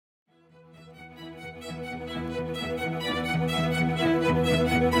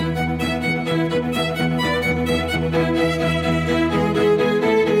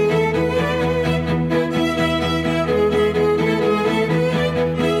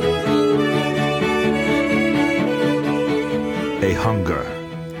They hunger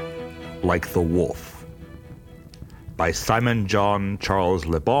like the wolf, by Simon John Charles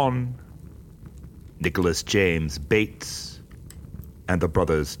Le Bon, Nicholas James Bates, and the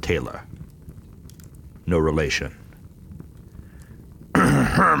brothers Taylor. No relation.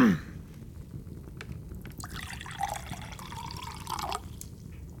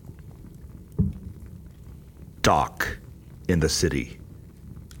 Dark in the city.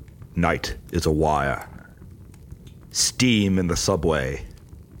 Night is a wire. Steam in the subway.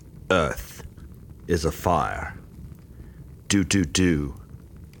 Earth is a fire. Do-do-do.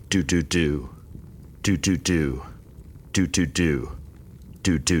 Do-do-do. Do-do-do. Do-do-do.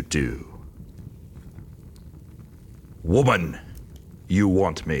 Do-do-do. Woman, you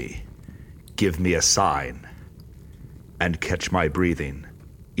want me. Give me a sign. And catch my breathing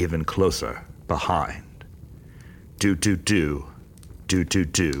even closer behind. Do-do-do.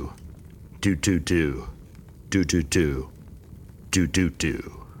 Do-do-do. Do-do-do. Do-do-do.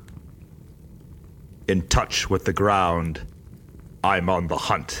 Do-do-do. In touch with the ground, I'm on the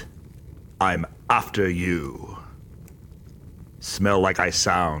hunt. I'm after you. Smell like I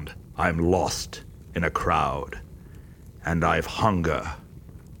sound, I'm lost in a crowd. And I've hunger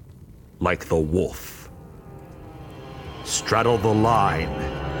like the wolf. Straddle the line.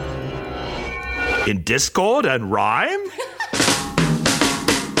 In discord and rhyme?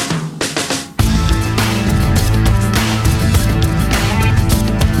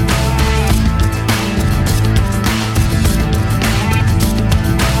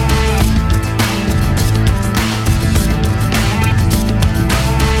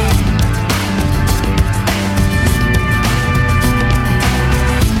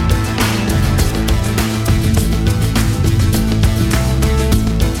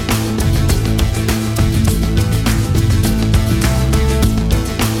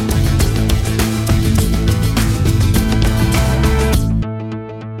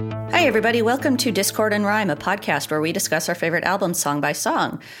 Everybody, welcome to Discord and Rhyme, a podcast where we discuss our favorite albums song by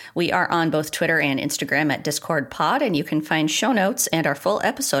song. We are on both Twitter and Instagram at DiscordPod, and you can find show notes and our full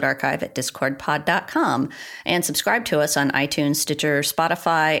episode archive at discordpod.com. And subscribe to us on iTunes, Stitcher,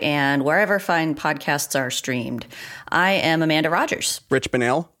 Spotify, and wherever fine podcasts are streamed. I am Amanda Rogers. Rich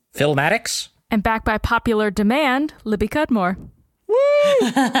Bonnell. Phil Maddox. And back by popular demand, Libby Cudmore.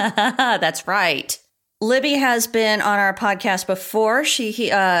 Woo! That's right. Libby has been on our podcast before. She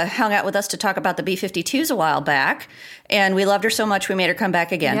hung out with us to talk about the B-52s a while back, and we loved her so much we made her come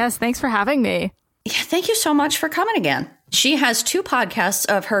back again. Yes, thanks for having me. Yeah, thank you so much for coming again. She has two podcasts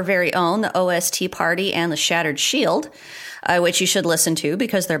of her very own, the OST Party and the Shattered Shield, which you should listen to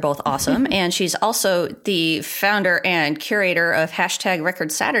because they're both awesome. And she's also the founder and curator of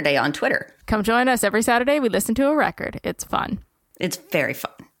 #Record Saturday on Twitter. Come join us every Saturday. We listen to a record. It's fun. It's very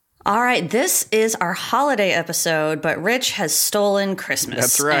fun. All right, this is our holiday episode, but Rich has stolen Christmas.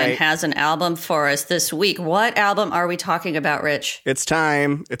 That's right. And has an album for us this week. What album are we talking about, Rich? It's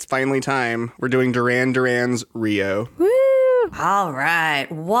time. It's finally time. We're doing Duran Duran's Rio. Woo! All right.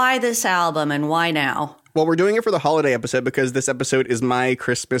 Why this album and why now? Well, we're doing it for the holiday episode because this episode is my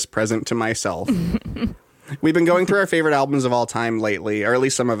Christmas present to myself. We've been going through our favorite albums of all time lately, or at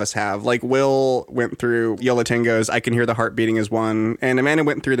least some of us have. Like Will went through Yola Tango's I Can Hear the Heart Beating as one, and Amanda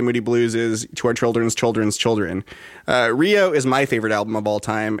went through the Moody Blues' To Our Children's Children's Children. Rio is my favorite album of all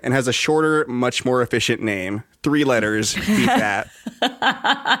time and has a shorter, much more efficient name. 3 letters. Beat that.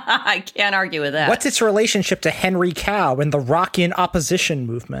 I can't argue with that. What's its relationship to Henry Cow and the rock-in opposition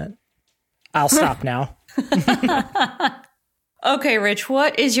movement? I'll stop now. Okay, Rich,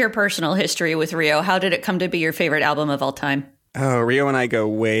 what is your personal history with Rio? How did it come to be your favorite album of all time? Oh, Rio and I go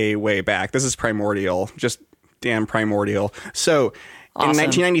way, way back. This is primordial. Just damn primordial. So, awesome. In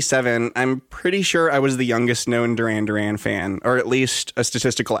 1997, I'm pretty sure I was the youngest known Duran Duran fan, or at least a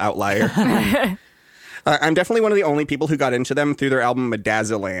statistical outlier. I'm definitely one of the only people who got into them through their album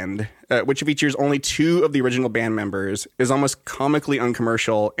Medazzaland, which features only 2 of the original band members, is almost comically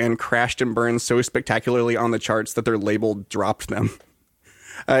uncommercial, and crashed and burned so spectacularly on the charts that their label dropped them.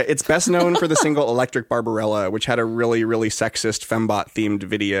 It's best known for the single Electric Barbarella, which had a really, really sexist fembot-themed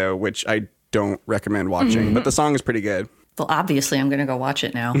video, which I don't recommend watching, but the song is pretty good. Well, obviously, I'm going to go watch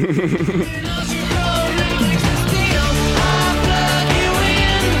it now.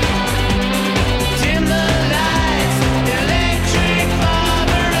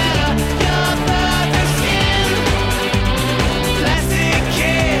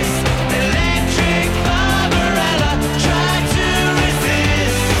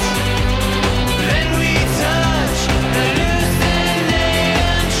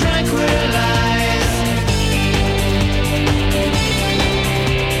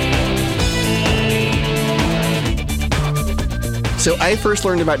 So I first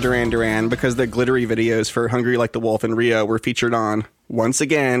learned about Duran Duran because the glittery videos for Hungry Like the Wolf and Rio were featured on, once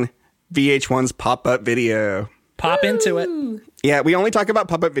again, VH1's pop-up video. Pop into it. Yeah, we only talk about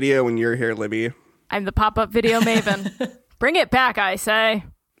pop-up video when you're here, Libby. I'm the pop-up video maven. Bring it back, I say.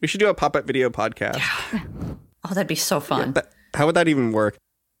 We should do a pop-up video podcast. Oh, that'd be so fun. Yeah, how would that even work?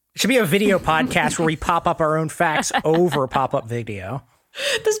 It should be a video podcast where we pop up our own facts over pop-up video.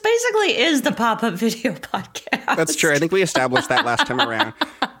 This basically is the pop-up video podcast. That's true. I think we established that last time around.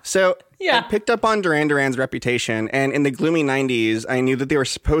 So I picked up on Duran Duran's reputation, and in the gloomy 90s, I knew that they were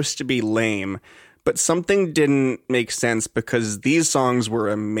supposed to be lame, but something didn't make sense because these songs were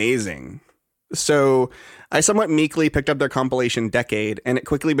amazing. So I somewhat meekly picked up their compilation Decade, and it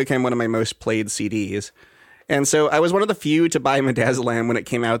quickly became one of my most played CDs. And so I was one of the few to buy Midazolam when it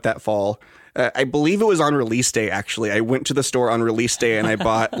came out that fall. I believe it was on release day, actually. I went to the store on release day and I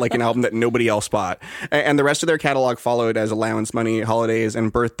bought like an album that nobody else bought. And the rest of their catalog followed as allowance money, holidays,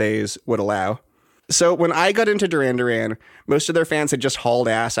 and birthdays would allow. So when I got into Duran Duran, most of their fans had just hauled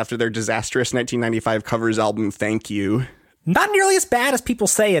ass after their disastrous 1995 covers album, Thank You. Not nearly as bad as people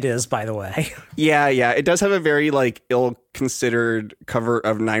say it is, by the way. Yeah. It does have a very like ill-considered cover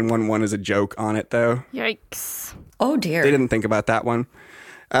of 911 as a joke on it, though. Yikes. Oh, dear. They didn't think about that one.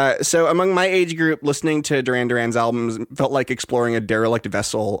 So among my age group, listening to Duran Duran's albums felt like exploring a derelict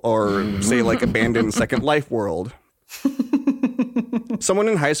vessel or, say, like abandoned Second Life world. Someone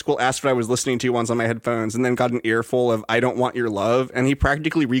in high school asked what I was listening to once on my headphones and then got an earful of I Don't Want Your Love, and he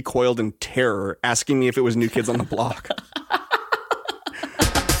practically recoiled in terror, asking me if it was New Kids on the Block.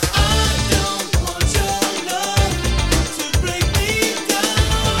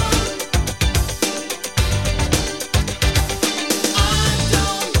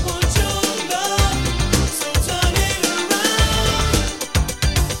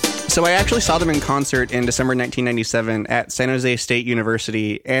 So I actually saw them in concert in December 1997 at San Jose State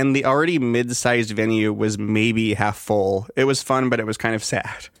University, and the already mid-sized venue was maybe half full. It was fun, but it was kind of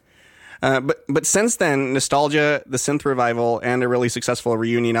sad. But since then, nostalgia, the synth revival, and a really successful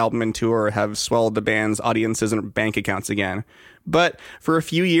reunion album and tour have swelled the band's audiences and bank accounts again. But for a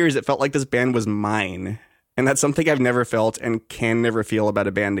few years, it felt like this band was mine. And that's something I've never felt and can never feel about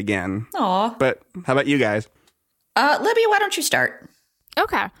a band again. Aw. But how about you guys? Libby, why don't you start?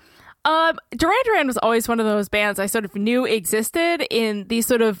 Okay. Duran Duran was always one of those bands I sort of knew existed in the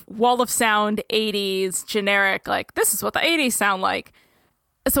sort of wall of sound 80s generic, like, this is what the 80s sound like.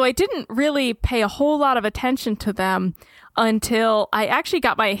 So I didn't really pay a whole lot of attention to them until I actually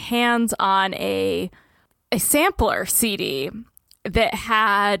got my hands on a sampler CD that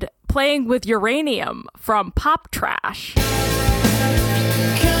had Playing with Uranium from Pop Trash.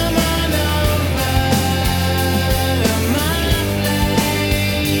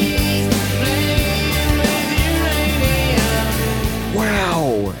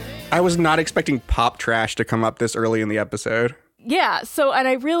 Wow. I was not expecting Pop Trash to come up this early in the episode. Yeah, so, and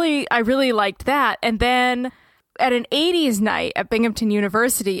I really liked that. And then at an 80s night at Binghamton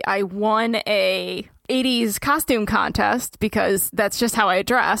University, I won a 80s costume contest because that's just how I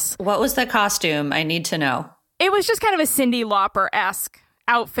dress. What was the costume? I need to know. It was just kind of a Cyndi Lauper-esque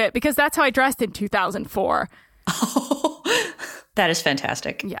outfit because that's how I dressed in 2004. Oh, that is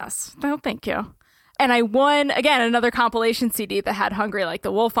fantastic. Yes. Well, thank you. And I won, again, another compilation CD that had Hungry Like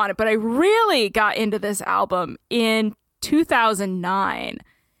the Wolf on it. But I really got into this album in 2009.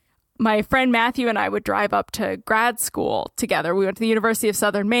 My friend Matthew and I would drive up to grad school together. We went to the University of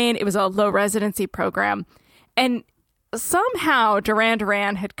Southern Maine. It was a low residency program. And somehow Duran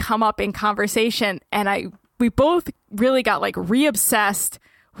Duran had come up in conversation. And we both really got like re-obsessed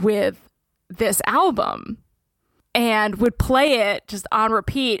with this album and would play it just on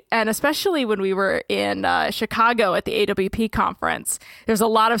repeat. And especially when we were in Chicago at the AWP conference, there's a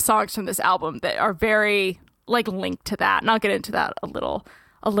lot of songs from this album that are very like linked to that. And I'll get into that a little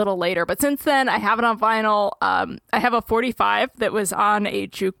later. But since then, I have it on vinyl. I have a 45 that was on a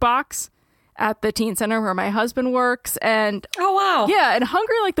jukebox at the teen center where my husband works. And oh, wow. Yeah. And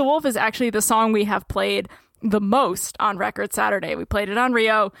Hungry Like the Wolf is actually the song we have played the most on Record Saturday. We played it on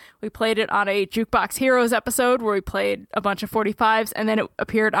Rio. We played it on a Jukebox Heroes episode where we played a bunch of 45s, and then it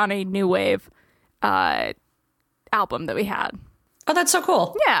appeared on a New Wave album that we had. Oh, that's so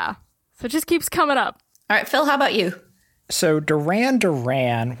cool. Yeah. So it just keeps coming up. All right, Phil, how about you? So Duran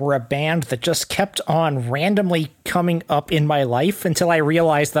Duran were a band that just kept on randomly coming up in my life until I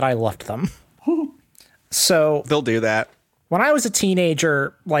realized that I loved them. So They'll do that. When I was a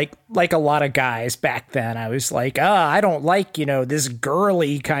teenager, like a lot of guys back then, I was like, I don't like, this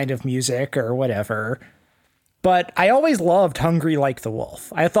girly kind of music or whatever. But I always loved Hungry Like the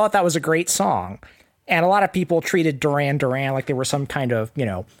Wolf. I thought that was a great song. And a lot of people treated Duran Duran like they were some kind of,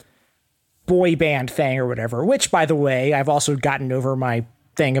 boy band thing or whatever, which, by the way, I've also gotten over my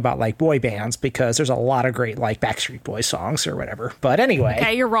thing about like boy bands because there's a lot of great like Backstreet Boys songs or whatever. But anyway.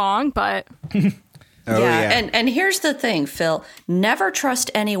 Okay, you're wrong, but... Yeah. And here's the thing, Phil. Never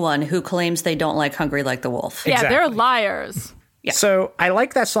trust anyone who claims they don't like Hungry Like the Wolf. Yeah, Exactly. they're liars. Yeah. So I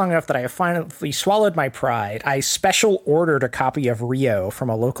like that song enough that I finally swallowed my pride. I special ordered a copy of Rio from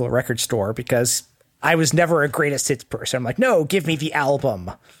a local record store because I was never a greatest hits person. I'm like, no, give me the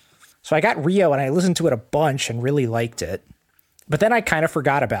album. So I got Rio and I listened to it a bunch and really liked it. But then I kind of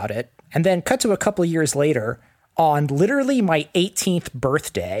forgot about it. And then cut to a couple of years later, on literally my 18th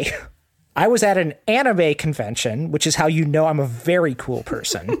birthday, I was at an anime convention, which is how you know I'm a very cool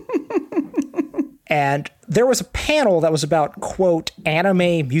person. And there was a panel that was about, quote,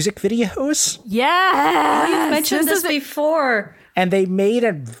 anime music videos. Yeah, You've mentioned this before. And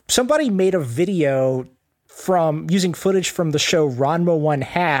somebody made a video from using footage from the show Ranma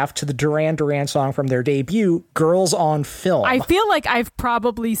 1/2 to the Duran Duran song from their debut, Girls on Film. I feel like I've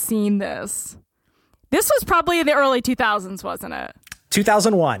probably seen this. This was probably in the early 2000s, wasn't it?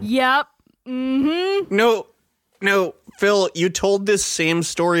 2001. Yep. Mm-hmm. No, Phil, you told this same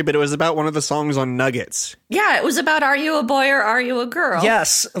story, but it was about one of the songs on Nuggets. Yeah, it was about Are You a Boy or Are You a Girl?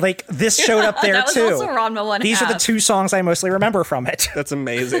 Yes, like this showed up there that was too. also Ranma 1/2. These are the two songs I mostly remember from it. That's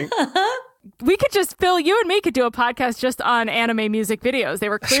amazing. We could just, Phil, you and me could do a podcast just on anime music videos. They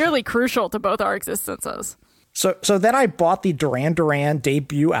were clearly crucial to both our existences. So then I bought the Duran Duran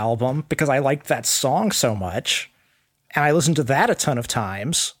debut album because I liked that song so much. And I listened to that a ton of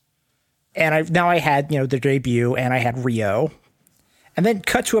times. And I had, the debut and I had Rio. And then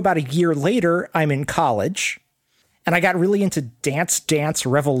cut to about a year later, I'm in college. And I got really into Dance Dance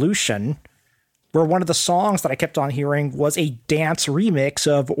Revolution, where one of the songs that I kept on hearing was a dance remix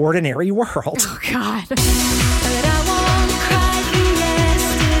of Ordinary World. Oh, God. But I won't cry for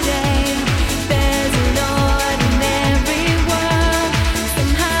yesterday. There's an ordinary world.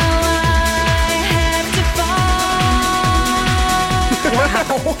 Somehow I have to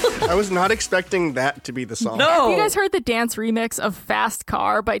fall. I was not expecting that to be the song. No. Have you guys heard the dance remix of Fast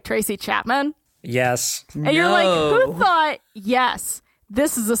Car by Tracy Chapman? Yes. And you're like, who thought, yes,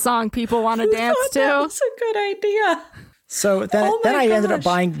 this is a song people want to dance to? That's a good idea. So then, Oh my I ended up gosh.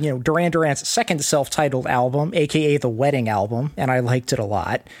 buying, Duran Duran's second self-titled album, aka the Wedding Album, and I liked it a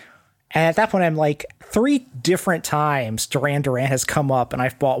lot. And at that point, I'm like, 3 different times Duran Duran has come up, and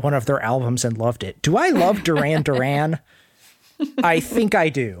I've bought one of their albums and loved it. Do I love Duran Duran? I think I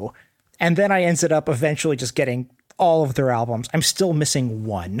do. And then I ended up eventually just getting all of their albums. I'm still missing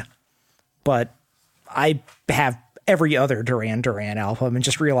one, but I have every other Duran Duran album and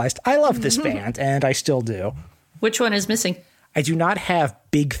just realized I love this band, and I still do. Which one is missing? I do not have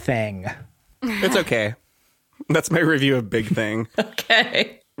Big Thing. It's okay. That's my review of Big Thing.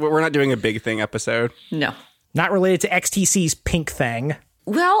 Okay. We're not doing a Big Thing episode. No. Not related to XTC's Pink Thing.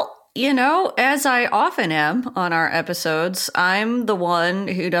 Well, as I often am on our episodes, I'm the one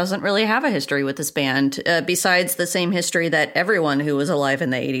who doesn't really have a history with this band, besides the same history that everyone who was alive in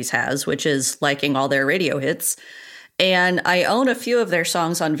the 80s has, which is liking all their radio hits. And I own a few of their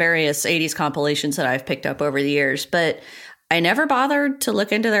songs on various 80s compilations that I've picked up over the years, but I never bothered to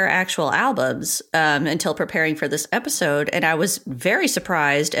look into their actual albums until preparing for this episode. And I was very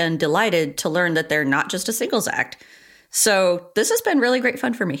surprised and delighted to learn that they're not just a singles act. So this has been really great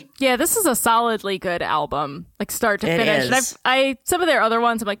fun for me. Yeah, this is a solidly good album, like start to It finish. is. And some of their other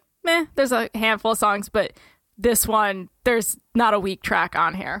ones, I'm like, meh, there's a handful of songs, but this one, there's not a weak track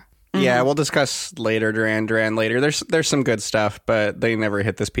on here. Yeah, we'll discuss later Duran Duran later. There's some good stuff, but they never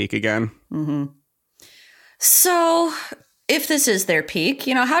hit this peak again. Mm-hmm. So if this is their peak,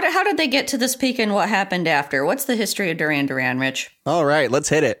 how did they get to this peak and what happened after? What's the history of Duran Duran, Rich? All right, let's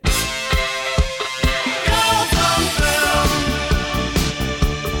hit it.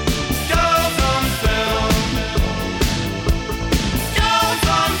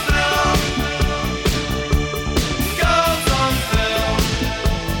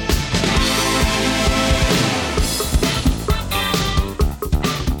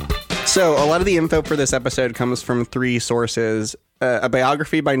 So a lot of the info for this episode comes from 3 sources. A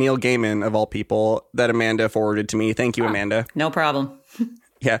biography by Neil Gaiman, of all people, that Amanda forwarded to me. Thank you, Amanda. No problem.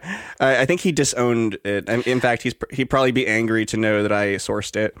 Yeah, I think he disowned it. In fact, he'd probably be angry to know that I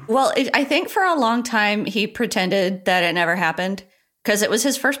sourced it. Well, I think for a long time he pretended that it never happened because it was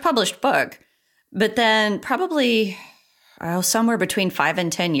his first published book. But then probably somewhere between 5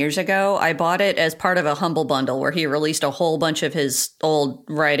 and 10 years ago, I bought it as part of a Humble Bundle where he released a whole bunch of his old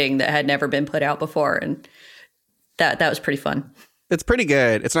writing that had never been put out before. And that was pretty fun. It's pretty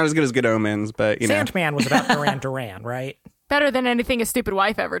good. It's not as good as Good Omens, but, you know. Sandman was about Duran Duran, right? Better than anything his stupid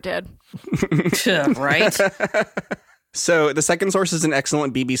wife ever did. Right? So the second source is an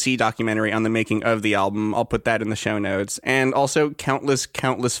excellent BBC documentary on the making of the album. I'll put that in the show notes. And also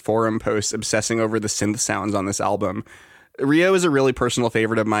countless forum posts obsessing over the synth sounds on this album. Rio is a really personal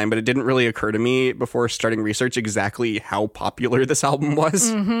favorite of mine, but it didn't really occur to me before starting research exactly how popular this album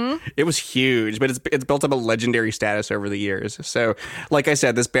was. Mm-hmm. It was huge, but it's built up a legendary status over the years. So, like I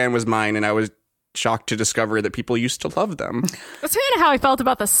said, this band was mine, and I was shocked to discover that people used to love them. That's kind of how I felt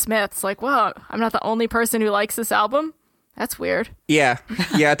about the Smiths. Like, wow, I'm not the only person who likes this album. That's weird. Yeah,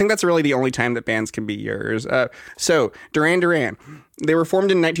 I think that's really the only time that bands can be yours. So, Duran Duran. They were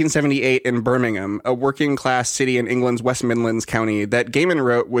formed in 1978 in Birmingham, a working-class city in England's West Midlands county that Gaiman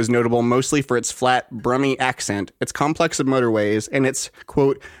wrote was notable mostly for its flat, Brummy accent, its complex of motorways, and its,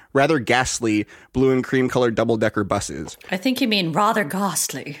 quote, rather ghastly blue and cream-colored double-decker buses. I think you mean rather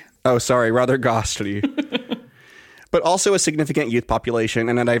ghastly. Oh, sorry, rather ghastly. But also a significant youth population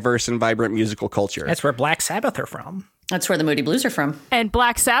and a diverse and vibrant musical culture. That's where Black Sabbath are from. That's where the Moody Blues are from. And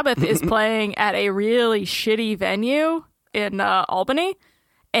Black Sabbath is playing at a really shitty venue in Albany.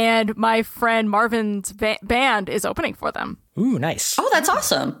 And my friend Marvin's band is opening for them. Ooh, nice. Oh, that's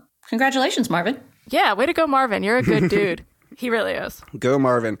awesome. Congratulations, Marvin. Yeah, way to go, Marvin. You're a good dude. He really is. Go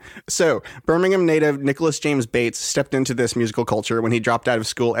Marvin. So, Birmingham native Nicholas James Bates stepped into this musical culture when he dropped out of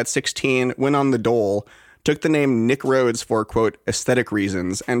school at 16, went on the dole, took the name Nick Rhodes for, quote, aesthetic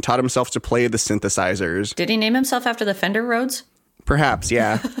reasons, and taught himself to play the synthesizers. Did he name himself after the Fender Rhodes? Perhaps,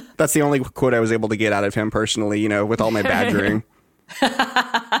 yeah. That's the only quote I was able to get out of him personally, you know, with all my badgering.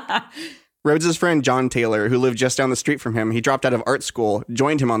 Rhodes' friend John Taylor, who lived just down the street from him, he dropped out of art school,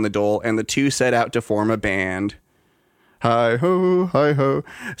 joined him on the dole, and the two set out to form a band. Hi-ho, hi-ho.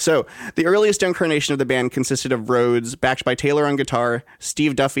 So, the earliest incarnation of the band consisted of Rhodes, backed by Taylor on guitar,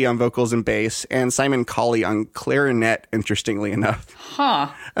 Steve Duffy on vocals and bass, and Simon Colley on clarinet, interestingly enough. Huh.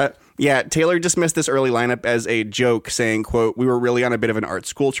 Yeah, Taylor dismissed this early lineup as a joke, saying, quote, we were really on a bit of an art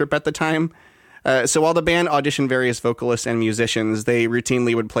school trip at the time. So while the band auditioned various vocalists and musicians, they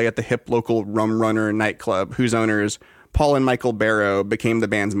routinely would play at the hip local Rum Runner nightclub, whose owners, Paul and Michael Barrow, became the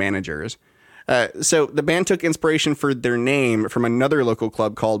band's managers. So the band took inspiration for their name from another local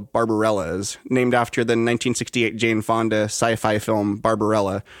club called Barbarella's, named after the 1968 Jane Fonda sci-fi film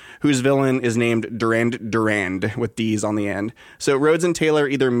Barbarella, whose villain is named Duran with D's on the end. So Rhodes and Taylor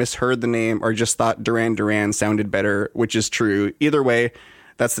either misheard the name or just thought Duran Duran sounded better, which is true. Either way,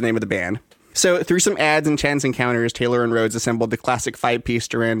 that's the name of the band. So through some ads and chance encounters, Taylor and Rhodes assembled the classic 5-piece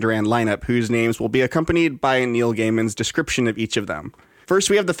Duran Duran lineup, whose names will be accompanied by Neil Gaiman's description of each of them. First,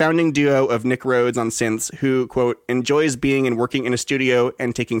 we have the founding duo of Nick Rhodes on synths, who, quote, enjoys being and working in a studio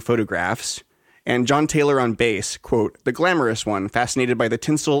and taking photographs, and John Taylor on bass, quote, the glamorous one, fascinated by the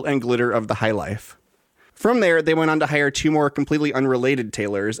tinsel and glitter of the high life. From there, they went on to hire two more completely unrelated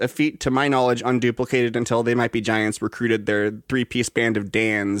Taylors, a feat, to my knowledge, unduplicated until They Might Be Giants recruited their 3-piece band of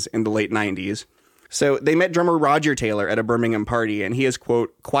Dans in the late 90s. So they met drummer Roger Taylor at a Birmingham party, and he is,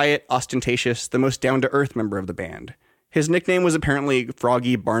 quote, quiet, ostentatious, the most down-to-earth member of the band. His nickname was apparently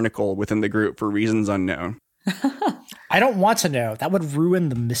Froggy Barnacle within the group for reasons unknown. I don't want to know. That would ruin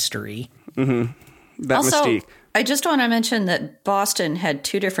the mystery. Mm-hmm. That also, mystique. I just want to mention that Boston had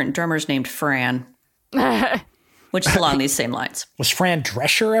two different drummers named Fran, which is along these same lines. Was Fran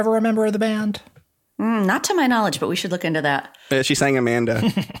Drescher ever a member of the band? Not to my knowledge, but we should look into that. She sang Amanda.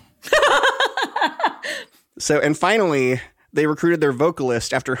 And finally, they recruited their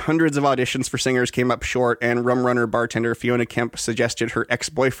vocalist after hundreds of auditions for singers came up short, and Rum Runner bartender Fiona Kemp suggested her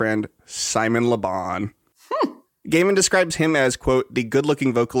ex-boyfriend, Simon Le Bon. Gaiman describes him as, quote, the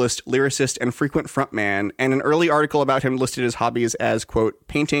good-looking vocalist, lyricist, and frequent frontman, and an early article about him listed his hobbies as, quote,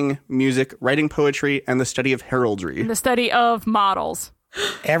 painting, music, writing poetry, and the study of heraldry. The study of models.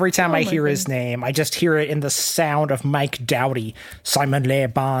 Every time I hear his name, I just hear it in the sound of Mike Doughty. Simon Le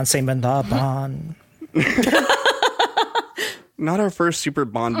Bon, Simon Le Bon. Not our first super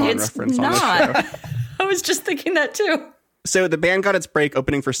Bon reference on this show. I was just thinking that too. So the band got its break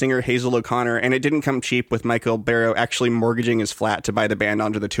opening for singer Hazel O'Connor, and it didn't come cheap, with Michael Barrow actually mortgaging his flat to buy the band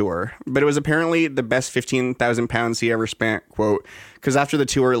onto the tour. But it was apparently the best £15,000 he ever spent, quote, because after the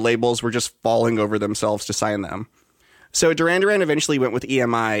tour, labels were just falling over themselves to sign them. So Duran Duran eventually went with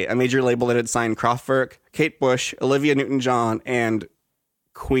EMI, a major label that had signed Kraftwerk, Kate Bush, Olivia Newton-John, and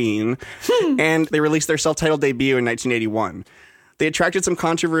Queen, and they released their self-titled debut in 1981. They attracted some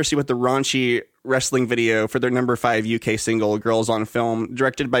controversy with the raunchy wrestling video for their number 5 UK single, Girls on Film,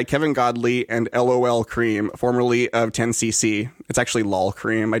 directed by Kevin Godley and LOL Cream, formerly of 10cc. It's actually LOL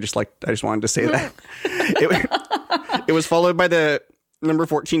Cream. I just wanted to say that. It was followed by the Number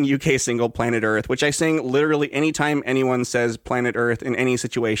 14 UK single, Planet Earth, which I sing literally anytime anyone says Planet Earth in any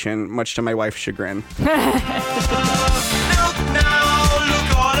situation, much to my wife's chagrin. Look now,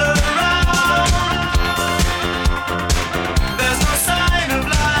 look all around. There's no sign of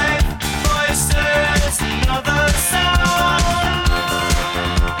life, voices, another sound.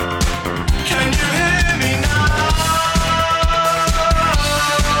 Can you hear me now?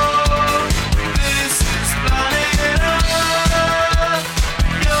 This is planet Earth.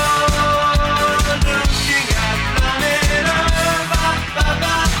 You're looking at planet Earth. Ba, ba,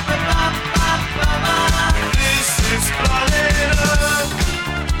 ba, ba, ba, ba, ba. This is planet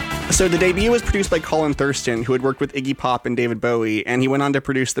Earth. So the debut was produced by Colin Thurston, who had worked with Iggy Pop and David Bowie, and he went on to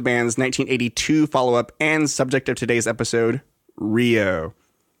produce the band's 1982 follow-up and subject of today's episode, Rio.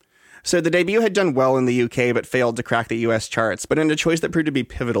 So the debut had done well in the UK, but failed to crack the US charts. But in a choice that proved to be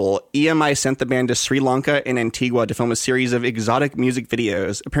pivotal, EMI sent the band to Sri Lanka and Antigua to film a series of exotic music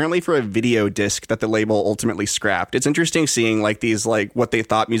videos, apparently for a video disc that the label ultimately scrapped. It's interesting seeing like these, like what they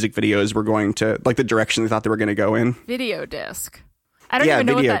thought music videos were going to, like the direction they thought they were going to go in. Video disc. I don't even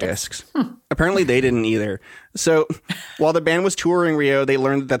know video what that is. discs. Apparently they didn't either. So while the band was touring Rio, they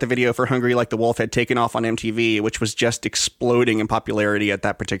learned that the video for Hungry Like the Wolf had taken off on MTV, which was just exploding in popularity at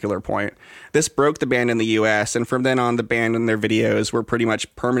that particular point. This broke the band in the US, and from then on, the band and their videos were pretty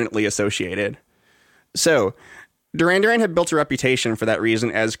much permanently associated. So Duran Duran had built a reputation for that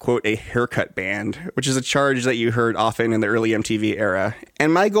reason as, quote, a haircut band, which is a charge that you heard often in the early MTV era.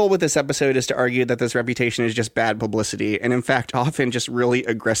 And my goal with this episode is to argue that this reputation is just bad publicity, and in fact, often just really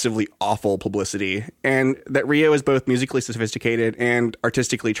aggressively awful publicity, and that Rio is both musically sophisticated and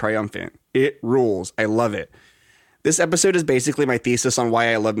artistically triumphant. It rules. I love it. This episode is basically my thesis on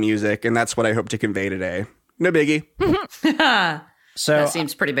why I love music, and that's what I hope to convey today. No biggie. So That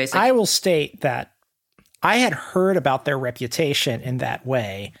seems pretty basic. I will state that I had heard about their reputation in that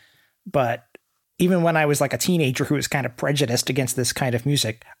way, but even when I was like a teenager who was kind of prejudiced against this kind of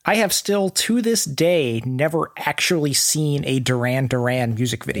music, I have still to this day never actually seen a Duran Duran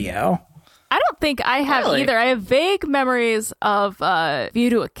music video. I don't think I have Really? either. I have vague memories of View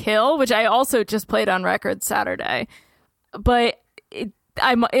to a Kill, which I also just played on record Saturday. But it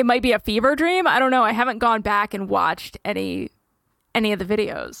might be a fever dream. I don't know. I haven't gone back and watched any of the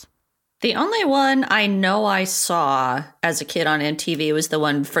videos. The only one I know I saw as a kid on MTV was the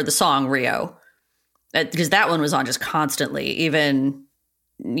one for the song Rio. Because that one was on just constantly, even,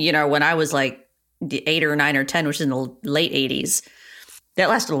 you know, when I was like 8 or 9 or 10, which is in the late 80s. That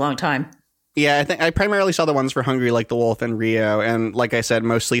lasted a long time. Yeah, I think I primarily saw the ones for Hungry Like the Wolf and Rio, and like I said,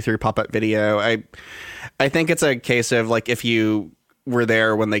 mostly through pop-up video. I think it's a case of like if you were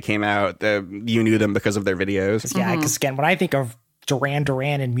there when they came out, you knew them because of their videos. Yeah, because again, when I think of Duran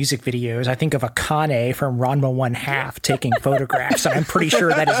Duran in music videos, I think of Akane from Ranma 1/2 taking photographs, and I'm pretty sure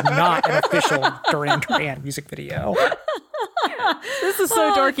that is not an official Duran Duran music video. This is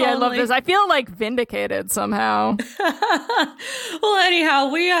so dorky. I love only. this. I feel like vindicated somehow. Well, anyhow,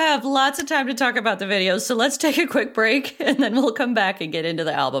 we have lots of time to talk about the videos, so let's take a quick break, and then we'll come back and get into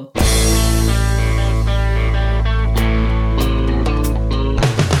the album.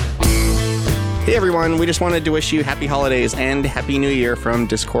 Hey everyone, we just wanted to wish you happy holidays and happy new year from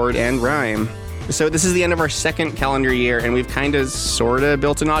Discord and Rhyme. So this is the end of our second calendar year, and we've kind of sort of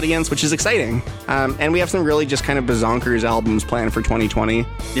built an audience, which is exciting. And we have some really just kind of bazonkers albums planned for 2020.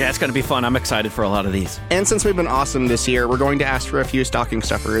 Yeah, it's going to be fun. I'm excited for a lot of these. And since we've been awesome this year, we're going to ask for a few stocking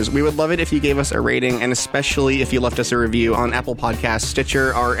stuffers. We would love it if you gave us a rating, and especially if you left us a review on Apple Podcasts,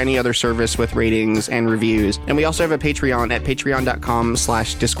 Stitcher, or any other service with ratings and reviews. And we also have a Patreon at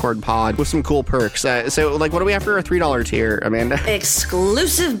patreon.com/discordpod with some cool perks. So, like, what do we have for our $3 tier, Amanda?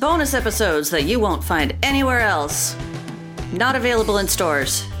 Exclusive bonus episodes that you won't find anywhere else. Not available in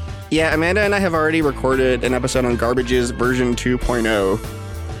stores. Yeah, Amanda and I have already recorded an episode on Garbage's version 2.0,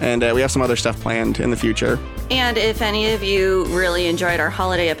 and we have some other stuff planned in the future. And if any of you really enjoyed our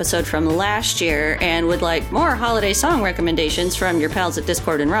holiday episode from last year and would like more holiday song recommendations from your pals at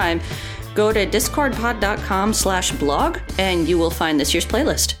Discord and Rhyme, go to discordpod.com/blog and you will find this year's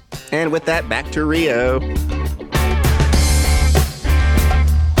playlist. And with that, back to Rio.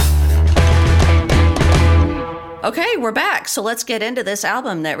 Okay, we're back. So let's get into this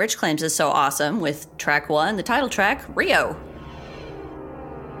album that Rich claims is so awesome with track 1, the title track, Rio.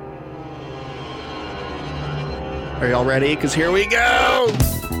 Are y'all ready? Because here we go!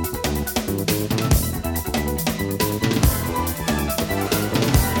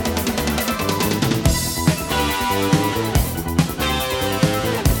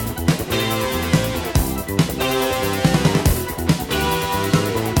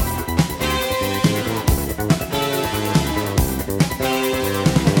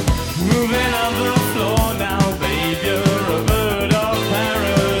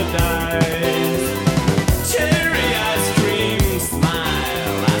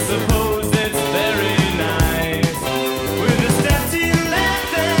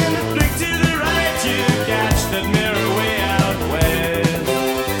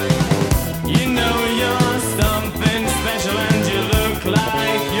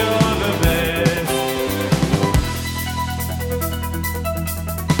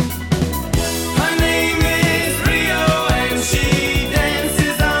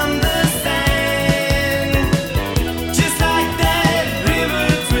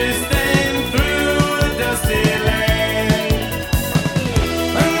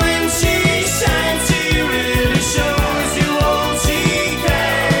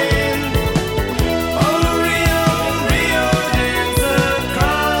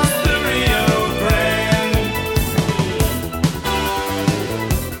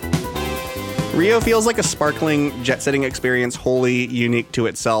 Rio feels like a sparkling, jet-setting experience wholly unique to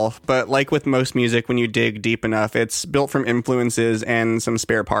itself, but like with most music, when you dig deep enough, it's built from influences and some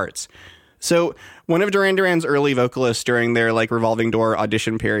spare parts. So, one of Duran Duran's early vocalists during their revolving door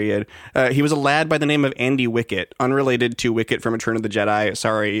audition period, he was a lad by the name of Andy Wicket, unrelated to Wicket from Return of the Jedi.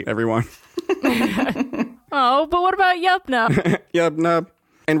 Sorry, everyone. Oh, but what about Yup Nup? Yup, nup.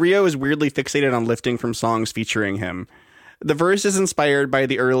 And Rio is weirdly fixated on lifting from songs featuring him. The verse is inspired by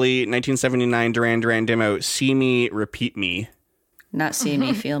the early 1979 Duran Duran demo, See Me, Repeat Me. Not see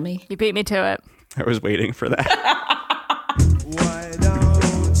me, feel me. You beat me to it. I was waiting for that. Why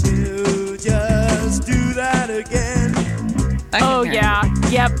don't you just do that again? Oh, yeah.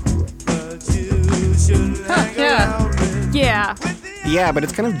 Yep. But you should hang yeah. around with Yeah. Yeah, but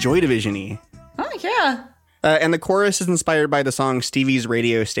it's kind of Joy Division-y. Oh, yeah. And the chorus is inspired by the song Stevie's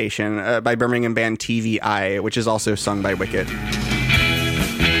Radio Station by Birmingham band TVI, which is also sung by Wicket.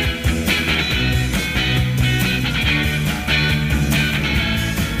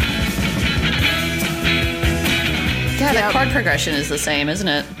 Yeah, the chord progression is the same, isn't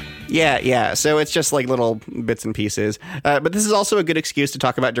it? Yeah. So it's just little bits and pieces. But this is also a good excuse to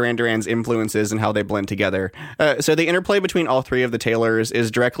talk about Duran Duran's influences and how they blend together. So the interplay between all three of the Taylors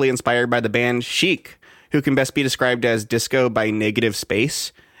is directly inspired by the band Chic, who can best be described as disco by negative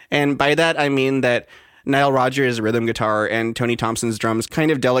space. And by that, I mean that Nile Rodgers' rhythm guitar and Tony Thompson's drums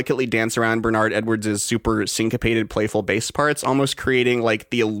kind of delicately dance around Bernard Edwards' super syncopated, playful bass parts, almost creating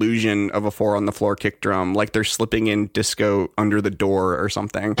the illusion of a 4-on-the-floor kick drum, like they're slipping in disco under the door or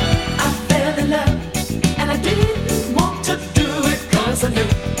something. I fell in love, and I didn't want to do it 'cause I knew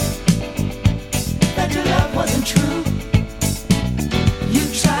that your love wasn't true. You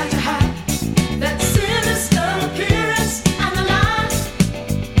tried to hide that sinister appearance and the lies,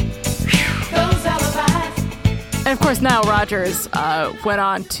 those alibis. And of course, Nile Rodgers went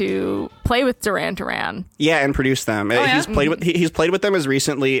on to play with Duran Duran. Yeah, and produce them. yeah? He's played with them as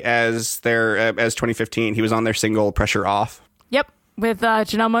recently as as 2015. He was on their single "Pressure Off." Yep, with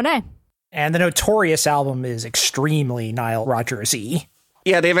Janelle Monáe. And the Notorious album is extremely Nile Rodgers-y.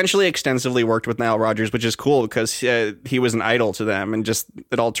 Yeah, they eventually extensively worked with Nile Rodgers, which is cool because he was an idol to them, and just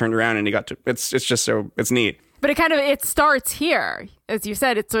it all turned around, and he got to. It's just so it's neat. But it starts here, as you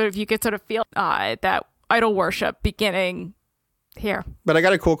said. It's you could sort of feel that idol worship beginning here. But I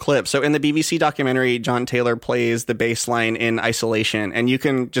got a cool clip. So in the BBC documentary, John Taylor plays the bass line in isolation, and you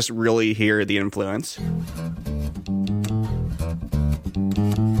can just really hear the influence.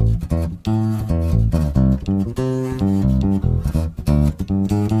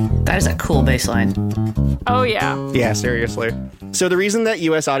 That is a cool bass line. Oh, yeah. Yeah, seriously. So the reason that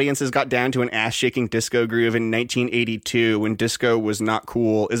US audiences got down to an ass-shaking disco groove in 1982 when disco was not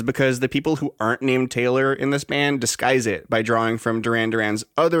cool is because the people who aren't named Taylor in this band disguise it by drawing from Duran Duran's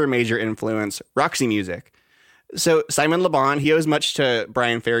other major influence, Roxy music. So Simon Le Bon, he owes much to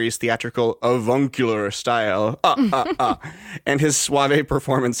Brian Ferry's theatrical avuncular style, and his suave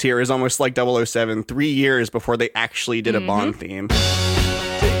performance here is almost like 007, 3 years before they actually did a Bond theme.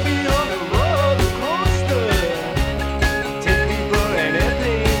 Take me on a roller coaster. Take me for an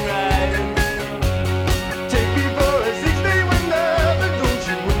airplane ride. Take me for a 6-day wonder. But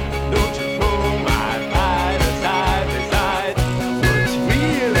don't you pull my ride side by side. What's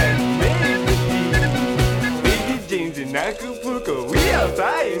real and make believe? Baby James in Acapulco, we are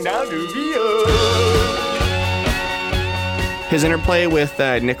flying down to Rio. His interplay with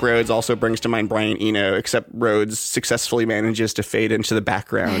Nick Rhodes also brings to mind Brian Eno, except Rhodes successfully manages to fade into the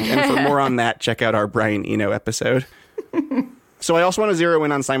background. And for more on that, check out our Brian Eno episode. So I also want to zero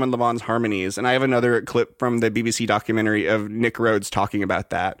in on Simon Le Bon's harmonies, and I have another clip from the BBC documentary of Nick Rhodes talking about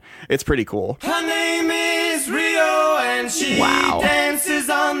that. It's pretty cool. Her name is Rio, and she dances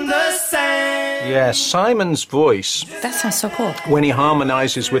on the sand. Yeah, Simon's voice, That sounds so cool. when he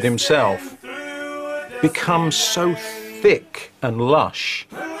harmonizes with himself, becomes so thick and lush.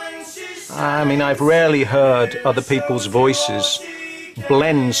 I mean, I've rarely heard other people's voices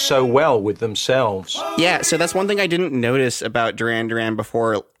blend so well with themselves. Yeah, so that's one thing I didn't notice about Duran Duran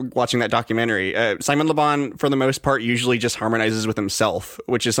before watching that documentary. Simon Le Bon, for the most part, usually just harmonizes with himself,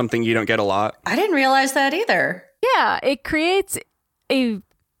 which is something you don't get a lot. I didn't realize that either. Yeah, it creates I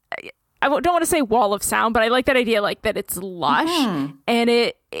don't want to say wall of sound, but I like that idea, that it's lush, and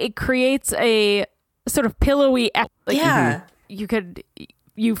it creates a sort of pillowy, Yeah.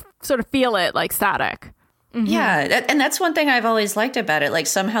 you sort of feel it like static. Yeah, and that's one thing I've always liked about it.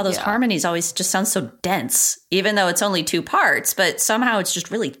 Somehow those harmonies always just sound so dense, even though it's only 2 parts, but somehow it's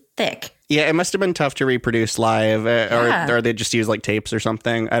just really thick. Yeah, it must have been tough to reproduce live, or they just use tapes or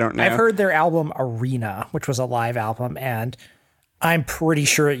something. I don't know. I've heard their album Arena, which was a live album, and I'm pretty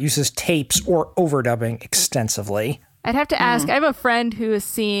sure it uses tapes or overdubbing extensively. I'd have to ask. I have a friend who has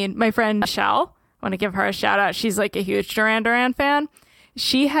seen, my friend Michelle. I want to give her a shout out. She's like a huge Duran Duran fan.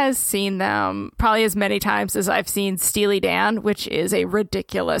 She has seen them probably as many times as I've seen Steely Dan, which is a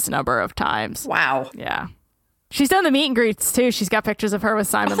ridiculous number of times. Wow. Yeah. She's done the meet and greets too. She's got pictures of her with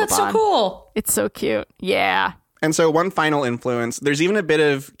Simon That's Le Bon. so cool. It's so cute. Yeah. And so one final influence, there's even a bit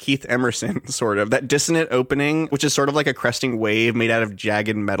of Keith Emerson, sort of. That dissonant opening, which is sort of like a cresting wave made out of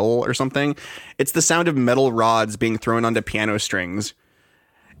jagged metal or something. It's the sound of metal rods being thrown onto piano strings.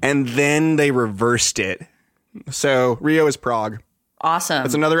 And then they reversed it. So Rio is prog. Awesome.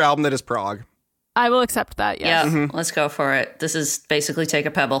 It's another album that is prog. I will accept that, yes. Yeah, let's go for it. This is basically Take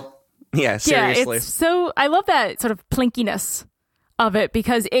a Pebble. Yeah, seriously. Yeah, it's so, I love that sort of plinkiness of it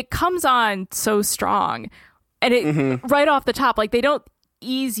because it comes on so strong. And it right off the top, like they don't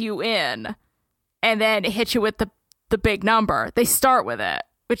ease you in and then hit you with the big number. They start with it,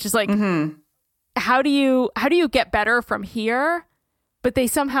 which is like, how do you get better from here? But they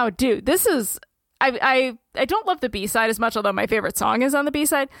somehow do. This is, I don't love the B-side as much, although my favorite song is on the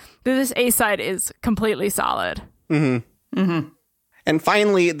B-side. But this A-side is completely solid. And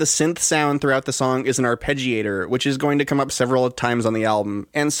finally, the synth sound throughout the song is an arpeggiator, which is going to come up several times on the album.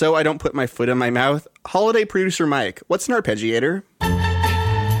 And so I don't put my foot in my mouth. Holiday producer Mike, what's an arpeggiator?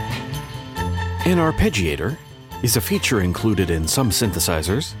 An arpeggiator is a feature included in some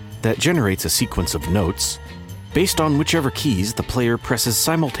synthesizers that generates a sequence of notes based on whichever keys the player presses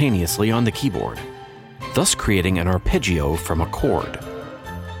simultaneously on the keyboard, thus creating an arpeggio from a chord.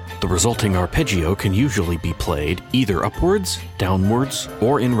 The resulting arpeggio can usually be played either upwards, downwards,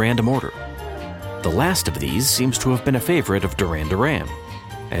 or in random order. The last of these seems to have been a favorite of Duran Duran,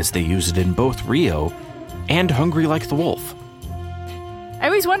 as they use it in both Rio and Hungry Like the Wolf. I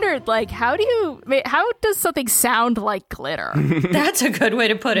always wondered, like, how does something sound like glitter? That's a good way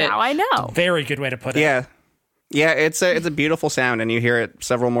to put it. Now I know. Very good way to put it. Yeah. Yeah, it's a beautiful sound, and you hear it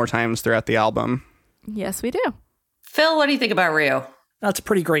several more times throughout the album. Yes, we do. Phil, what do you think about Rio? That's a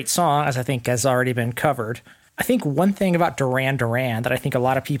pretty great song, as I think has already been covered. I think one thing about Duran Duran that I think a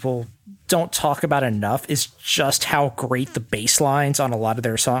lot of people don't talk about enough is just how great the bass lines on a lot of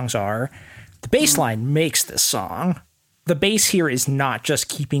their songs are. The bass line makes this song. The bass here is not just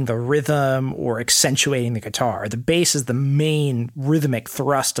keeping the rhythm or accentuating the guitar. The bass is the main rhythmic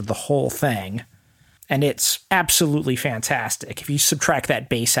thrust of the whole thing. And it's absolutely fantastic. If you subtract that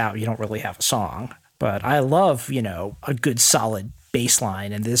bass out, you don't really have a song. But I love, a good solid bass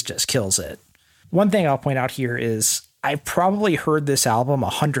line, and this just kills it. One thing I'll point out here is I've probably heard this album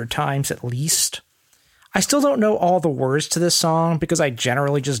 100 times at least. I still don't know all the words to this song because I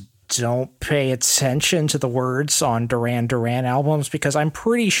generally just don't pay attention to the words on Duran Duran albums because I'm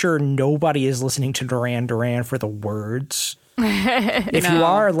pretty sure nobody is listening to Duran Duran for the words. If you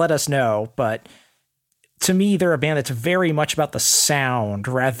are, let us know. But to me, they're a band that's very much about the sound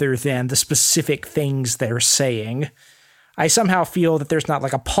rather than the specific things they're saying. I somehow feel that there's not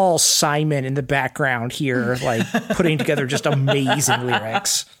like a Paul Simon in the background here, like putting together just amazing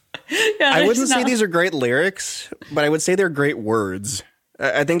lyrics. Yeah, I wouldn't say these are great lyrics, but I would say they're great words.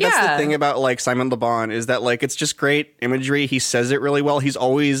 I think that's the thing about like Simon Le Bon is that like it's just great imagery. He says it really well. It's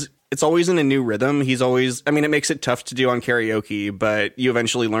always in a new rhythm. It makes it tough to do on karaoke, but you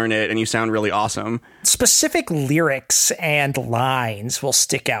eventually learn it and you sound really awesome. Specific lyrics and lines will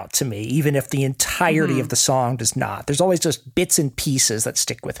stick out to me, even if the entirety of the song does not. There's always just bits and pieces that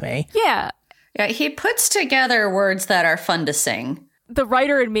stick with me. Yeah. Yeah, he puts together words that are fun to sing. The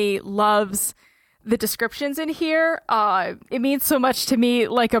writer in me loves the descriptions in here. It means so much to me,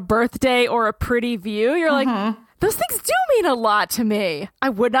 like a birthday or a pretty view. You're like, those things do mean a lot to me. I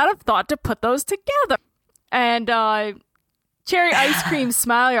would not have thought to put those together. And cherry ice cream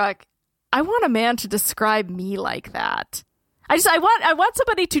smile. You're like, I want a man to describe me like that. I want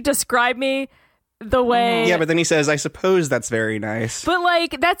somebody to describe me the way. Yeah, but then he says, I suppose that's very nice. But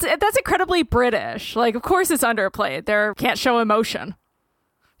like that's incredibly British. Like, of course it's underplayed. They can't show emotion.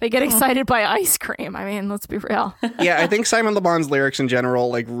 They get excited by ice cream. I mean, let's be real. Yeah, I think Simon Le Bon's lyrics in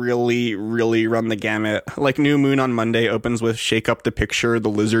general, like, really, really run the gamut. Like, New Moon on Monday opens with Shake Up the Picture, the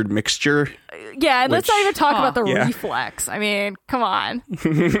Lizard Mixture. Yeah, and let's not even talk about the reflex. I mean, come on.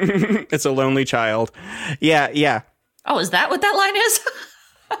 It's a lonely child. Yeah. Oh, is that what that line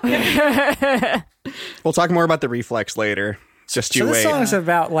is? We'll talk more about the reflex later. Just you So this wait. song is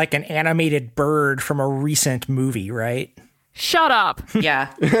about like an animated bird from a recent movie, right? Shut up.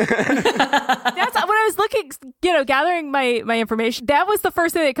 Yeah. That's when I was looking, gathering my information. That was the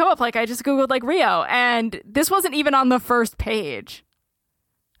first thing that came up. Like, I just Googled like Rio, and this wasn't even on the first page.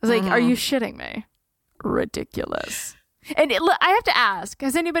 I was like, are you shitting me? Ridiculous. And I have to ask,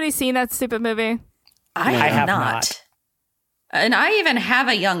 has anybody seen that stupid movie? I have not. not. And I even have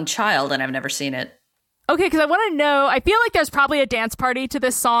a young child, and I've never seen it. Okay, because I want to know, I feel like there's probably a dance party to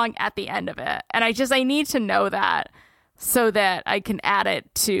this song at the end of it. And I need to know that so that I can add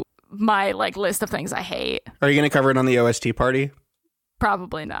it to my like list of things I hate. Are you going to cover it on the OST party?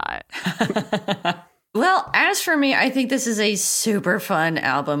 Probably not. Well, as for me, I think this is a super fun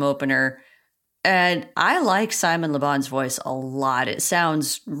album opener. And I like Simon Le Bon's voice a lot. It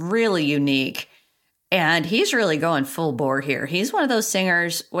sounds really unique. And he's really going full bore here. He's one of those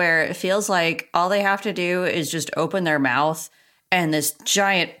singers where it feels like all they have to do is just open their mouth and this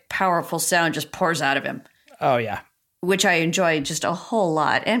giant, powerful sound just pours out of him. Oh, yeah. Which I enjoy just a whole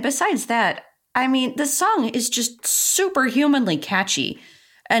lot. And besides that, I mean, the song is just superhumanly catchy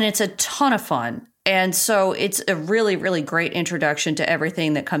and it's a ton of fun. And so it's a really, really great introduction to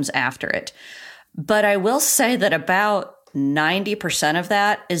everything that comes after it. But I will say that about 90% of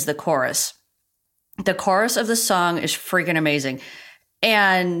that is the chorus. The chorus of the song is freaking amazing.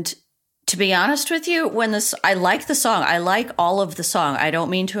 And to be honest with you, I like the song. I like all of the song. I don't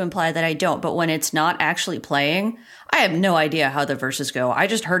mean to imply that I don't, but when it's not actually playing, I have no idea how the verses go. I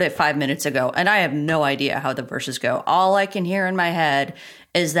just heard it 5 minutes ago, and I have no idea how the verses go. All I can hear in my head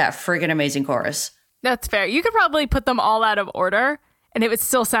is that friggin' amazing chorus. That's fair. You could probably put them all out of order, and it would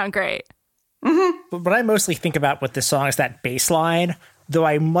still sound great. But what I mostly think about with this song is that bass line, though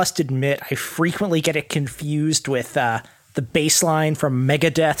I must admit I frequently get it confused with the bass line from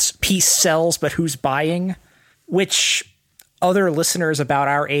Megadeth's Peace Sells, But Who's Buying, which other listeners about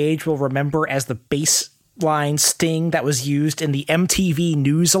our age will remember as the bass line sting that was used in the MTV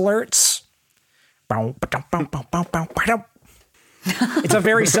news alerts. It's a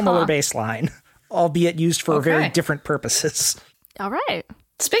very similar bass line, albeit used for very different purposes. All right.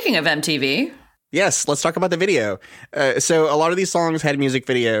 Speaking of MTV. Yes, let's talk about the video. So a lot of these songs had music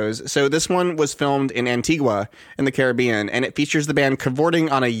videos. So this one was filmed in Antigua in the Caribbean, and it features the band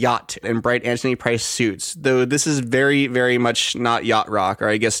cavorting on a yacht in bright Anthony Price suits, though this is very, very much not yacht rock, or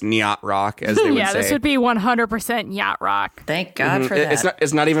I guess yacht rock, as they would say. Yeah, this would be 100% yacht rock. Thank God for that.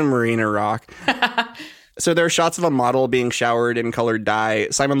 It's not even marina rock. So there are shots of a model being showered in colored dye,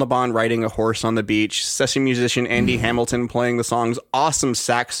 Simon Le Bon riding a horse on the beach, session musician Andy Hamilton playing the song's awesome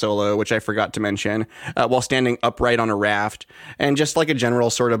sax solo, which I forgot to mention, while standing upright on a raft, and just like a general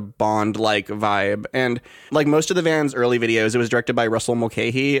sort of Bond-like vibe. And like most of the band's early videos, it was directed by Russell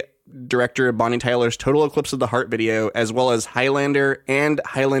Mulcahy, director of Bonnie Tyler's Total Eclipse of the Heart video, as well as Highlander and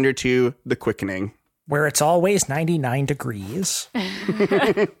Highlander 2, The Quickening. Where it's always 99 degrees.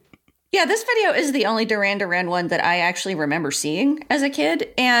 Yeah, this video is the only Duran Duran one that I actually remember seeing as a kid.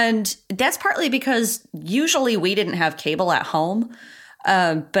 And that's partly because usually we didn't have cable at home.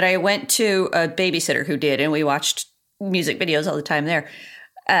 But I went to a babysitter who did, and we watched music videos all the time there.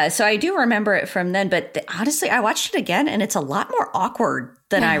 So I do remember it from then. But honestly, I watched it again, and it's a lot more awkward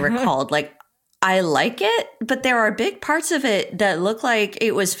than I recalled. Like, I like it, but there are big parts of it that look like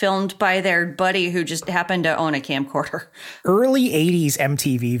it was filmed by their buddy who just happened to own a camcorder. Early 80s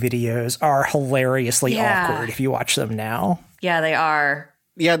MTV videos are hilariously awkward if you watch them now. Yeah, they are.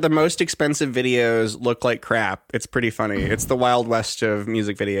 Yeah, the most expensive videos look like crap. It's pretty funny. It's the Wild West of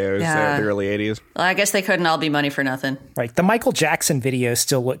music videos of the early 80s. Well, I guess they couldn't all be money for nothing. Right. The Michael Jackson videos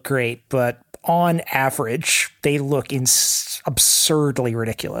still look great, but on average, they look absurdly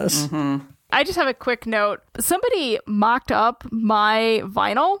ridiculous. Mm-hmm. I just have a quick note. Somebody mocked up my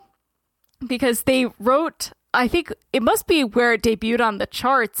vinyl because they wrote, I think it must be where it debuted on the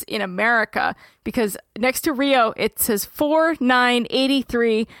charts in America, because next to Rio, it says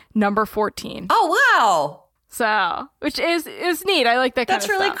 4983, number 14. Oh, wow. So, which is neat. I like that kind of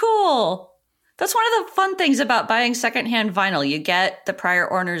stuff. That's really cool. That's one of the fun things about buying secondhand vinyl. You get the prior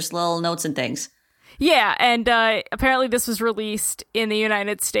owner's little notes and things. Yeah, and apparently this was released in the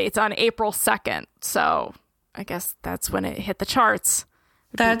United States on April 2nd. So I guess that's when it hit the charts.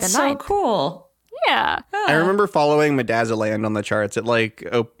 That's so cool. Yeah. I remember following Medazzaland on the charts. It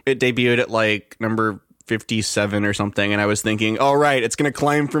debuted at like number 57 or something, and I was thinking, all right, it's going to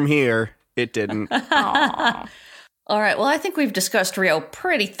climb from here. It didn't. All right, well, I think we've discussed Rio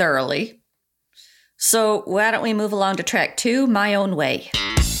pretty thoroughly. So why don't we move along to track 2, My Own Way.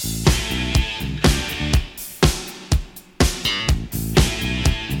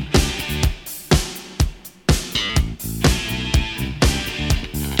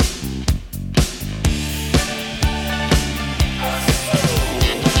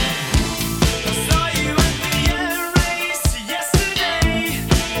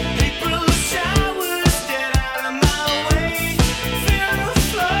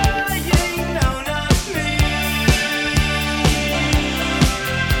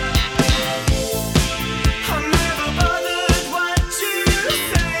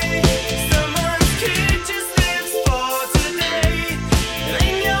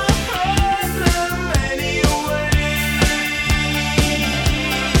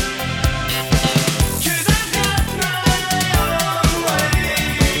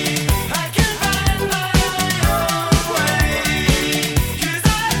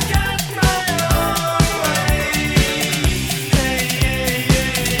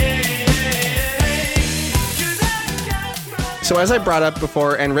 So as I brought up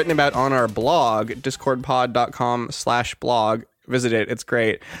before and written about on our blog, discordpod.com/blog, visit it, it's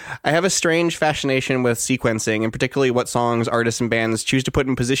great. I have a strange fascination with sequencing, and particularly what songs artists and bands choose to put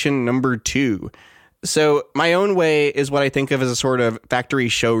in position number 2. So My Own Way is what I think of as a sort of factory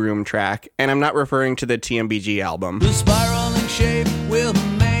showroom track, and I'm not referring to the TMBG album. The spiraling shape will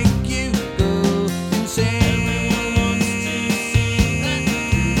make you go insane.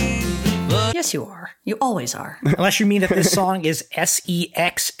 Yes, you are. You always are. Unless you mean that this song is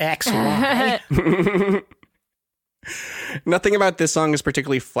SEXXY. Nothing about this song is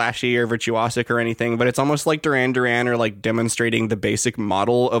particularly flashy or virtuosic or anything, but it's almost like Duran Duran are like demonstrating the basic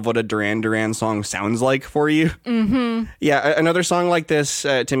model of what a Duran Duran song sounds like for you. Mm-hmm. Yeah, another song like this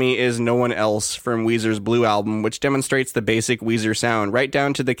to me is No One Else from Weezer's Blue album, which demonstrates the basic Weezer sound right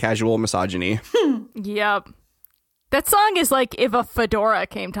down to the casual misogyny. Yep. That song is like if a fedora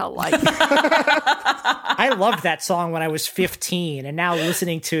came to life. I loved that song when I was 15, and now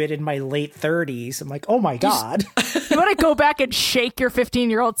listening to it in my late 30s, I'm like, oh my God. You want to go back and shake your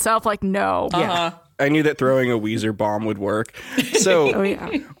 15-year-old self? Like, no. Yeah. I knew that throwing a Weezer bomb would work. So, Oh, yeah.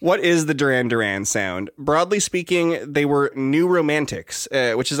 what is the Duran Duran sound? Broadly speaking, they were new romantics,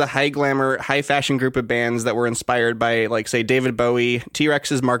 which is a high glamour, high fashion group of bands that were inspired by, like, say, David Bowie,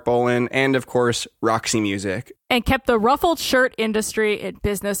 T-Rex's Mark Bolan, and, of course, Roxy Music. And kept the ruffled shirt industry in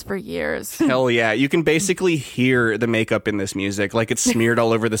business for years. Hell yeah. You can basically hear the makeup in this music, like it's smeared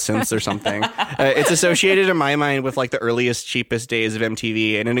all over the synths or something. It's associated in my mind with like the earliest, cheapest days of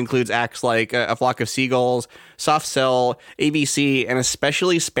MTV, and it includes acts like A Flock of Seagulls, Soft Cell, ABC, and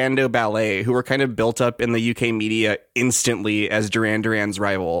especially Spandau Ballet, who were kind of built up in the UK media instantly as Duran Duran's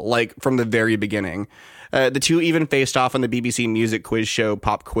rival, like from the very beginning. The two even faced off on the BBC music quiz show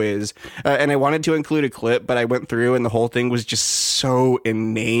Pop Quiz, and I wanted to include a clip, but I went through and the whole thing was just so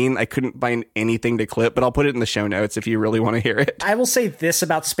inane. I couldn't find anything to clip, but I'll put it in the show notes if you really want to hear it. I will say this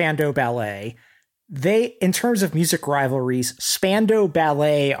about Spandau Ballet. They, in terms of music rivalries, Spandau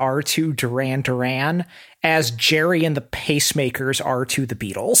Ballet are to Duran Duran as Jerry and the Pacemakers are to the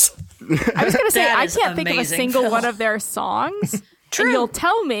Beatles. I was going to say, That I is can't think of a amazing, single Phil. one of their songs. True. And you'll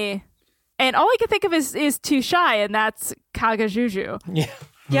tell me. And all I can think of is Too Shy, and that's Kagajuju. Yeah.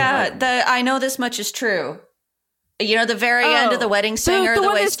 Yeah, I know this much is true. You know, the very end of the wedding singer, the the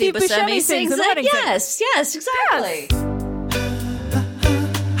one way that Steve Steve Buscemi Buscemi sings sings in the it. wedding singer. Yes, exactly.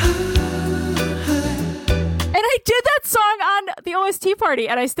 And I did that song on the OST party,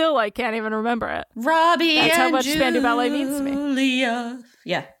 and I still can't even remember it. Robbie That's how and much Spandau Ballet means to me. Julia.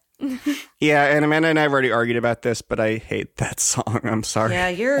 Yeah. Yeah, and Amanda and I have already argued about this, but I hate that song. I'm sorry. Yeah,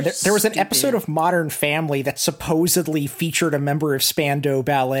 you're There was an stupid. episode of Modern Family that supposedly featured a member of Spandau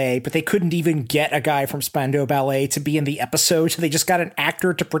Ballet, but they couldn't even get a guy from Spandau Ballet to be in the episode, so they just got an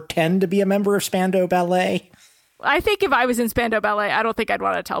actor to pretend to be a member of Spandau Ballet. I think if I was in Spandau Ballet, I don't think I'd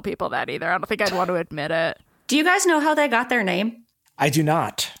want to tell people that either. I don't think I'd want to admit it. Do you guys know how they got their name? I do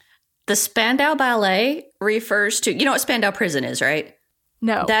not. The Spandau Ballet refers to, you know what Spandau Prison is, right?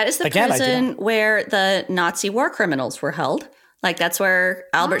 No. That is the Again, I do prison not. where the Nazi war criminals were held. Like, that's where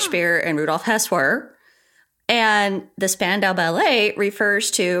Albert Speer and Rudolf Hess were. And the Spandau Ballet refers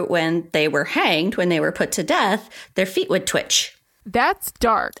to when they were hanged, when they were put to death, their feet would twitch. That's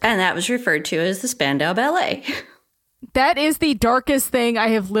dark. And that was referred to as the Spandau Ballet. That is the darkest thing I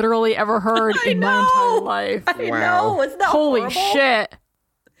have literally ever heard in my entire life. I Wow. know. It's not Holy horrible. shit.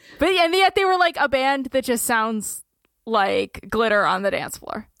 And yet they were like a band that just sounds like glitter on the dance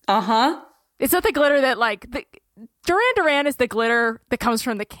floor. Uh-huh. It's not the glitter that Duran Duran is the glitter that comes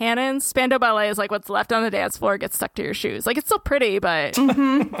from the cannons. Spandau Ballet is like what's left on the dance floor gets stuck to your shoes. Like, it's still pretty, but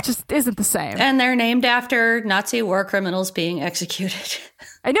it just isn't the same. And they're named after Nazi war criminals being executed.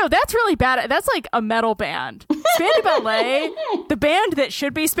 I know, that's really bad. That's like a metal band. Spandau Ballet, the band that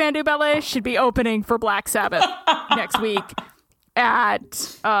should be Spandau Ballet, should be opening for Black Sabbath next week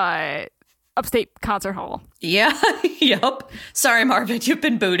at Upstate Concert Hall. Yeah. Yep. Sorry, Marvin. You've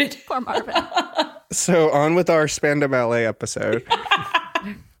been booted. Poor Marvin. So on with our Spandau Ballet episode.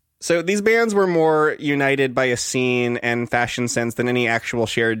 So these bands were more united by a scene and fashion sense than any actual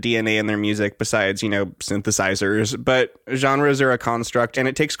shared DNA in their music besides, synthesizers. But genres are a construct and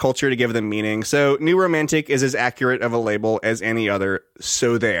it takes culture to give them meaning. So New Romantic is as accurate of a label as any other.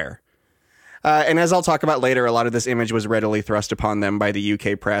 So there. And as I'll talk about later, a lot of this image was readily thrust upon them by the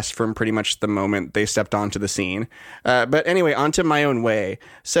UK press from pretty much the moment they stepped onto the scene. But anyway, onto My Own Way.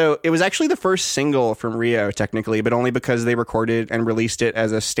 So it was actually the first single from Rio, technically, but only because they recorded and released it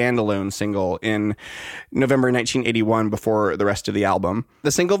as a standalone single in November 1981 before the rest of the album.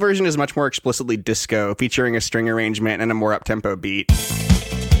 The single version is much more explicitly disco, featuring a string arrangement and a more up-tempo beat.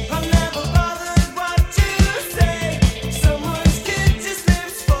 I'm never bothered what you say. Someone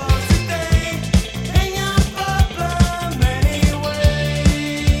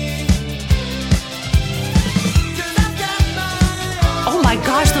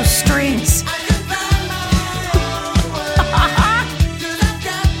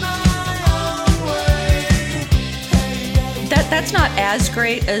as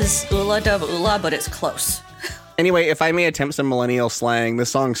great as Ula Dub Ula, but it's close. Anyway, if I may attempt some millennial slang, the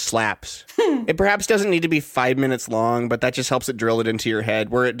song slaps. It perhaps doesn't need to be 5 minutes long, but that just helps it drill it into your head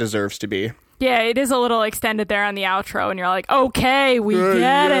where it deserves to be. Yeah, it is a little extended there on the outro, and you're like, okay, we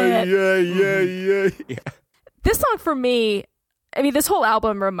get it. Yeah. This song for me, I mean, this whole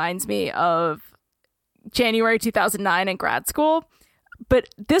album reminds me of January 2009 in grad school. But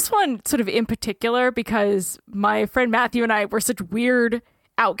this one sort of in particular, because my friend Matthew and I were such weird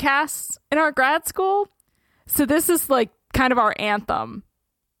outcasts in our grad school. So this is like kind of our anthem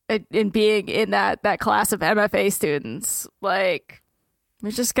in being in that class of MFA students. Like,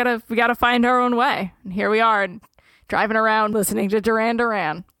 we gotta find our own way. And here we are, driving around listening to Duran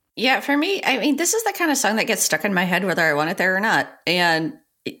Duran. Yeah, for me, I mean, this is the kind of song that gets stuck in my head whether I want it there or not. And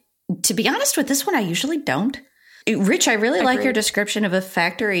to be honest with this one, I usually don't. Rich, I really like your description of a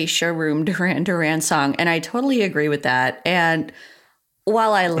factory showroom Duran Duran song, and I totally agree with that. And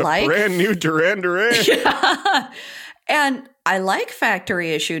while I like brand new Duran Duran. Yeah. And I like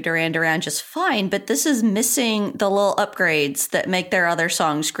factory issue Duran Duran just fine, but this is missing the little upgrades that make their other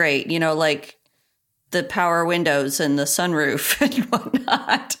songs great. You know, like the power windows and the sunroof and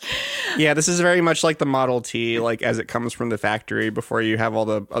whatnot. Yeah, this is very much like the Model T, like as it comes from the factory before you have all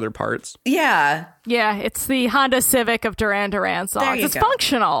the other parts. Yeah. Yeah, it's the Honda Civic of Duran Duran songs. It's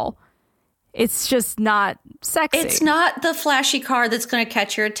functional. It's just not sexy. It's not the flashy car that's going to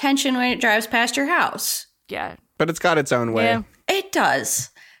catch your attention when it drives past your house. Yeah. But it's got its own way. Yeah. It does.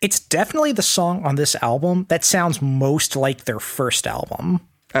 It's definitely the song on this album that sounds most like their first album.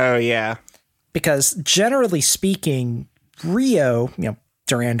 Oh, yeah. Because generally speaking, Rio,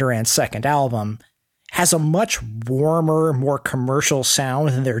 Duran Duran's second album, has a much warmer, more commercial sound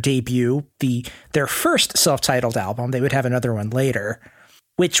than their debut. Their first self-titled album, they would have another one later,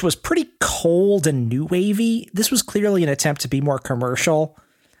 which was pretty cold and new wavy. This was clearly an attempt to be more commercial.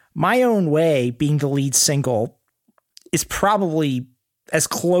 My Own Way, being the lead single, is probably as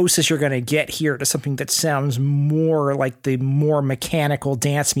close as you're going to get here to something that sounds more like the more mechanical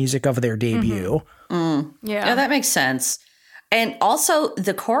dance music of their debut. Yeah, that makes sense. And also,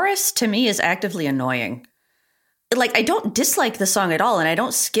 the chorus to me is actively annoying. Like, I don't dislike the song at all, and I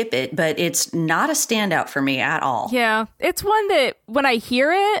don't skip it, but it's not a standout for me at all. Yeah, it's one that when I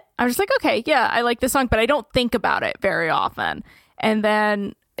hear it, I'm just like, okay, yeah, I like this song, but I don't think about it very often. And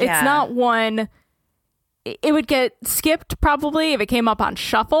then it's not one... It would get skipped probably if it came up on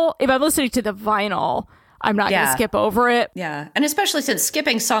shuffle. If I'm listening to the vinyl, I'm not going to skip over it. Yeah. And especially since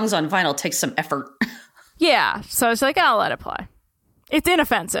skipping songs on vinyl takes some effort. Yeah. So it's like, I'll let it play. It's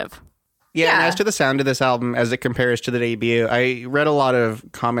inoffensive. Yeah, and as to the sound of this album as it compares to the debut, I read a lot of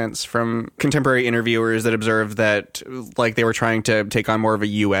comments from contemporary interviewers that observed that like they were trying to take on more of a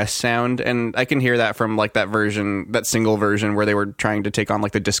US sound, and I can hear that from like that single version where they were trying to take on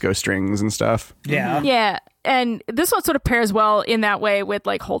like the disco strings and stuff. Yeah. Yeah, and this one sort of pairs well in that way with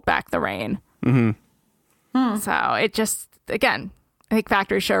like Hold Back the Rain. So it just, again, I think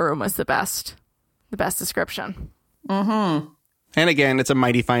Factory Showroom was the best description. And again, it's a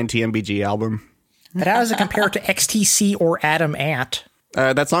mighty fine TMBG album. But how does it compare to XTC or Adam Ant?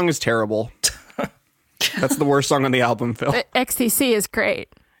 That song is terrible. That's the worst song on the album, Phil. XTC is great.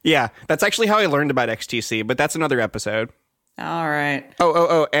 Yeah, that's actually how I learned about XTC, but that's another episode. All right.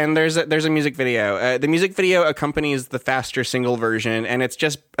 Oh, and there's a music video. The music video accompanies the faster single version, and it's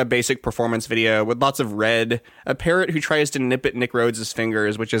just a basic performance video with lots of red, a parrot who tries to nip at Nick Rhodes'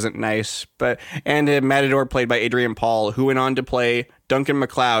 fingers, which isn't nice, and a matador played by Adrian Paul, who went on to play Duncan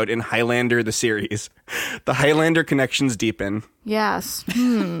MacLeod in Highlander the series. The Highlander connections deepen. Yes.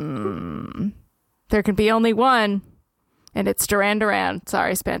 There can be only one, and it's Duran Duran.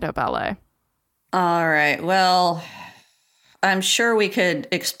 Sorry, Spandau Ballet. All right. Well, I'm sure we could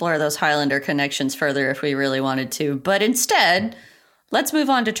explore those Highlander connections further if we really wanted to. But instead, let's move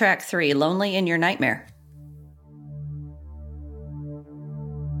on to track 3, Lonely in Your Nightmare.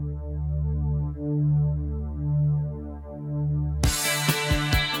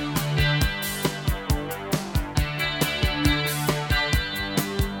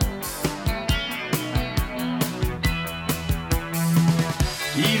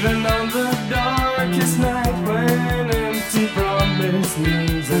 Even on the darkest night when empty promise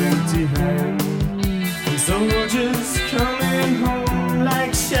means empty hand, and soldiers coming home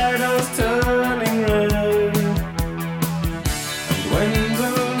like shadows turning red, and when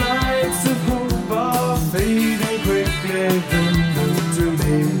the lights of hope are fading quickly, then look to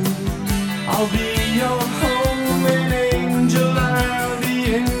me. I'll be your home, an angel, I'll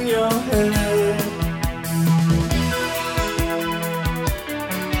be in your head.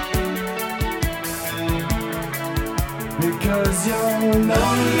 Because you're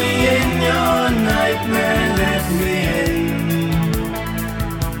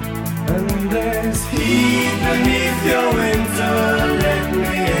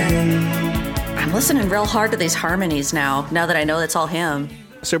I'm listening real hard to these harmonies now that I know it's all him.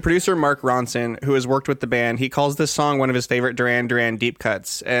 So producer Mark Ronson, who has worked with the band, he calls this song one of his favorite Duran Duran deep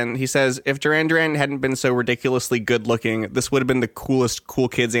cuts. And he says, if Duran Duran hadn't been so ridiculously good looking, this would have been the coolest cool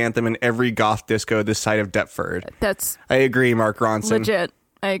kids anthem in every goth disco this side of Deptford. I agree, Mark Ronson. Legit.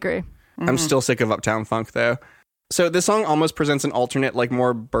 I agree. I'm still sick of Uptown Funk, though. So this song almost presents an alternate, like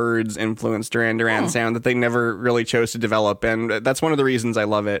more Birds influenced Duran Duran sound that they never really chose to develop. And that's one of the reasons I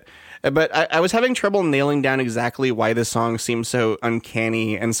love it. But I was having trouble nailing down exactly why this song seems so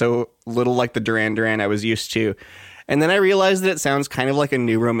uncanny and so little like the Duran Duran I was used to. And then I realized that it sounds kind of like a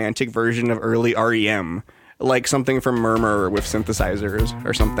new romantic version of early REM, like something from Murmur with synthesizers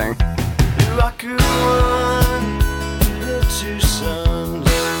or something. I could run here to sons.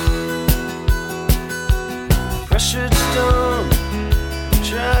 Pressured stone,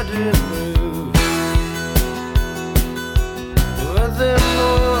 tried to move. Were there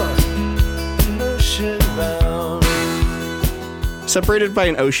more motion bound? Separated by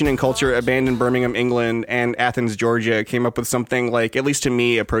an ocean and culture, a band in Birmingham, England, and Athens, Georgia, came up with something like, at least to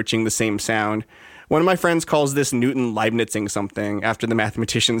me, approaching the same sound. One of my friends calls this Newton Leibnizing something after the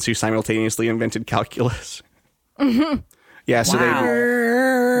mathematicians who simultaneously invented calculus. Yeah, so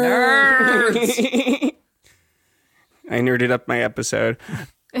Nerds. I nerded up my episode.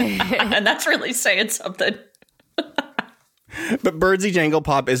 And that's really saying something. But Birdsy Jangle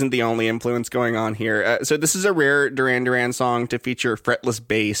Pop isn't the only influence going on here. So this is a rare Duran Duran song to feature fretless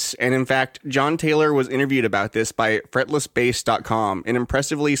bass. And in fact, John Taylor was interviewed about this by fretlessbass.com, an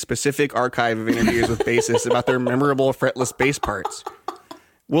impressively specific archive of interviews with bassists about their memorable fretless bass parts.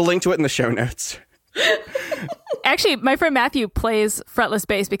 We'll link to it in the show notes. Actually, my friend Matthew plays fretless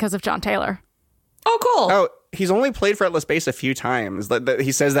bass because of John Taylor. Oh, cool. Oh, he's only played fretless bass a few times.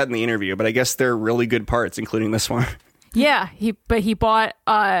 He says that in the interview, but I guess they're really good parts, including this one. Yeah, he bought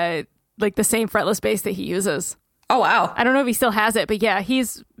like the same fretless bass that he uses. Oh, wow. I don't know if he still has it, but yeah,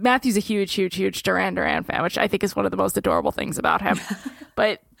 Matthew's a huge Duran Duran fan, which I think is one of the most adorable things about him.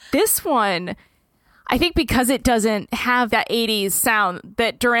 But this one, I think because it doesn't have that 80s sound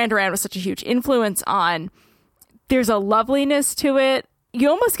that Duran Duran was such a huge influence on, there's a loveliness to it. You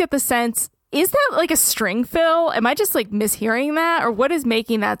almost get the sense, is that like a string fill? Am I just like mishearing that? Or what is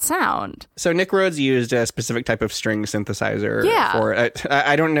making that sound? So Nick Rhodes used a specific type of string synthesizer Yeah. for it.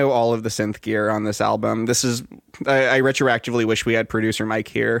 I don't know all of the synth gear on this album. I retroactively wish we had producer Mike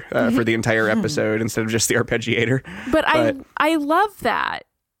here for the entire episode instead of just the arpeggiator. But I love that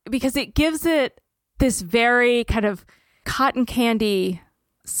because it gives it this very kind of cotton candy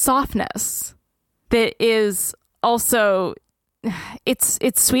softness that is also... It's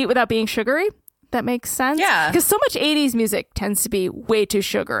sweet without being sugary. That makes sense. Yeah. Because so much 80s music tends to be way too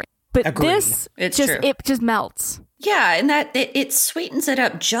sugary. But Agreed. this, It's just true. it just melts. Yeah, and that it sweetens it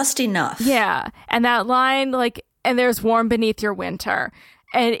up just enough. Yeah. And that line, like, and there's warm beneath your winter.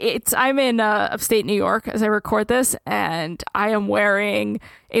 And I'm in upstate New York as I record this, and I am wearing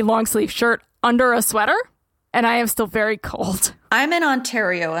a long sleeve shirt under a sweater, and I am still very cold. I'm in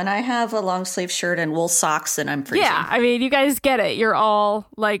Ontario, and I have a long sleeve shirt and wool socks, and I'm freezing. Yeah, I mean, you guys get it. You're all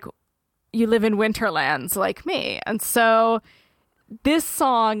like, you live in winterlands like me. And so this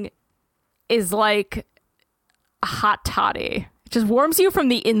song is like a hot toddy. It just warms you from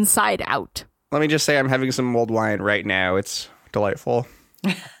the inside out. Let me just say I'm having some mulled wine right now. It's delightful.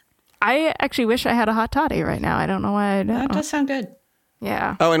 I actually wish I had a hot toddy right now. I don't know why I don't. That does sound good.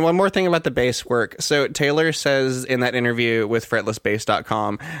 Yeah. Oh, and one more thing about the bass work. So Taylor says in that interview with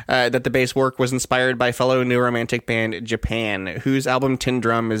fretlessbass.com that the bass work was inspired by fellow new romantic band Japan, whose album Tin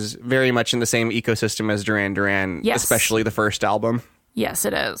Drum is very much in the same ecosystem as Duran Duran, Yes. especially the first album. Yes,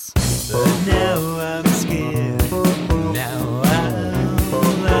 it is. But now I'm scared. Now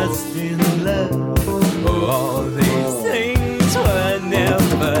I'm lost in love. All these things were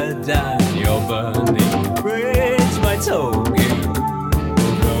never done. Your burning bridge, my token.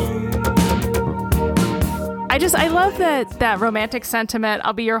 I love that romantic sentiment.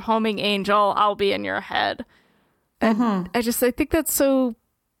 I'll be your homing angel. I'll be in your head. And I think that's so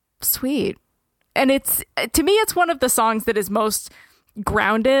sweet. And to me, it's one of the songs that is most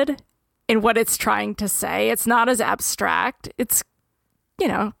grounded in what it's trying to say. It's not as abstract. It's,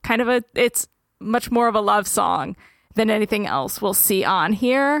 it's much more of a love song than anything else we'll see on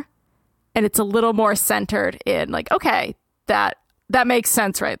here. And it's a little more centered in like, okay, that makes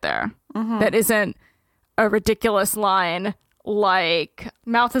sense right there. That isn't a ridiculous line like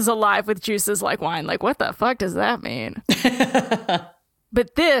mouth is alive with juices like wine. Like, what the fuck does that mean?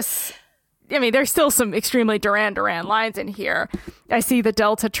 But this, I mean, there's still some extremely Duran Duran lines in here. I see the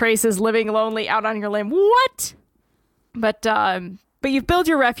Delta traces living lonely out on your limb. What? But but you build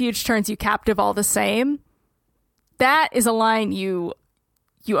your refuge turns you captive all the same. That is a line you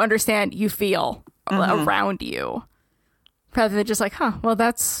understand, you feel around you. Rather than just like, well,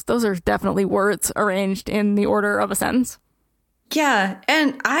 those are definitely words arranged in the order of a sentence. Yeah,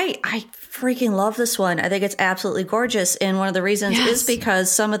 and I freaking love this one. I think it's absolutely gorgeous. And one of the reasons is because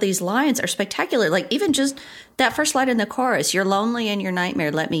some of these lines are spectacular. Like even just that first line in the chorus, "You're lonely in your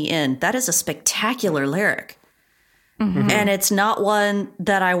nightmare, let me in." That is a spectacular lyric. And it's not one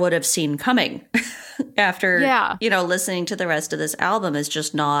that I would have seen coming after, listening to the rest of this album is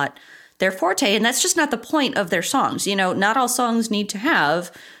just not their forte. And that's just not the point of their songs. Not all songs need to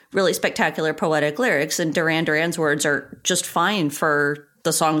have really spectacular poetic lyrics, and Duran Duran's words are just fine for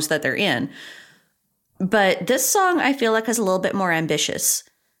the songs that they're in. But this song, I feel like, is a little bit more ambitious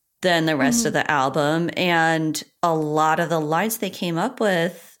than the rest of the album. And a lot of the lines they came up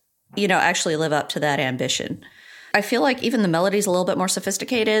with, actually live up to that ambition. I feel like even the melody's a little bit more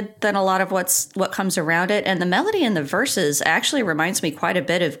sophisticated than a lot of what comes around it. And the melody in the verses actually reminds me quite a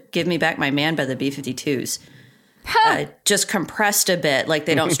bit of "Give Me Back My Man" by the B-52s. Just compressed a bit, like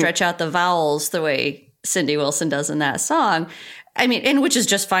they don't stretch out the vowels the way Cindy Wilson does in that song. I mean, and which is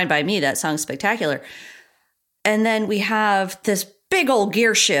just fine by me. That song's spectacular. And then we have this big old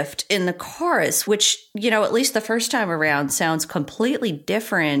gear shift in the chorus, which, at least the first time around sounds completely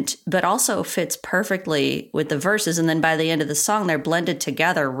different, but also fits perfectly with the verses. And then by the end of the song, they're blended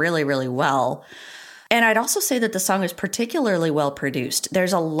together really, really well. And I'd also say that the song is particularly well produced.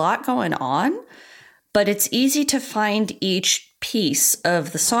 There's a lot going on, but it's easy to find each piece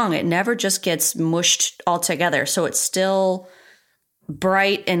of the song. It never just gets mushed all together. So it's still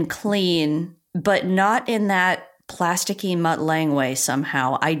bright and clean, but not in that plasticky Mutt Lange way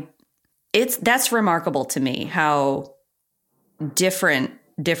somehow. That's remarkable to me how different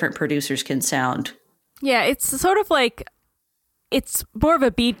producers can sound. Yeah, it's sort of like it's more of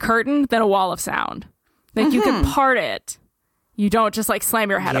a bead curtain than a wall of sound. Like you can part it. You don't just like slam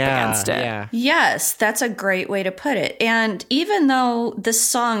your head up against it. Yeah. Yes, that's a great way to put it. And even though this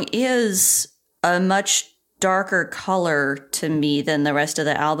song is a much darker color to me than the rest of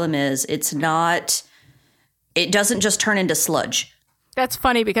the album is, it doesn't just turn into sludge. That's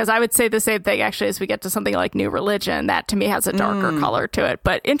funny because I would say the same thing actually as we get to something like New Religion. That to me has a darker color to it,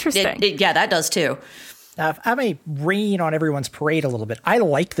 but interesting. Yeah, that does too. Now, if I may rain on everyone's parade a little bit, I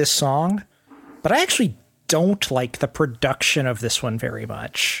like this song, but I actually don't like the production of this one very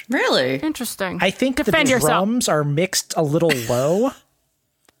much. Really? Interesting. I think Defend the yourself. drums are mixed a little low.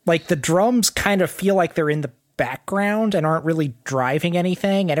 Like the drums kind of feel like they're in the background and aren't really driving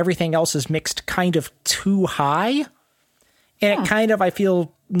anything, and everything else is mixed kind of too high. And it kind of, I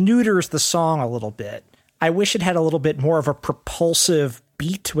feel, neuters the song a little bit. I wish it had a little bit more of a propulsive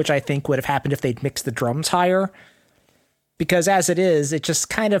beat, which I think would have happened if they'd mixed the drums higher. Because as it is, it just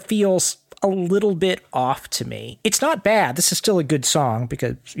kind of feels a little bit off to me. It's not bad. This is still a good song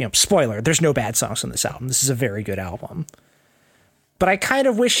because, spoiler, there's no bad songs on this album. This is a very good album. But I kind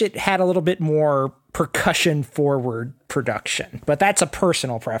of wish it had a little bit more percussion-forward production. But that's a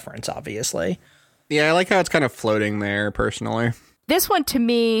personal preference, obviously. Yeah, I like how it's kind of floating there, personally. This one, to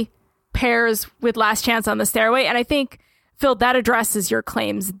me, pairs with Last Chance on the Stairway. And I think, Phil, that addresses your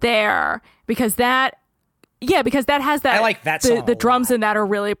claims there. Because that has that... I like that song the drums in that are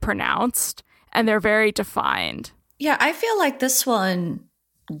really pronounced. And they're very defined. Yeah, I feel like this one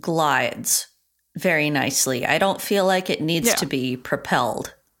glides very nicely. I don't feel like it needs to be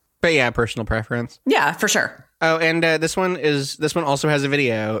propelled. But yeah, personal preference. Yeah, for sure. Oh, and this one also has a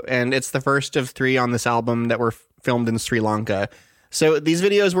video, and it's the first of 3 on this album that were filmed in Sri Lanka. So these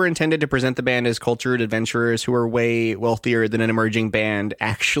videos were intended to present the band as cultured adventurers who are way wealthier than an emerging band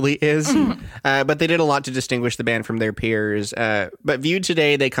actually is. But they did a lot to distinguish the band from their peers. But viewed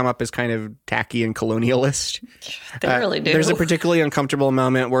today, they come up as kind of tacky and colonialist. They really do. There's a particularly uncomfortable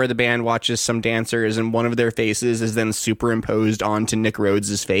moment where the band watches some dancers and one of their faces is then superimposed onto Nick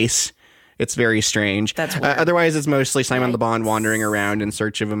Rhodes' face. It's very strange. That's weird. Otherwise, it's mostly Simon Le Bon wandering around in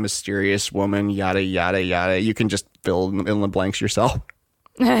search of a mysterious woman, yada, yada, yada. You can just fill in the blanks yourself.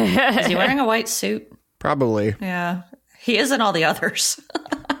 Is he wearing a white suit? Probably. Yeah. He is in all the others.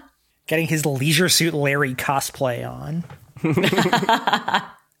 Getting his Leisure Suit Larry cosplay on.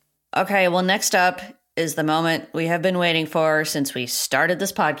 Okay, well, next up is the moment we have been waiting for since we started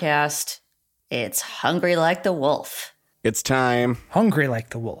this podcast. It's Hungry Like the Wolf. It's time. Hungry like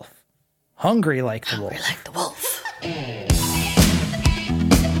the wolf. Hungry like the wolf. Hungry like the wolf.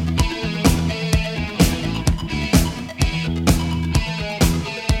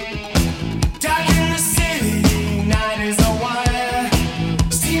 Dark in the city, night is a wire.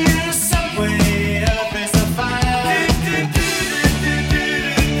 Steam in the subway, earth is a fire.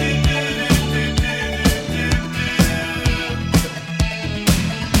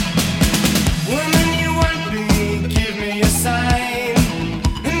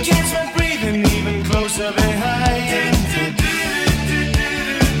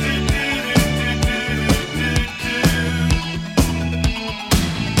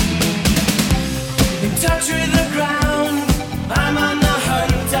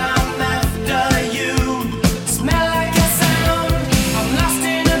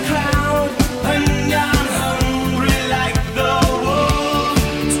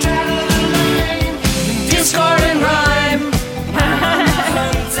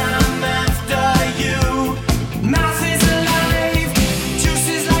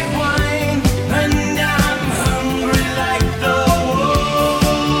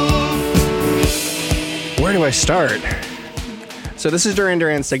 I start? So this is Duran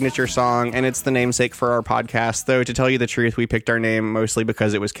Duran's signature song, and it's the namesake for our podcast, though to tell you the truth, we picked our name mostly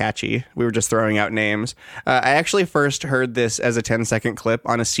because it was catchy. We were just throwing out names. I actually first heard this as a 10-second clip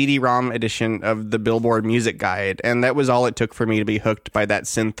on a CD-ROM edition of the Billboard Music Guide, and that was all it took for me to be hooked by that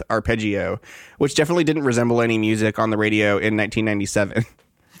synth arpeggio, which definitely didn't resemble any music on the radio in 1997.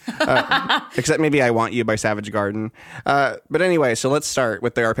 Except maybe I Want You by Savage Garden. But anyway, so let's start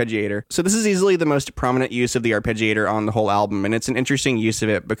with the arpeggiator. So this is easily the most prominent use of the arpeggiator on the whole album, and it's an interesting use of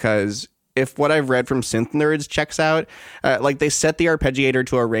it because if what I've read from Synth Nerds checks out, like they set the arpeggiator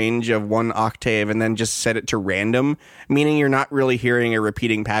to a range of 1 octave and then just set it to random, meaning you're not really hearing a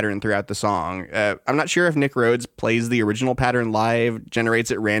repeating pattern throughout the song. I'm not sure if Nick Rhodes plays the original pattern live,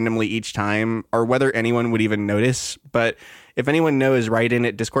 generates it randomly each time, or whether anyone would even notice, but if anyone knows, write in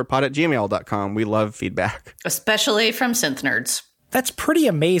at discordpod@gmail.com. We love feedback. Especially from synth nerds. That's pretty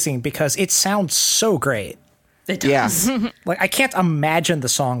amazing because it sounds so great. It does. Yeah. Like, I can't imagine the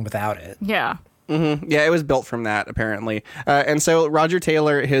song without it. Yeah. Yeah, it was built from that, apparently. And so Roger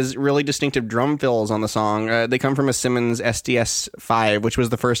Taylor, his really distinctive drum fills on the song, they come from a Simmons SDS-5, which was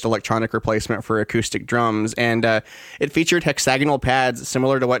the first electronic replacement for acoustic drums. And it featured hexagonal pads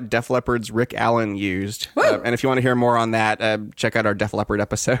similar to what Def Leppard's Rick Allen used. And if you want to hear more on that, check out our Def Leppard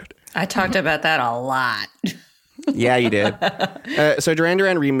episode. I talked about that a lot. Yeah, you did. So Duran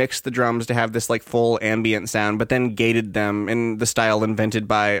Duran remixed the drums to have this like full ambient sound, but then gated them in the style invented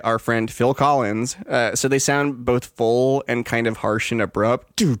by our friend Phil Collins. So they sound both full and kind of harsh and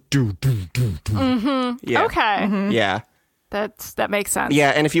abrupt. Yeah. Okay. Yeah. That makes sense.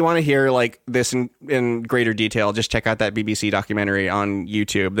 Yeah, and if you want to hear like this in greater detail, just check out that BBC documentary on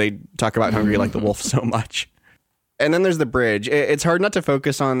YouTube. They talk about Hungry Like the Wolf so much. And then there's the bridge. It's hard not to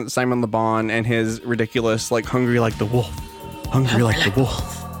focus on Simon Le Bon and his ridiculous, like, hungry like the wolf. Hungry like the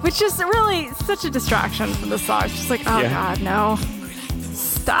wolf. Which is really such a distraction from the song. It's just like, oh, Yeah. God, no.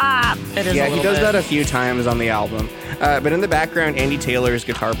 Stop. It is Yeah, a he little does bit. that a few times on the album. But in the background, Andy Taylor's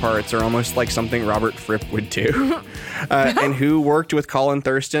guitar parts are almost like something Robert Fripp would do. And who worked with Colin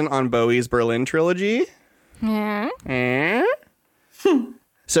Thurston on Bowie's Berlin trilogy? Yeah.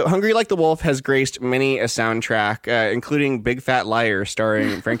 So Hungry Like the Wolf has graced many a soundtrack, including Big Fat Liar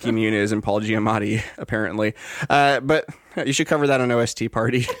starring Frankie Muniz and Paul Giamatti, apparently. But you should cover that on OST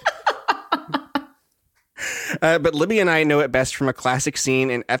Party. But Libby and I know it best from a classic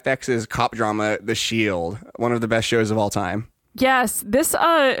scene in FX's cop drama, The Shield, one of the best shows of all time. Yes, this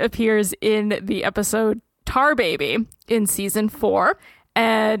appears in the episode Tar Baby in season 4.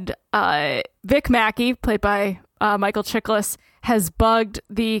 And Vic Mackey, played by Michael Chiklis, has bugged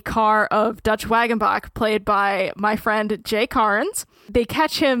the car of Dutch Wagenbach, played by my friend Jay Carnes. They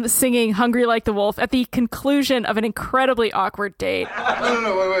catch him singing Hungry Like the Wolf at the conclusion of an incredibly awkward date.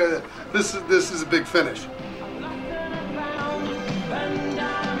 No, wait. This is a big finish.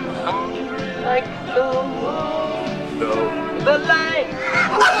 Like the wolf. No. The light.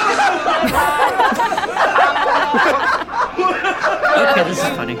 Okay, this is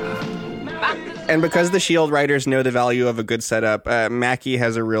funny. And because the Shield writers know the value of a good setup, Mackey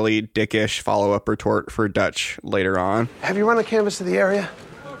has a really dickish follow-up retort for Dutch later on. Have you run a canvas of the area?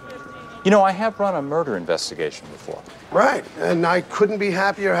 You know, I have run a murder investigation before. Right, and I couldn't be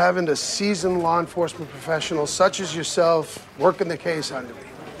happier having a seasoned law enforcement professional such as yourself working the case under me.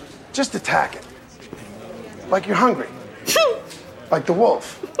 Just attack it. Like you're hungry. Like the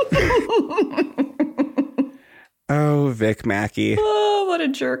wolf. Oh, Vic Mackey. Oh, what a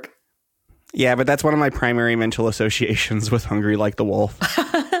jerk. Yeah, but that's one of my primary mental associations with Hungry Like the Wolf.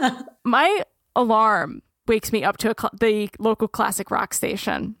 My alarm wakes me up to the local classic rock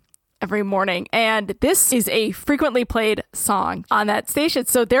station every morning. And this is a frequently played song on that station.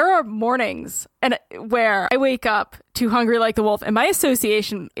 So there are mornings where I wake up to Hungry Like the Wolf, and my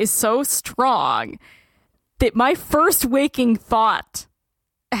association is so strong that my first waking thought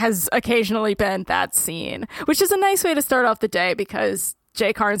has occasionally been that scene, which is a nice way to start off the day because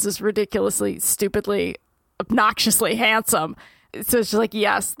Jay Carnes is ridiculously, stupidly, obnoxiously handsome. So it's just like,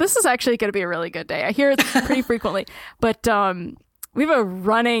 yes, this is actually going to be a really good day. I hear it pretty frequently. But we have a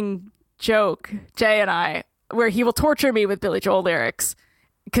running joke, Jay and I, where he will torture me with Billy Joel lyrics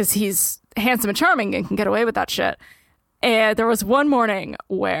because he's handsome and charming and can get away with that shit. And there was one morning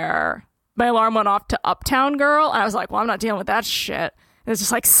where my alarm went off to Uptown Girl. And I was like, well, I'm not dealing with that shit. And it's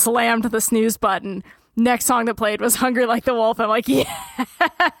just like slammed the snooze button. Next song that played was Hungry Like the Wolf. I'm like, yes,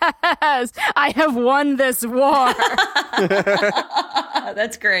 I have won this war.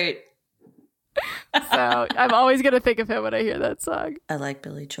 That's great. So I'm always going to think of him when I hear that song. I like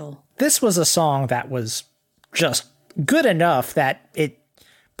Billy Joel. This was a song that was just good enough that it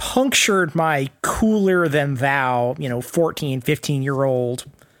punctured my cooler than thou, 14, 15-year-old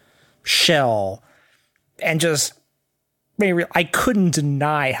shell, and just I couldn't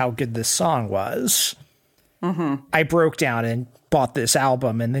deny how good this song was. Mm-hmm. I broke down and bought this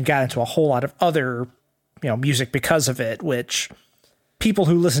album and then got into a whole lot of other, music because of it, which people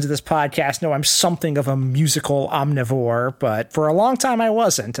who listen to this podcast know I'm something of a musical omnivore, but for a long time I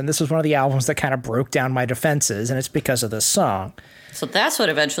wasn't. And this was one of the albums that kind of broke down my defenses, and it's because of this song. So that's what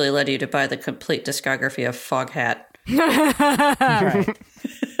eventually led you to buy the complete discography of Foghat. Right.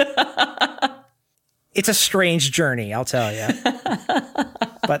 It's a strange journey, I'll tell you.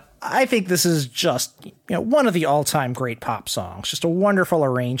 But I think this is just, one of the all-time great pop songs. Just a wonderful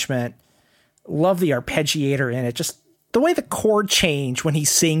arrangement. Love the arpeggiator in it. Just the way the chord change when he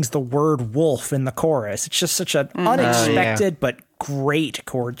sings the word wolf in the chorus. It's just such an unexpected but great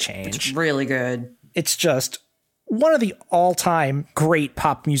chord change. It's really good. It's just one of the all-time great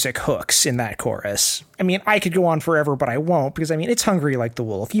pop music hooks in that chorus. I mean, I could go on forever, but I won't, because, it's Hungry Like the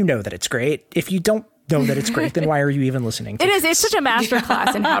Wolf. You know that it's great. If you don't know that it's great, then why are you even listening to it? It's such a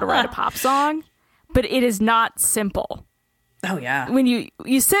masterclass in how to write a pop song, but it is not simple. Oh, yeah. When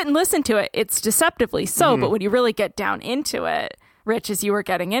you sit and listen to it, it's deceptively so, but when you really get down into it, Rich, as you were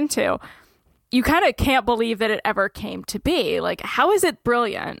getting into, you kind of can't believe that it ever came to be. Like, how is it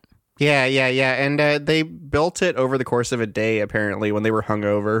brilliant? Yeah. And they built it over the course of a day, apparently, when they were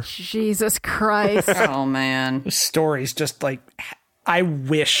hungover. Jesus Christ. Oh, man. The story's just like, I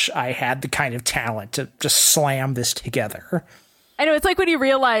wish I had the kind of talent to just slam this together. I know, it's like when you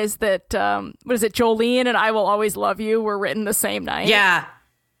realize that, Jolene and I Will Always Love You were written the same night.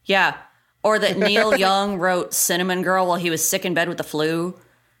 Yeah. Or that Neil Young wrote Cinnamon Girl while he was sick in bed with the flu.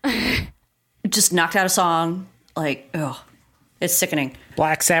 Just knocked out a song. Like, it's sickening.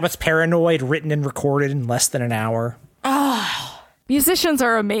 Black Sabbath's Paranoid, written and recorded in less than an hour. Oh, musicians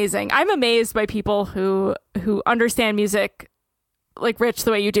are amazing. I'm amazed by people who understand music like Rich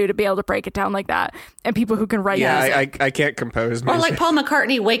the way you do, to be able to break it down like that, and people who can write music. I can't compose music. Or like Paul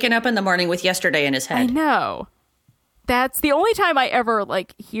McCartney waking up in the morning with Yesterday in his head. I know. That's the only time I ever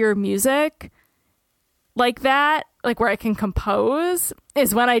hear music like that, like where I can compose,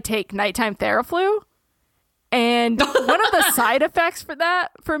 is when I take nighttime Theraflu. And one of the side effects for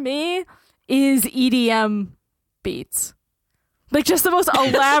that, for me, is EDM beats. Like just the most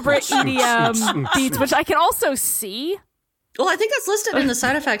elaborate EDM beats, which I can also see. Well, I think that's listed in the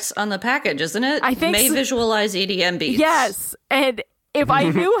side effects on the package, isn't it? I think may so. Visualize EDM beats. Yes. And if I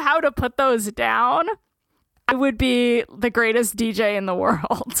knew how to put those down, I would be the greatest DJ in the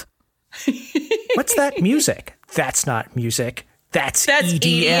world. What's that music? That's not music. That's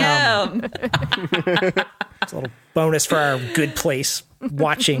EDM. It's a little bonus for our Good Place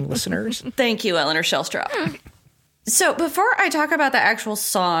watching listeners. Thank you, Eleanor Shellstrop. So before I talk about the actual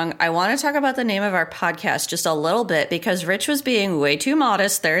song, I want to talk about the name of our podcast just a little bit, because Rich was being way too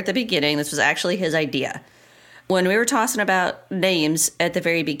modest there at the beginning. This was actually his idea. When we were tossing about names at the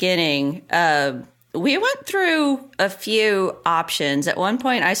very beginning, we went through a few options. At one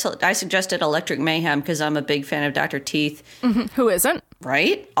point, I suggested Electric Mayhem because I'm a big fan of Dr. Teeth. Mm-hmm. Who isn't?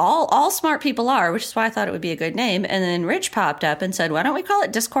 Right? All smart people are, which is why I thought it would be a good name. And then Rich popped up and said, why don't we call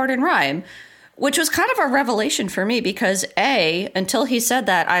it Discord and Rhyme? Which was kind of a revelation for me because, until he said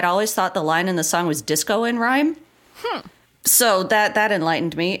that, I'd always thought the line in the song was disco and rhyme. So that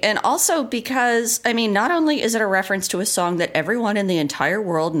enlightened me. And also because, not only is it a reference to a song that everyone in the entire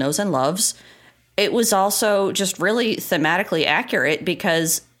world knows and loves, it was also just really thematically accurate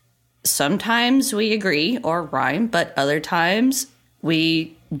because sometimes we agree or rhyme, but other times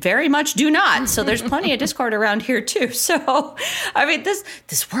we very much do not. So there's plenty of discord around here too. So,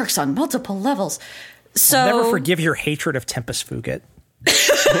 this works on multiple levels. So I'll never forgive your hatred of Tempest Fugit.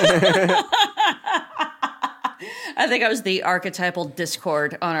 I think I was the archetypal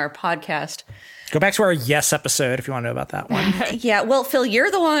discord on our podcast. Go back to our Yes episode if you want to know about that one. Yeah, well, Phil,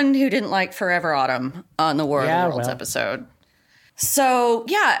 you're the one who didn't like Forever Autumn on the War of the Worlds episode. So,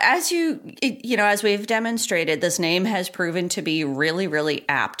 yeah, as as we've demonstrated, this name has proven to be really, really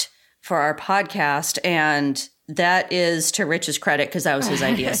apt for our podcast. And that is to Rich's credit because that was his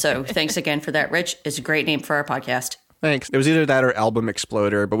idea. So thanks again for that, Rich. It's a great name for our podcast. Thanks. It was either that or Album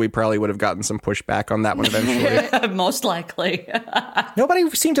Exploder, but we probably would have gotten some pushback on that one eventually. Most likely. Nobody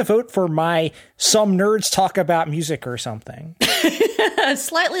seemed to vote for my Some Nerds Talk About Music or something.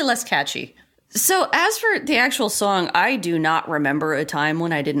 Slightly less catchy. So as for the actual song, I do not remember a time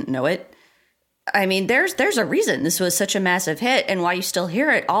when I didn't know it. There's a reason this was such a massive hit and why you still hear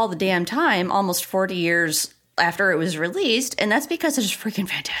it all the damn time, almost 40 years after it was released, and that's because it is freaking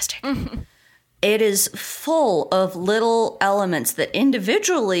fantastic. It is full of little elements that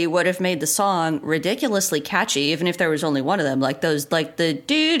individually would have made the song ridiculously catchy, even if there was only one of them, like the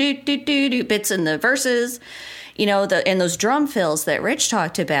do-do-do-do-do bits in the verses, and those drum fills that Rich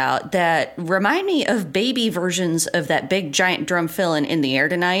talked about that remind me of baby versions of that big giant drum fill in The Air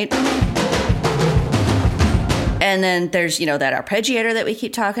Tonight. And then there's, that arpeggiator that we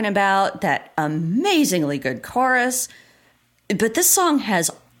keep talking about, that amazingly good chorus. But this song has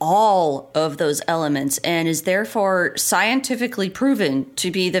all of those elements and is therefore scientifically proven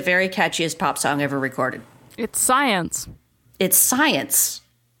to be the very catchiest pop song ever recorded. It's science. It's science.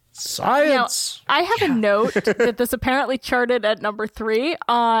 Science. Now, I have a note that this apparently charted at number 3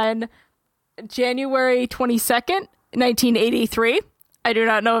 on January 22nd, 1983. I do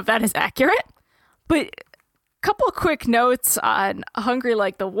not know if that is accurate, but a couple of quick notes on Hungry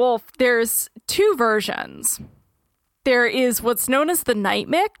Like the Wolf. There's 2 versions. There is what's known as the night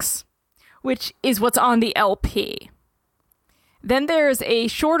mix, which is what's on the LP. Then there's a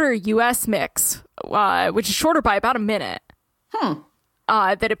shorter US mix, which is shorter by about a minute,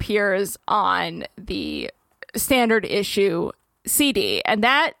 that appears on the standard issue CD. And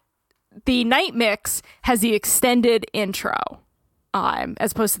the night mix has the extended intro,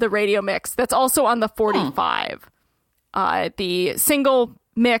 as opposed to the radio mix. That's also on the 45. The single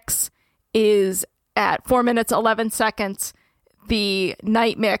mix is at 4 minutes, 11 seconds. The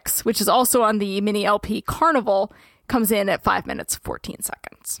night mix, which is also on the mini LP Carnival, comes in at 5 minutes, 14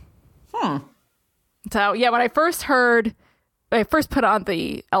 seconds. So, yeah, when I first put on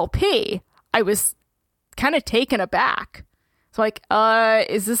the LP, I was kind of taken aback. So,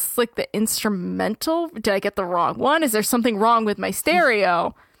 is this like the instrumental? Did I get the wrong one? Is there something wrong with my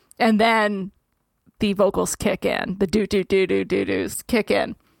stereo? And then the vocals kick in. The do-do-do-do-do-do's kick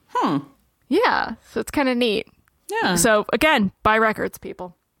in. Yeah, so it's kind of neat. Yeah. So, again, buy records,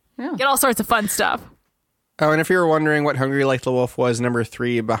 people. Yeah. Get all sorts of fun stuff. Oh, and if you were wondering what Hungry Like the Wolf was number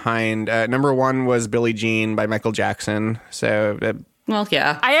 3 behind, number 1 was Billie Jean by Michael Jackson. So, well,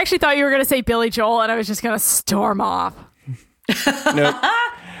 yeah. I actually thought you were going to say Billy Joel, and I was just going to storm off. Nope.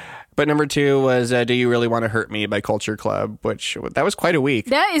 But number 2 was Do You Really Want to Hurt Me by Culture Club, which that was quite a week.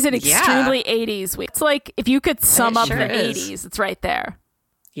 That is an extremely 80s week. It's like if you could sum up sure the is. 80s, it's right there.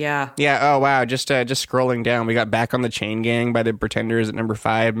 Yeah. Yeah. Oh, wow. Just scrolling down, we got Back on the Chain Gang by the Pretenders at number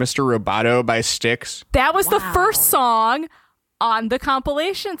 5. Mr. Roboto by Styx. That was the first song on the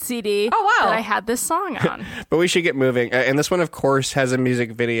compilation CD that I had this song on. But we should get moving. And this one, of course, has a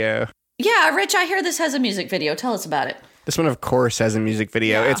music video. Yeah, Rich, I hear this has a music video. Tell us about it. This one, of course, has a music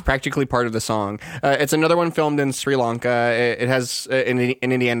video. It's practically part of the song. It's another one filmed in Sri Lanka. It has an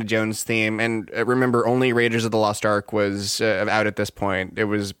Indiana Jones theme. And remember, only Raiders of the Lost Ark was out at this point. It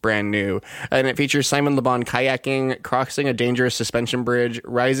was brand new. And it features Simon Le Bon kayaking, crossing a dangerous suspension bridge,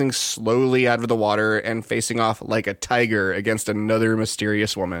 rising slowly out of the water, and facing off like a tiger against another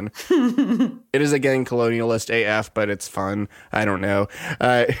mysterious woman. It is, again, colonialist AF, but it's fun. I don't know.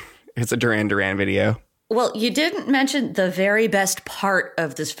 It's a Duran Duran video. Well, you didn't mention the very best part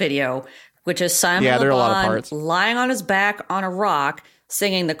of this video, which is Simon there are a lot of Le Bon parts. lying on his back on a rock,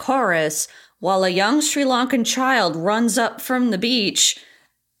 singing the chorus, while a young Sri Lankan child runs up from the beach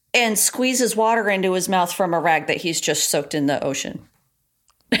and squeezes water into his mouth from a rag that he's just soaked in the ocean.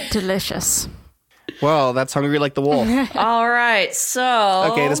 Delicious. Well, that's Hungry Like the Wolf. All right,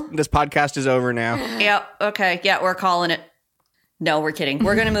 so... Okay, this podcast is over now. Yep, okay, yeah, we're calling it. No, we're kidding.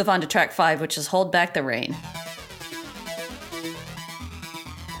 We're going to move on to track 5, which is Hold Back the Rain.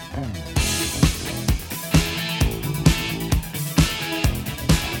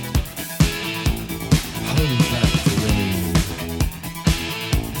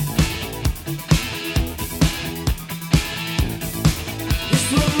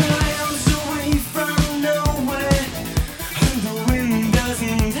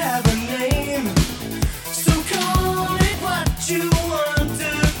 You want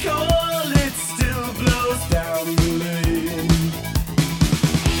to call it, still blows down.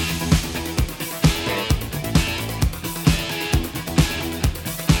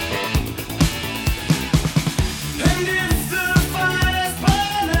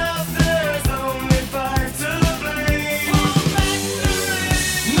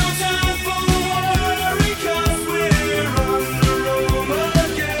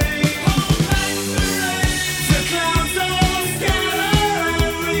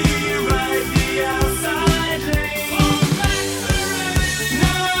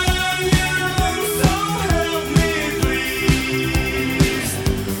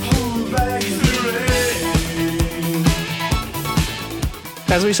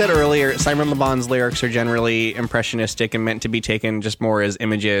 As we said earlier, Simon Le Bon's lyrics are generally impressionistic and meant to be taken just more as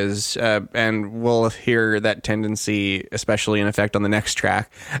images, and we'll hear that tendency especially in effect on the next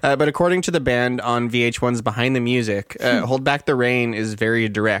track. But according to the band on VH1's Behind the Music, Hold Back the Rain is very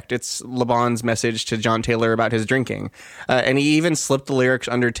direct. It's Le Bon's message to John Taylor about his drinking, and he even slipped the lyrics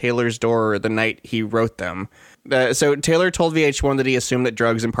under Taylor's door the night he wrote them. So Taylor told VH1 that he assumed that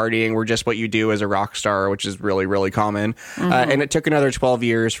drugs and partying were just what you do as a rock star, which is really, really common. And it took another 12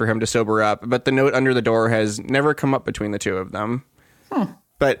 years for him to sober up. But the note under the door has never come up between the two of them.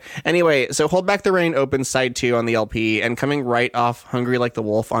 But anyway, so Hold Back the Rain opens side 2 on the LP, and coming right off Hungry Like the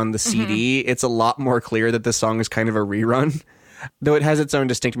Wolf on the CD, it's a lot more clear that this song is kind of a rerun. Though it has its own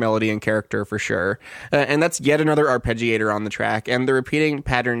distinct melody and character for sure. And that's yet another arpeggiator on the track. And the repeating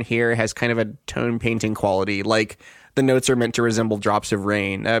pattern here has kind of a tone painting quality, like the notes are meant to resemble drops of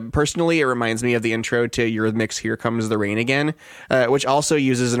rain. Personally, it reminds me of the intro to Eurythmics' Here Comes the Rain Again, which also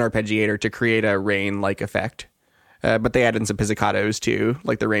uses an arpeggiator to create a rain-like effect. But they add in some pizzicatos too,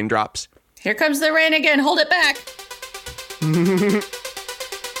 like the raindrops. Here comes the rain again. Hold it back.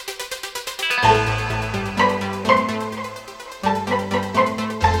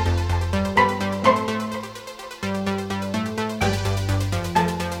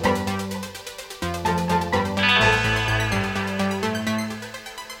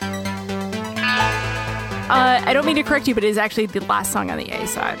 I don't mean to correct you, but it is actually the last song on the A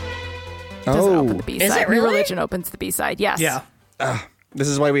side. It doesn't open the B side. Is it really? New Religion opens the B side. Yes. Yeah. This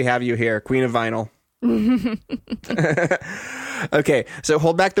is why we have you here, Queen of Vinyl. Okay, so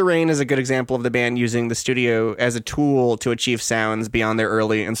Hold Back the Rain is a good example of the band using the studio as a tool to achieve sounds beyond their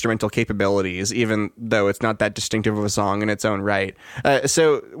early instrumental capabilities, even though it's not that distinctive of a song in its own right.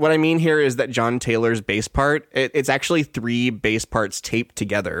 So what I mean here is that John Taylor's bass part, it's actually 3 bass parts taped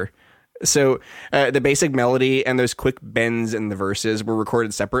together. So the basic melody and those quick bends in the verses were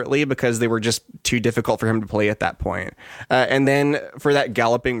recorded separately because they were just too difficult for him to play at that point. And then for that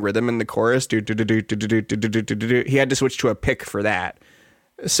galloping rhythm in the chorus, he had to switch to a pick for that.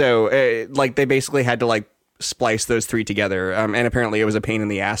 So like they basically had to like splice those 3 together. And apparently it was a pain in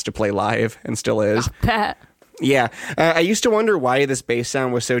the ass to play live and still is. Bet. Yeah, I used to wonder why this bass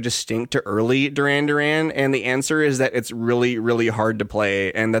sound was so distinct to early Duran Duran, and the answer is that it's really, really hard to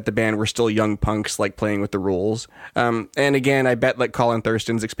play, and that the band were still young punks like playing with the rules. And again, I bet like Colin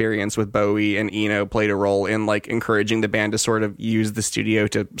Thurston's experience with Bowie and Eno played a role in like encouraging the band to sort of use the studio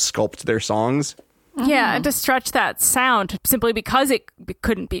to sculpt their songs. Yeah, and to stretch that sound simply because it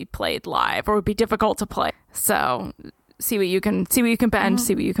couldn't be played live or would be difficult to play. So see what you can bend,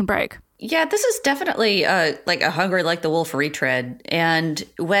 see what you can break. Yeah, this is definitely like a Hungry Like the Wolf retread. And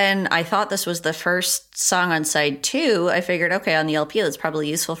when I thought this was the first song on side 2, I figured, okay, on the LP, that's probably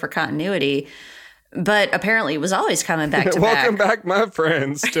useful for continuity. But apparently it was always coming back to Welcome back. back, my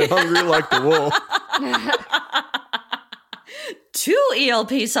friends, to Hungry Like the Wolf. 2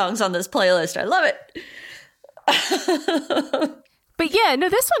 ELP songs on this playlist. I love it. But yeah, no,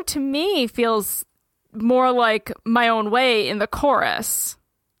 this one to me feels more like My Own Way in the chorus.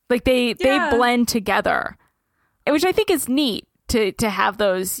 Like they blend together, which I think is neat to have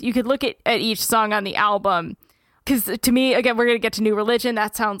those. You could look at each song on the album, because to me, again, we're going to get to New Religion.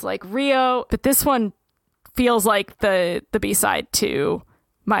 That sounds like Rio, but this one feels like the B-side to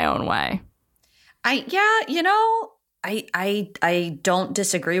My Own Way. I don't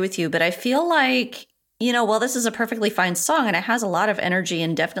disagree with you, but I feel like, while this is a perfectly fine song and it has a lot of energy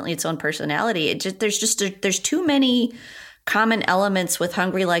and definitely its own personality, there's too many common elements with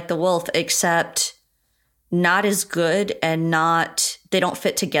Hungry Like the Wolf, except not as good and they don't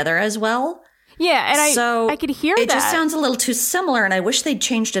fit together as well. Yeah, and I could hear that. It just sounds a little too similar, and I wish they'd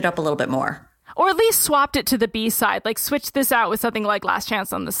changed it up a little bit more. Or at least swapped it to the B-side, like switch this out with something like Last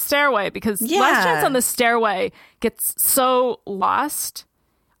Chance on the Stairway, because Last Chance on the Stairway gets so lost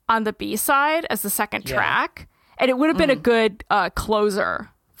on the B-side as the second track, and it would have been a good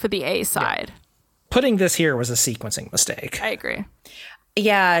closer for the A-side. Yeah. Putting this here was a sequencing mistake. I agree.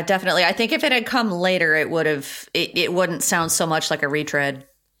 Yeah, definitely. I think if it had come later, it wouldn't sound so much like a retread.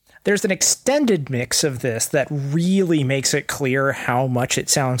 There's an extended mix of this that really makes it clear how much it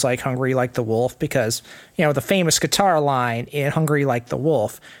sounds like Hungry Like the Wolf, because, the famous guitar line in Hungry Like the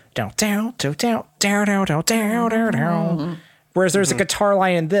Wolf, down, down, down, down, down, down, down, down, down. Whereas there's a guitar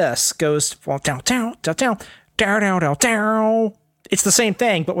line in this goes down, down, down, down, down, down, down, down. It's the same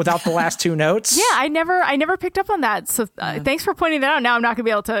thing, but without the last 2 notes. Yeah, I never picked up on that. So thanks for pointing that out. Now I'm not going to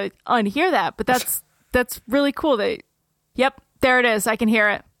be able to unhear that, but that's really cool. Yep, there it is. I can hear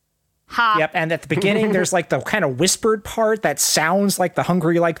it. Ha. Yep, and at the beginning, there's like the kind of whispered part that sounds like the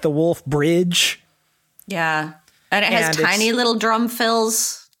Hungry Like the Wolf bridge. Yeah. And it has tiny little drum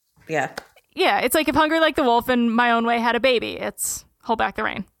fills. Yeah. Yeah, it's like if Hungry Like the Wolf and My Own Way had a baby. It's Hold Back the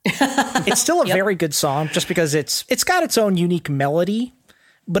Rain. It's still a very good song just because it's got its own unique melody,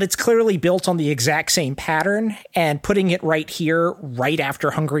 but it's clearly built on the exact same pattern, and putting it right here, right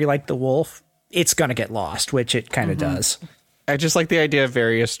after Hungry Like the Wolf, it's going to get lost, which it kind of does. I just like the idea of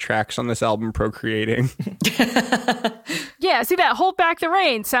various tracks on this album procreating. Yeah, see that Hold Back the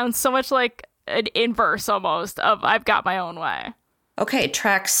Rain sounds so much like an inverse almost of I've Got My Own Way. Okay,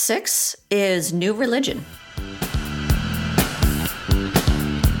 track 6 is New Religion.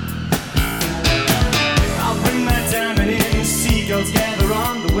 I'll bring my diamond in, seagulls gather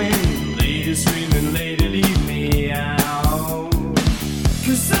on the wind. Lady screaming, lady, leave me out.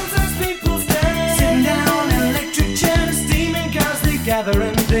 'Cause sometimes people stay sitting down in electric chairs, steaming cars, they gather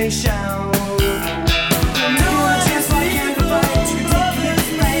and they shout. No one is like candlelight to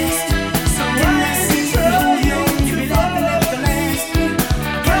ridiculous waste. So when they see you be laughing at the last.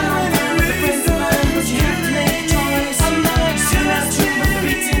 Gathering their ribbons to learn, but you have to make a choice. I'm not sure that's true, but the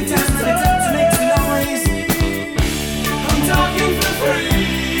beating time when it's time to make some noise. I'm talking for free.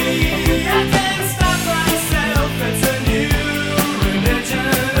 I can't stop myself. It's a new religion.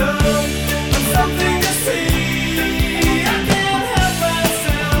 I'm something to see. I can't help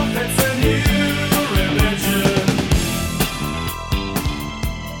myself. It's a new religion.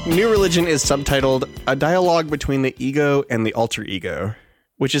 New Religion is subtitled A Dialogue Between the Ego and the Alter Ego,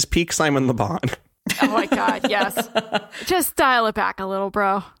 which is peak Simon Le Bon. Oh my God, yes. Just dial it back a little,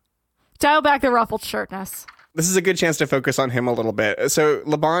 bro. Dial back the ruffled shirtness. This is a good chance to focus on him a little bit. So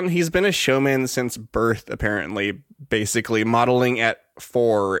Le Bon, he's been a showman since birth, apparently, basically modeling at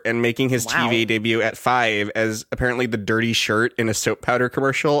 4 and making his TV debut at 5 as apparently the dirty shirt in a soap powder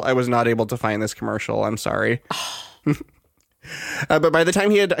commercial. I was not able to find this commercial. I'm sorry. But by the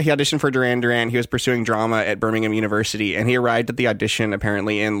time he auditioned for Duran Duran, he was pursuing drama at Birmingham University, and he arrived at the audition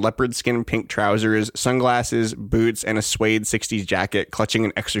apparently in leopard skin pink trousers, sunglasses, boots, and a suede 60s jacket, clutching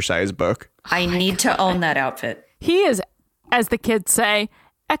an exercise book. I need to own that outfit. He is, as the kids say,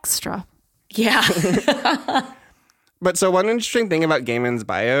 extra. Yeah. But so one interesting thing about Gaiman's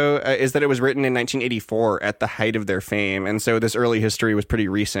bio is that it was written in 1984 at the height of their fame. And so this early history was pretty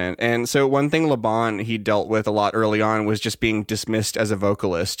recent. And so one thing Le Bon he dealt with a lot early on was just being dismissed as a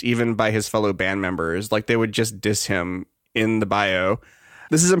vocalist, even by his fellow band members. Like they would just diss him in the bio.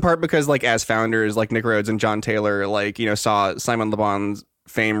 This is in part because like as founders, like Nick Rhodes and John Taylor, like, you know, saw Simon Le Bon's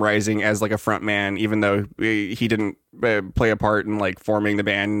fame rising as like a front man, even though he didn't play a part in like forming the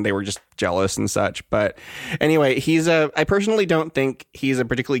band. They were just jealous and such. But anyway, I personally don't think he's a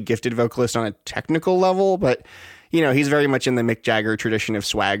particularly gifted vocalist on a technical level, but you know, he's very much in the Mick Jagger tradition of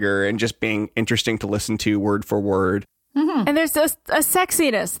swagger and just being interesting to listen to word for word. Mm-hmm. And there's a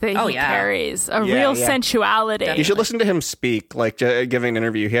sexiness that he carries, a real sensuality. You should listen to him speak, like giving an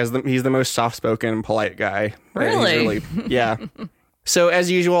interview. He's the most soft-spoken, polite guy. Really? Yeah. So as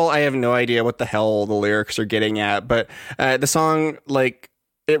usual, I have no idea what the hell the lyrics are getting at, but the song, like,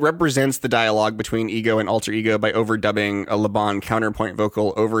 it represents the dialogue between ego and alter ego by overdubbing a Le Bon counterpoint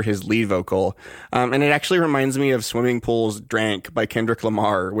vocal over his lead vocal. And it actually reminds me of Swimming Pools Drank by Kendrick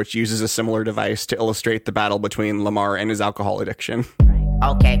Lamar, which uses a similar device to illustrate the battle between Lamar and his alcohol addiction.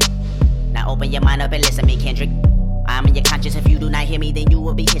 Okay, now open your mind up and listen to me, Kendrick. I'm in your conscience. If you do not hear me, then you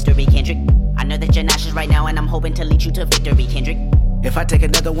will be history, Kendrick. I know that you're nauseous right now, and I'm hoping to lead you to victory, Kendrick. If I take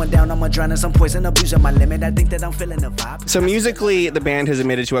another one down, I'ma drown in some poison, abusing my limit. I think that I'm feeling the vibe. So musically, the band has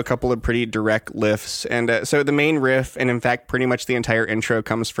admitted to a couple of pretty direct lifts. And so the main riff, and in fact, pretty much the entire intro,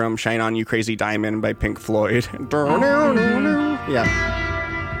 comes from Shine On You Crazy Diamond by Pink Floyd. Yeah.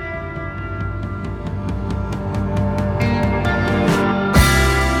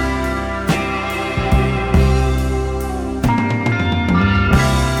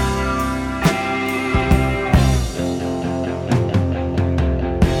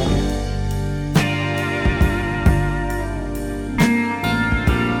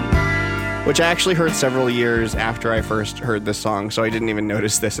 Which I actually heard several years after I first heard this song, so I didn't even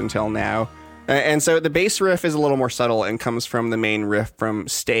notice this until now. And so the bass riff is a little more subtle and comes from the main riff from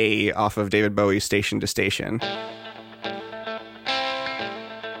Stay off of David Bowie's Station to Station.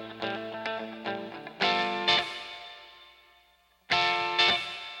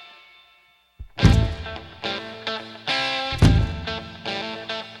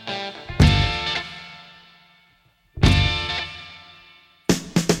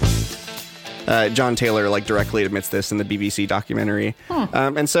 John Taylor like directly admits this in the BBC documentary.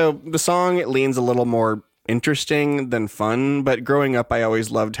 And so the song leans a little more interesting than fun, but growing up I always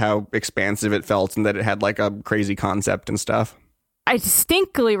loved how expansive it felt and that it had like a crazy concept and stuff. I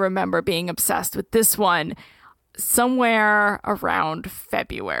distinctly remember being obsessed with this one somewhere around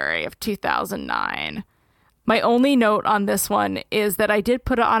February of 2009. My only note on this one is that I did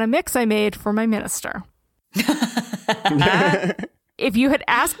put it on a mix I made for my minister. If you had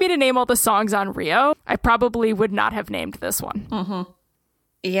asked me to name all the songs on Rio, I probably would not have named this one. Mm-hmm.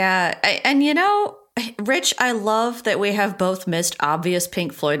 Yeah. And you know, Rich, I love that we have both missed obvious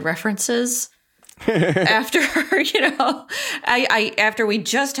Pink Floyd references. After, after we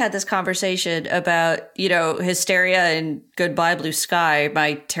just had this conversation about, Hysteria and Goodbye Blue Sky,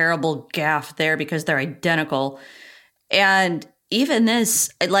 my terrible gaffe there because they're identical. And even this,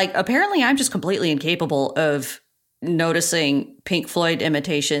 apparently I'm just completely incapable of noticing Pink Floyd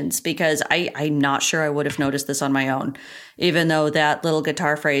imitations because I'm not sure I would have noticed this on my own, even though that little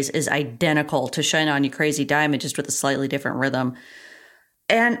guitar phrase is identical to Shine On You Crazy Diamond, just with a slightly different rhythm.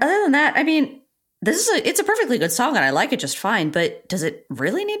 And other than that, I mean, it's a perfectly good song and I like it just fine, but does it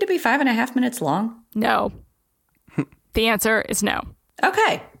really need to be 5.5 minutes long? No. The answer is no.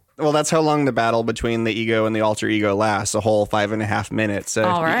 Okay. Well, that's how long the battle between the ego and the alter ego lasts, a whole 5.5 minutes. So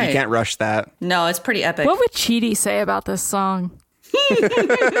all right. You can't rush that. No, it's pretty epic. What would Chidi say about this song?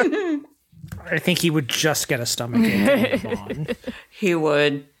 I think he would just get a stomachache. He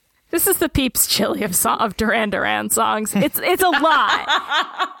would. This is the Peeps Chili of Duran Duran songs. It's a lot.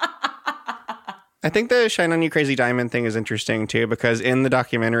 I think the Shine On You Crazy Diamond thing is interesting, too, because in the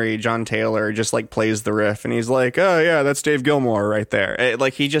documentary, John Taylor just, plays the riff, and he's like, oh, yeah, that's Dave Gilmour right there.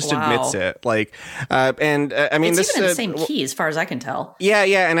 He just admits it. I mean... It's even in the same key, as far as I can tell.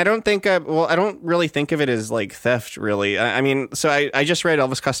 Yeah, and I don't think... I don't really think of it as, theft, really. I just read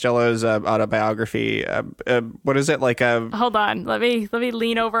Elvis Costello's autobiography. What is it? Hold on. Let me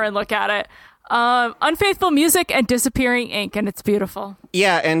lean over and look at it. Unfaithful Music and Disappearing Ink, and it's beautiful.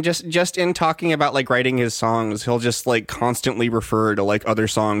 Yeah, and just in talking about writing his songs, he'll just constantly refer to other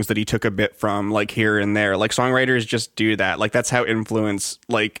songs that he took a bit from here and there. Songwriters just do that. That's how influence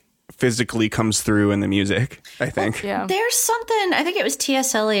physically comes through in the music, I think. Yeah. There's something, I think it was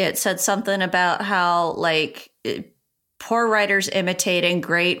T.S. Eliot said something about how poor writers imitate and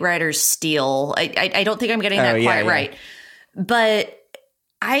great writers steal. I don't think I'm getting that quite right. But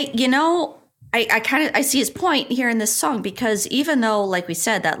I see his point here in this song because even though, like we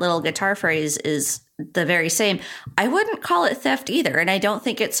said, that little guitar phrase is the very same, I wouldn't call it theft either. And I don't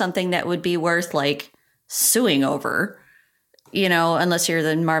think it's something that would be worth suing over, unless you're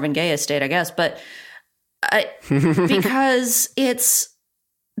the Marvin Gaye estate, I guess. But because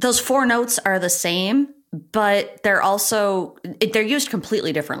those four notes are the same, but they're used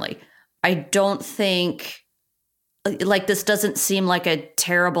completely differently. I don't think this doesn't seem like a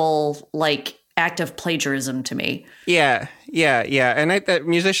terrible, act of plagiarism to me. Yeah. And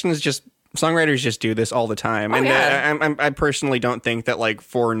songwriters just do this all the time. I personally don't think that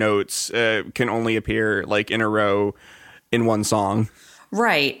four notes can only appear in a row in one song.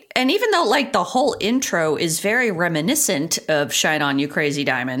 Right. And even though the whole intro is very reminiscent of Shine On You Crazy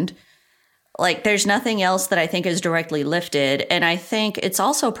Diamond, there's nothing else that I think is directly lifted. And I think it's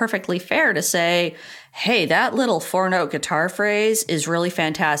also perfectly fair to say, hey, that little 4-note guitar phrase is really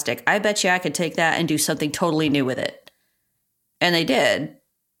fantastic. I bet you I could take that and do something totally new with it. And they did.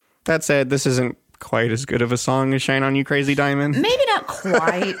 That said, this isn't quite as good of a song as Shine On You Crazy Diamond. Maybe not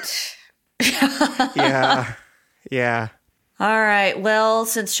quite. Yeah. All right. Well,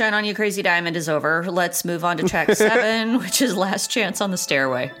 since Shine On You Crazy Diamond is over, let's move on to track 7, which is Last Chance on the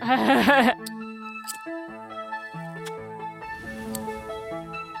Stairway.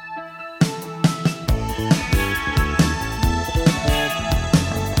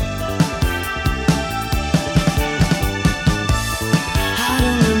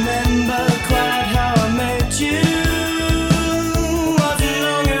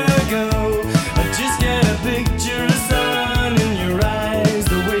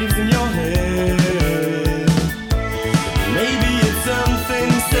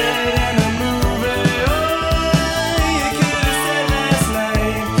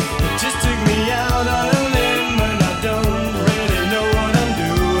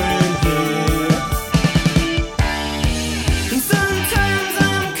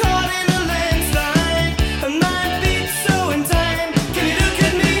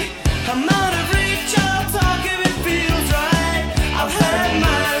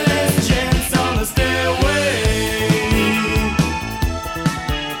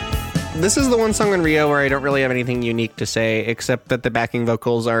 This is the one song on Rio where I don't really have anything unique to say, except that the backing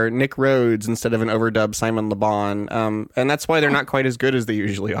vocals are Nick Rhodes instead of an overdub Simon Le Bon. And that's why they're not quite as good as they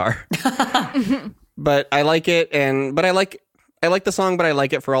usually are. But I like it, but I I like the song, but I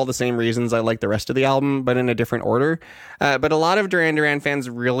like it for all the same reasons I like the rest of the album, but in a different order. But a lot of Duran Duran fans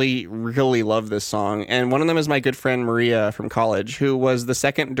really, really love this song. And one of them is my good friend Maria from college, who was the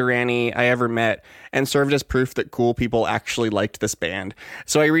second Duranie I ever met and served as proof that cool people actually liked this band.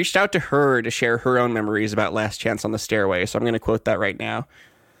 So I reached out to her to share her own memories about Last Chance on the Stairway. So I'm going to quote that right now.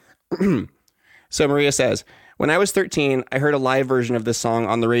 So Maria says, "When I was 13, I heard a live version of this song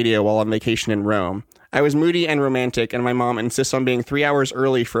on the radio while on vacation in Rome. I was moody and romantic, and my mom insists on being 3 hours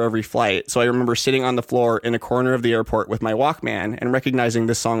early for every flight, so I remember sitting on the floor in a corner of the airport with my Walkman and recognizing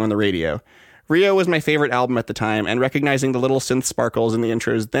this song on the radio. Rio was my favorite album at the time, and recognizing the little synth sparkles in the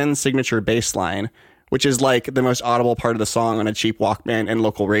intro's then signature bass line, which is like the most audible part of the song on a cheap Walkman and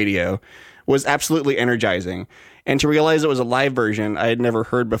local radio, was absolutely energizing. And to realize it was a live version I had never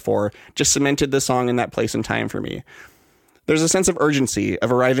heard before just cemented the song in that place and time for me. There's a sense of urgency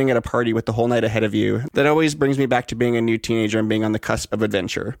of arriving at a party with the whole night ahead of you that always brings me back to being a new teenager and being on the cusp of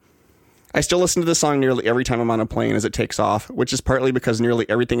adventure. I still listen to the song nearly every time I'm on a plane as it takes off, which is partly because nearly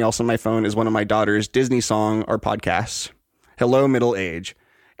everything else on my phone is one of my daughter's Disney song or podcasts. Hello, middle age."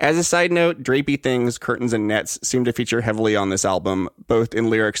 As a side note, drapey things, curtains, and nets seem to feature heavily on this album, both in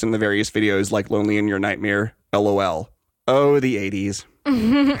lyrics and the various videos like Lonely in Your Nightmare, LOL. Oh, the 80s.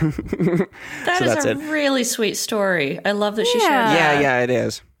 That's a really sweet story. I love that she shared that. Yeah, it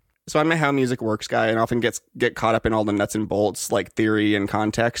is. So I'm a how music works guy and often get caught up in all the nuts and bolts like theory and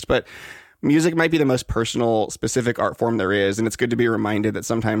context, but music might be the most personal, specific art form there is, and it's good to be reminded that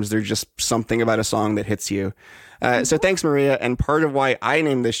sometimes there's just something about a song that hits you. So thanks, Maria, and part of why I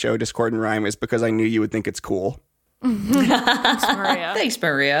named this show Discord and Rhyme is because I knew you would think it's cool. Thanks, Maria. Thanks,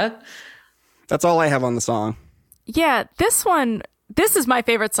 Maria. That's all I have on the song. Yeah, this is my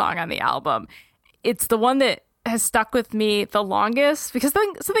favorite song on the album. It's the one that has stuck with me the longest because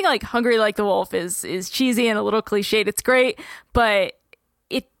something like Hungry Like the Wolf is cheesy and a little cliched. It's great, but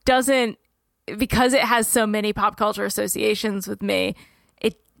it doesn't, because it has so many pop culture associations with me,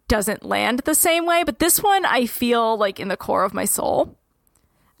 it doesn't land the same way. But this one I feel like in the core of my soul.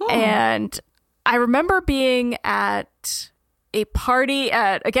 And I remember being at a party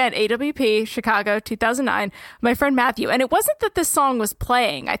at, again, AWP, Chicago, 2009, my friend Matthew. And it wasn't that this song was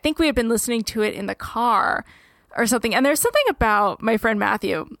playing. I think we had been listening to it in the car or something. And there's something about my friend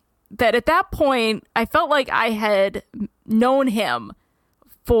Matthew that at that point, I felt like I had known him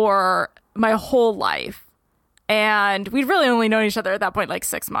for my whole life. And we'd really only known each other at that point, like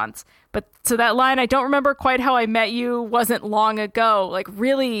 6 months. But so that line, I don't remember quite how I met you, wasn't long ago, like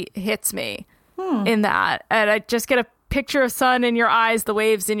really hits me in that. And I just get a picture of sun in your eyes, the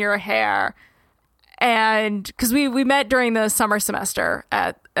waves in your hair. And because we met during the summer semester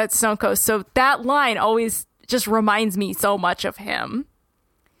at Stone Coast. So that line always just reminds me so much of him.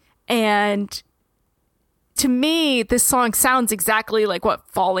 And to me, this song sounds exactly like what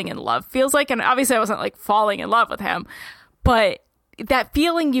falling in love feels like. And obviously I wasn't like falling in love with him, but that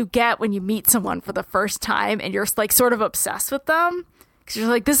feeling you get when you meet someone for the first time and you're like sort of obsessed with them because you're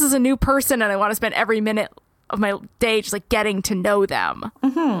like, this is a new person and I want to spend every minute of my day just like getting to know them.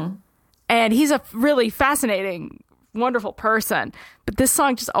 Mm-hmm. And he's a really fascinating, wonderful person. But this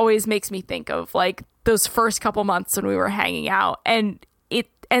song just always makes me think of like those first couple months when we were hanging out, and it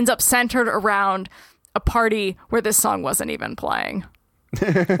ends up centered around a party where this song wasn't even playing.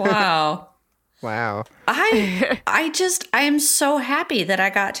 Wow. Wow. I am so happy that I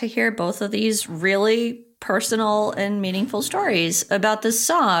got to hear both of these really personal and meaningful stories about this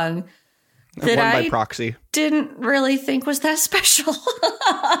song that One by I proxy. didn't really think was that special. Which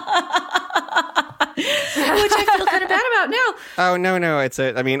I feel kind of bad about now. Oh, no.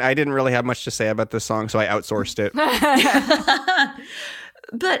 I mean, I didn't really have much to say about this song, so I outsourced it.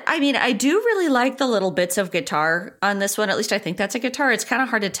 But I mean, I do really like the little bits of guitar on this one. At least I think that's a guitar. It's kind of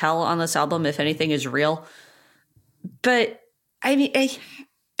hard to tell on this album if anything is real. But I mean,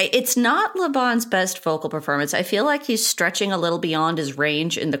 it's not LeBon's best vocal performance. I feel like he's stretching a little beyond his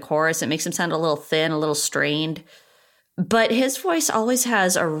range in the chorus. It makes him sound a little thin, a little strained. But his voice always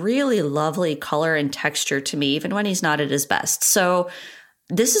has a really lovely color and texture to me, even when he's not at his best. So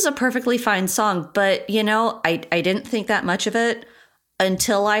this is a perfectly fine song. But, you know, I didn't think that much of it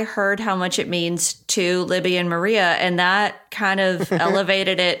until I heard how much it means to Libby and Maria. And that kind of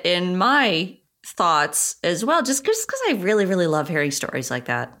elevated it in my thoughts as well, just because I really, really love hearing stories like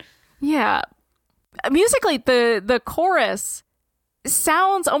that. Yeah. Musically, the chorus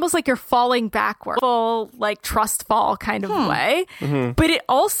sounds almost like you're falling backward, like trust fall kind of way. Mm-hmm. But it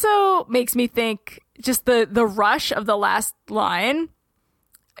also makes me think just the rush of the last line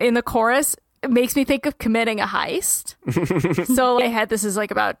in the chorus. It makes me think of committing a heist. So I had this is like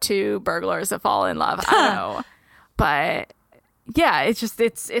about two burglars that fall in love. I don't know. But yeah, it's just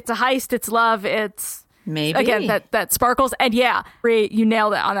it's a heist, it's love, it's Maybe. again that sparkles, and yeah, Ray, you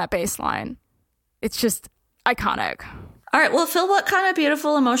nailed it on that bass line. It's just iconic. All right, well, Phil, what kind of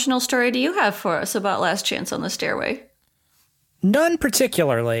beautiful emotional story do you have for us about Last Chance on the Stairway? None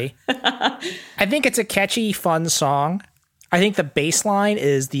particularly. I think it's a catchy, fun song. I think the bass line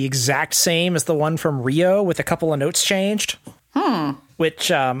is the exact same as the one from Rio with a couple of notes changed,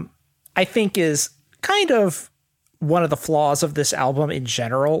 which I think is kind of one of the flaws of this album in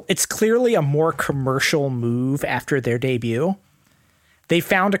general. It's clearly a more commercial move after their debut. They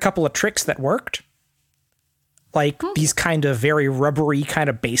found a couple of tricks that worked, like these kind of very rubbery kind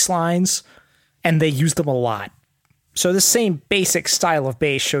of bass lines, and they used them a lot. So the same basic style of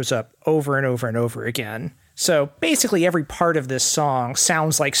bass shows up over and over and over again. So basically every part of this song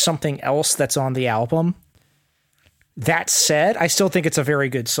sounds like something else that's on the album. That said, I still think it's a very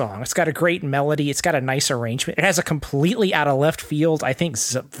good song. It's got a great melody. It's got a nice arrangement. It has a completely out of left field, I think,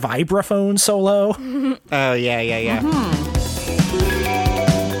 vibraphone solo. Oh, yeah.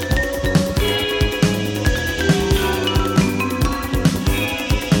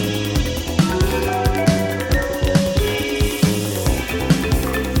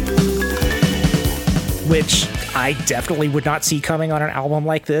 Which I definitely would not see coming on an album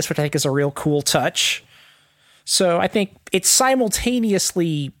like this, which I think is a real cool touch. So I think it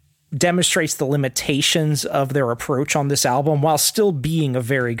simultaneously demonstrates the limitations of their approach on this album while still being a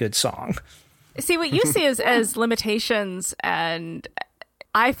very good song. See, what you see as limitations, and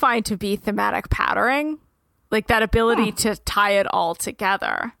I find to be thematic patterning, like that ability to tie it all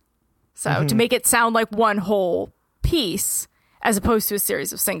together. So to make it sound like one whole piece as opposed to a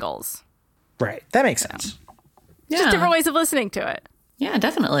series of singles. Right. That makes sense. Yeah. Just different ways of listening to it. Yeah,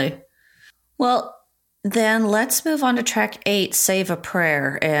 definitely. Well, then let's move on to track 8, Save a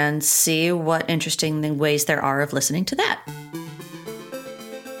Prayer, and see what interesting ways there are of listening to that.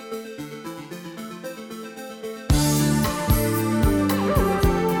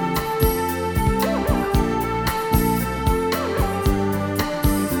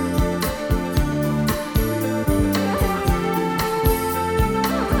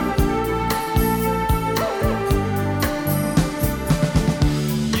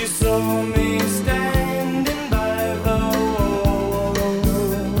 You saw me standing by the wall,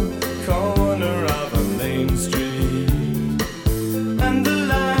 corner of a main street, and the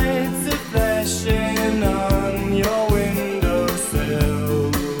lights are flashing on your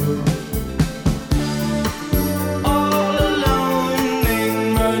windowsill. All alone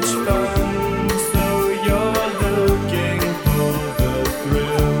ain't much fun, so you're looking for the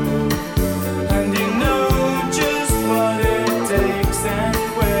thrill, and you know just what it takes and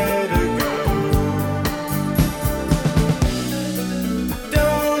where to go.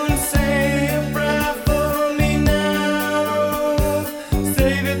 Don't say a prayer for me now.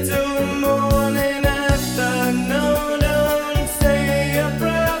 Save it till the morning after. No, don't say a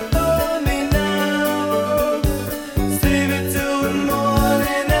prayer for me now. Save it till the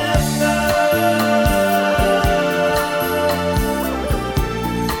morning after.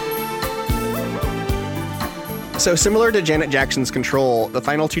 So similar to Janet Jackson's Control, the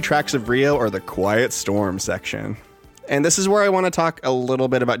final two tracks of Rio are the Quiet Storm section. And this is where I want to talk a little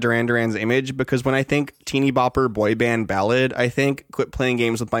bit about Duran Duran's image, because when I think teeny bopper boy band ballad, I think Quit Playing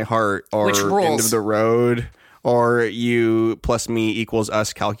Games with My Heart, or Which rules. End of the Road, or You plus Me equals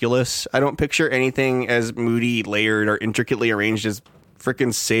Us Calculus. I don't picture anything as moody, layered, or intricately arranged as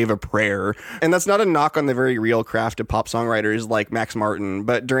frickin' Save a Prayer. And that's not a knock on the very real craft of pop songwriters like Max Martin,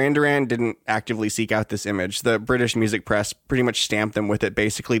 but Duran Duran didn't actively seek out this image. The British music press pretty much stamped them with it.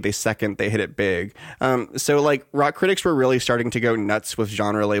 Basically, they hit it big. So like rock critics were really starting to go nuts with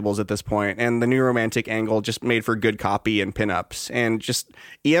genre labels at this point, and the new romantic angle just made for good copy and pinups. And just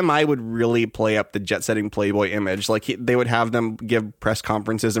EMI would really play up the jet-setting playboy image. Like they would have them give press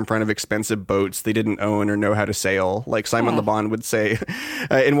conferences in front of expensive boats they didn't own or know how to sail. Like Simon Le Bon would say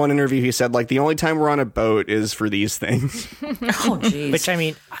in one interview, he said, like, the only time we're on a boat is for these things. Oh, geez. Which, I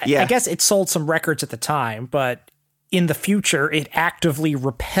mean, Yeah. I guess it sold some records at the time, but in the future, it actively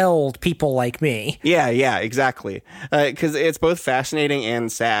repelled people like me. Yeah, exactly. Because it's both fascinating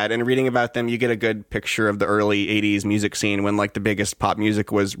and sad. And reading about them, you get a good picture of the early 80s music scene when, like, the biggest pop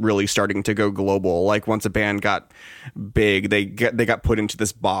music was really starting to go global. Like, once a band got big, they got put into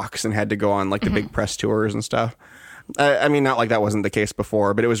this box and had to go on, like, the big press tours and stuff. I mean, not like that wasn't the case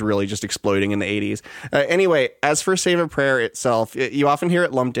before, but it was really just exploding in the 80s. Anyway, as for Save a Prayer itself, you often hear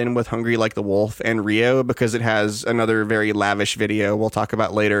it lumped in with Hungry Like the Wolf and Rio because it has another very lavish video we'll talk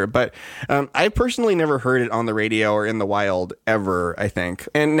about later. But I personally never heard it on the radio or in the wild ever, I think.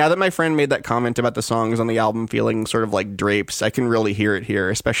 And now that my friend made that comment about the songs on the album feeling sort of like drapes, I can really hear it here,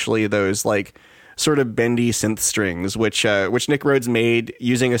 especially those like sort of bendy synth strings, which Nick Rhodes made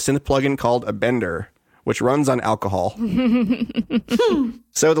using a synth plugin called a bender, which runs on alcohol.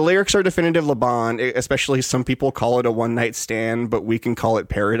 So the lyrics are definitive Laban, especially some people call it a one-night stand, but we can call it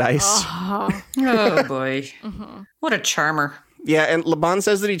paradise. Oh, boy. What a charmer. Yeah, and Laban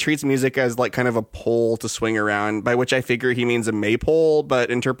says that he treats music as like kind of a pole to swing around, by which I figure he means a maypole, but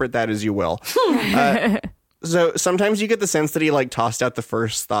interpret that as you will. So sometimes you get the sense that he like tossed out the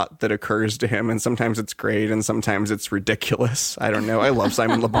first thought that occurs to him, and sometimes it's great, and sometimes it's ridiculous. I don't know. I love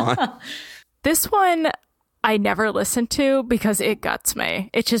Simon Le Bon. This one I never listened to because it guts me.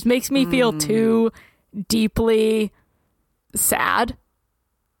 It just makes me feel too deeply sad.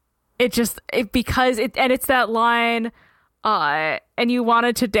 Because it's that line, and you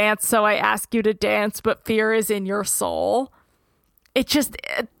wanted to dance, so I ask you to dance, but fear is in your soul.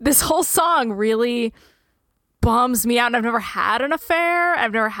 This whole song really bums me out, and I've never had an affair.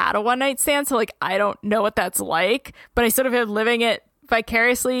 I've never had a one-night stand, so like I don't know what that's like, but I sort of am living it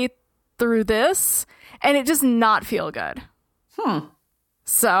vicariously through this, and it does not feel good.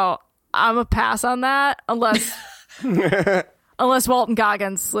 So I'm a pass on that unless Walton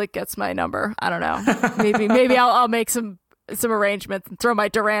Goggins like gets my number. I don't know. Maybe I'll make some arrangements and throw my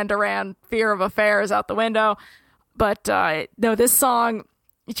Duran Duran fear of affairs out the window. But no, this song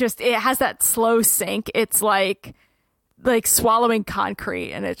it has that slow sink. It's like swallowing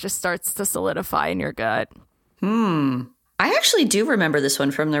concrete, and it just starts to solidify in your gut. I actually do remember this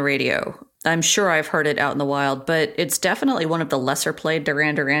one from the radio. I'm sure I've heard it out in the wild, but it's definitely one of the lesser played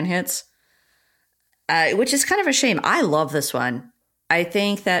Duran Duran hits, which is kind of a shame. I love this one. I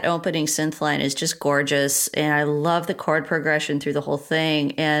think that opening synth line is just gorgeous, and I love the chord progression through the whole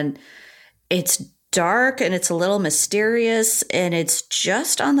thing. And it's dark, and it's a little mysterious, and it's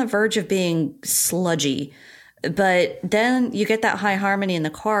just on the verge of being sludgy. But then you get that high harmony in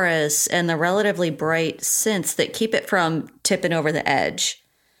the chorus and the relatively bright synths that keep it from tipping over the edge.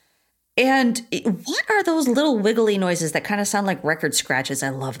 And what are those little wiggly noises that kind of sound like record scratches? I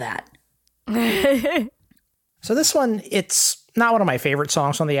love that. So this one, it's not one of my favorite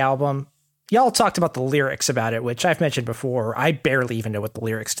songs on the album. Y'all talked about the lyrics about it, which I've mentioned before. I barely even know what the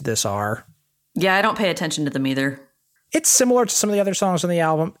lyrics to this are. Yeah, I don't pay attention to them either. It's similar to some of the other songs on the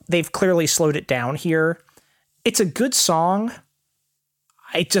album. They've clearly slowed it down here. It's a good song.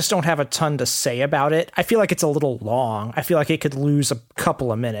 I just don't have a ton to say about it. I feel like it's a little long. I feel like it could lose a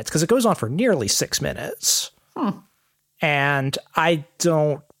couple of minutes because it goes on for nearly 6 minutes. And I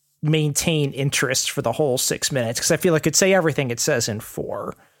don't maintain interest for the whole 6 minutes because I feel like it could say everything it says in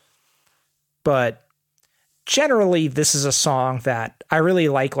 4. But generally, this is a song that I really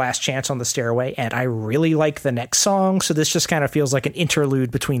like, Last Chance on the Stairway, and I really like the next song, so this just kind of feels like an interlude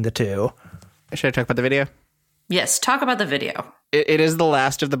between the two. Should I talk about the video? Yes, talk about the video. It is the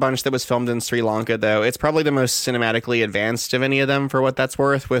last of the bunch that was filmed in Sri Lanka, though. It's probably the most cinematically advanced of any of them, for what that's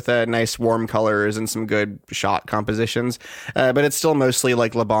worth, with nice warm colors and some good shot compositions. But it's still mostly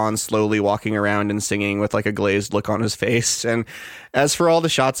like Laban slowly walking around and singing with like a glazed look on his face. And as for all the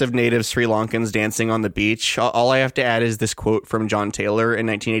shots of native Sri Lankans dancing on the beach, all I have to add is this quote from John Taylor in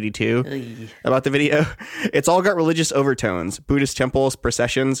 1982 about the video. It's all got religious overtones, Buddhist temples,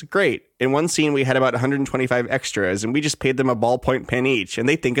 processions. Great. In one scene, we had about 125 extras, and we just paid them a ballpoint pen each, and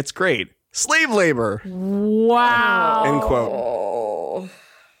they think it's great. Slave labor. Wow. End quote.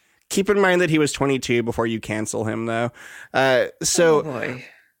 Keep in mind that he was 22 before you cancel him, though.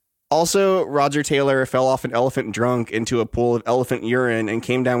 Also, Roger Taylor fell off an elephant drunk into a pool of elephant urine and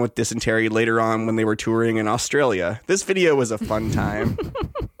came down with dysentery later on when they were touring in Australia. This video was a fun time.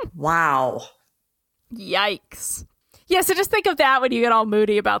 Wow. Yikes. Yeah, so just think of that when you get all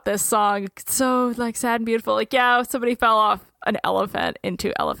moody about this song. It's so like sad and beautiful. Like, yeah, somebody fell off an elephant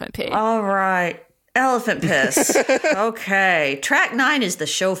into elephant pee. All right. Elephant piss. Okay. Track 9 is The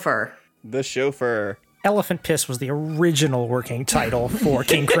Chauffeur. The Chauffeur. Elephant Piss was the original working title for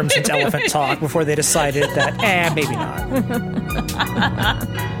King Crimson's Elephant Talk before they decided that, maybe not.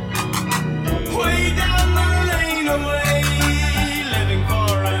 Way down the lane away, living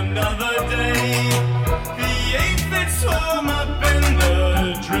for another day. The 8-bit swam up in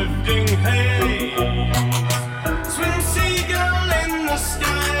the drifting haze. Swim seagull in the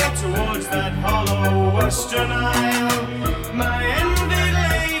sky towards that hollow western isle. My envy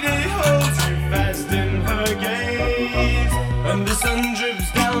lady holds you fast in her gaze.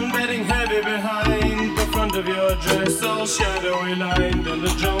 drips down, bedding heavy behind the front of your dress, all shadowy lined, and the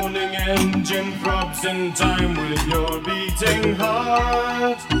droning engine throbs in time with your beating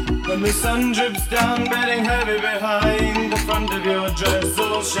heart. When the sun drips down, bedding heavy behind the front of your dress,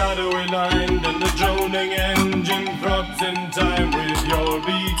 all shadowy lined, and the droning engine throbs in time with your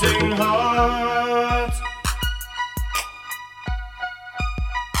beating heart.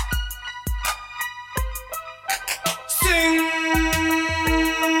 Sing,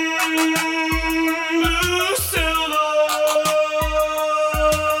 blue silver.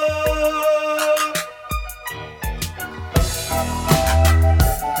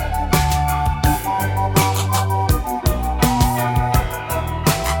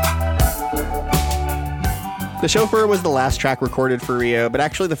 The Chauffeur was the last track recorded for Rio, but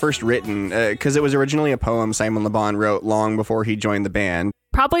actually the first written, because it was originally a poem Simon Le Bon wrote long before he joined the band.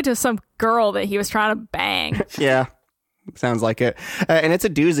 Probably to some girl that he was trying to bang. Yeah, sounds like it. And it's a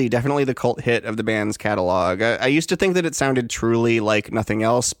doozy, definitely the cult hit of the band's catalog. I used to think that it sounded truly like nothing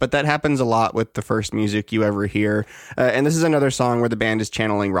else, but that happens a lot with the first music you ever hear. And this is another song where the band is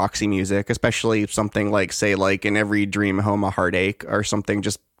channeling Roxy music, especially something like, say, like In Every Dream Home a Heartache, or something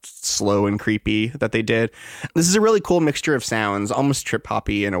just slow and creepy that they did. This is a really cool mixture of sounds, almost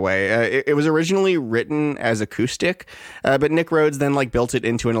trip-hoppy in a way. It was originally written as acoustic, but Nick Rhodes then built it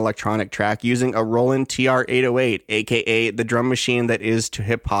into an electronic track using a Roland TR-808, aka the drum machine that is to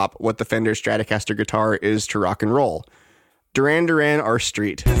hip-hop what the Fender Stratocaster guitar is to rock and roll. Duran Duran are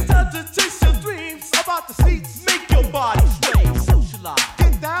street. It's time to chase your dreams about the seats. Make your body sway. Socialize.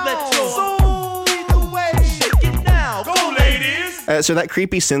 Get down. Let your soul lead the way. Shake it now. Go, ladies. So that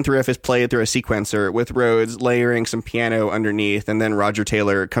creepy synth riff is played through a sequencer with Rhodes layering some piano underneath and then Roger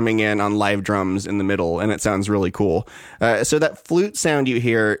Taylor coming in on live drums in the middle, and it sounds really cool. So that flute sound you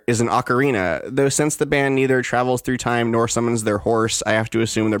hear is an ocarina, though since the band neither travels through time nor summons their horse, I have to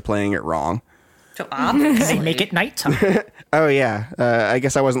assume they're playing it wrong. So obviously. They make it nighttime. Oh yeah, I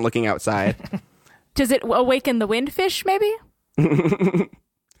guess I wasn't looking outside. Does it awaken the windfish, maybe?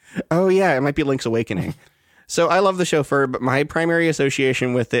 Oh yeah, it might be Link's Awakening. So I love The Chauffeur, but my primary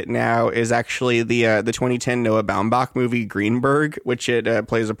association with it now is actually the 2010 Noah Baumbach movie Greenberg, which it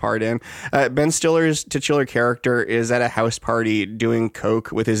plays a part in. Ben Stiller's titular character is at a house party doing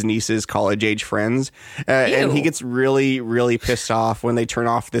coke with his niece's college-age friends, and he gets really, really pissed off when they turn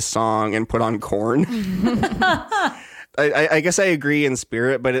off this song and put on Korn. I guess I agree in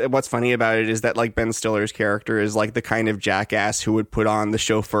spirit, but what's funny about it is that Ben Stiller's character is the kind of jackass who would put on The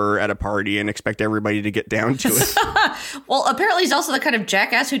Chauffeur at a party and expect everybody to get down to it. Well, apparently he's also the kind of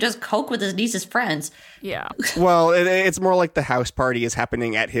jackass who does coke with his niece's friends. Yeah. Well, it's more like the house party is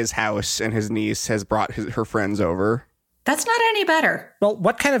happening at his house and his niece has brought her friends over. That's not any better. Well,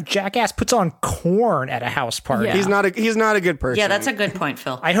 what kind of jackass puts on Korn at a house party? Yeah. He's not a good person. Yeah, that's a good point,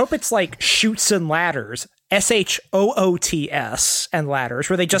 Phil. I hope it's Chutes and Ladders, SHOOTS and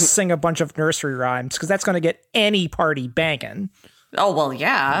Ladders, where they just sing a bunch of nursery rhymes, because that's going to get any party banging. Oh, well,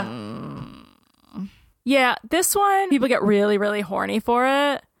 yeah. Yeah, this one, people get really, really horny for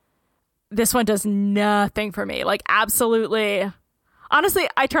it. This one does nothing for me. Absolutely. Honestly,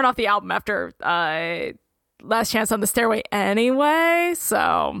 I turn off the album after Last Chance on the Stairway anyway,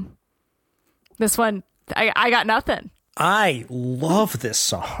 so this one, I got nothing. I love this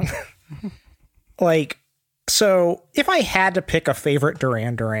song. So if I had to pick a favorite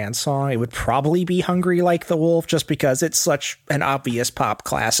Duran Duran song, it would probably be Hungry Like the Wolf, just because it's such an obvious pop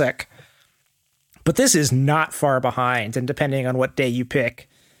classic. But this is not far behind, and depending on what day you pick,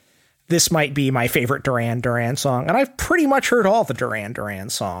 this might be my favorite Duran Duran song. And I've pretty much heard all the Duran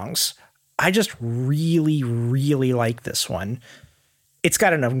Duran songs. I just really, really like this one. It's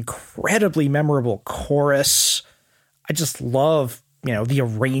got an incredibly memorable chorus. I just love, the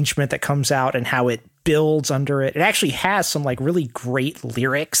arrangement that comes out and how it builds under it. It actually has some really great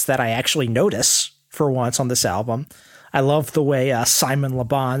lyrics that I actually notice for once on this album. I love the way Simon Le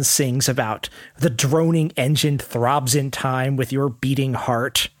Bon sings about the droning engine throbs in time with your beating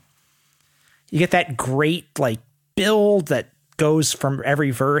heart. You get that great build that goes from every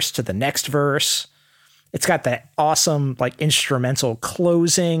verse to the next verse. It's got that awesome instrumental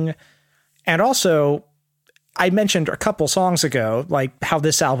closing. And also, I mentioned a couple songs ago, how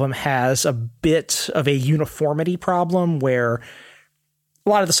this album has a bit of a uniformity problem where a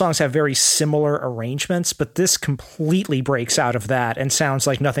lot of the songs have very similar arrangements, but this completely breaks out of that and sounds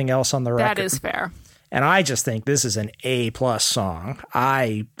like nothing else on the record. That is fair. And I just think this is an A+ song.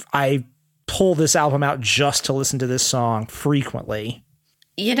 I pull this album out just to listen to this song frequently.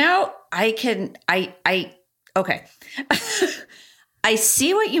 Okay. I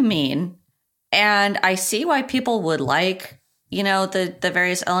see what you mean. And I see why people would like the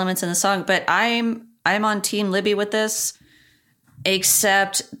various elements in the song, but I'm on Team Libby with this,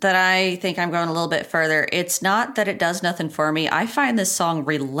 except that I think I'm going a little bit further. It's not that it does nothing for me. I find this song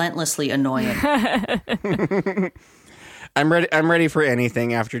relentlessly annoying. I'm ready for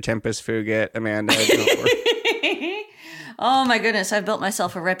anything after Tempus Fugit, Amanda. Oh my goodness, I've built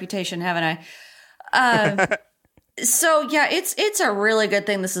myself a reputation, haven't I? So yeah, it's a really good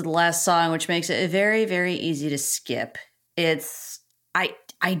thing this is the last song, which makes it very, very easy to skip.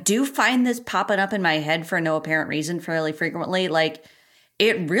 I do find this popping up in my head for no apparent reason fairly frequently. Like,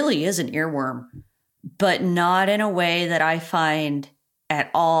 it really is an earworm, but not in a way that I find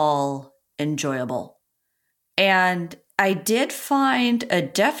at all enjoyable. And I did find a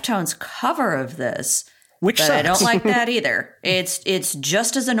Deftones cover of this, which but sucks. I don't like that either. It's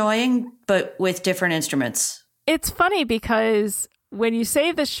just as annoying, but with different instruments. It's funny because when you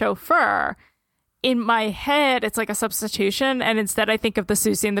say the chauffeur, in my head, it's like a substitution. And instead I think of the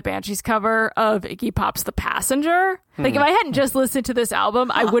Susie and the Banshees cover of Iggy Pop's The Passenger. Like, if I hadn't just listened to this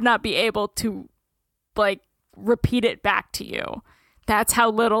album, I would not be able to, like, repeat it back to you. That's how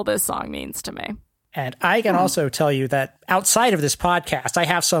little this song means to me. And I can also tell you that outside of this podcast, I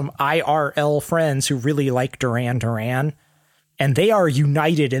have some IRL friends who really like Duran Duran, and they are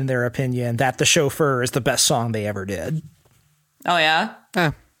united in their opinion that The Chauffeur is the best song they ever did. Oh, yeah?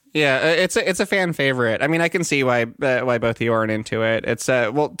 Yeah, it's a fan favorite. I mean, I can see why both of you aren't into it. It's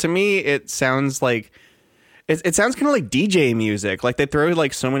well, to me, it sounds like it sounds kind of like DJ music. Like, they throw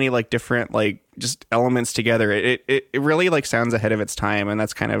like so many like different like just elements together. It really like sounds ahead of its time, and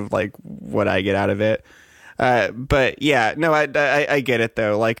that's kind of like what I get out of it. But yeah, no, I get it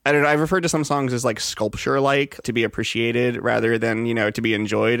though. Like, I don't know, I've referred to some songs as like sculpture like, to be appreciated rather than, to be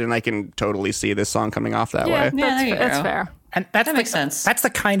enjoyed, and I can totally see this song coming off that way. Yeah, That's fair. And that makes sense. That's the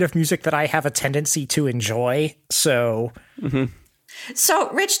kind of music that I have a tendency to enjoy. So, So,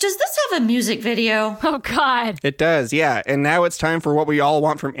 Rich, does this have a music video? Oh, God. It does, yeah. And now it's time for what we all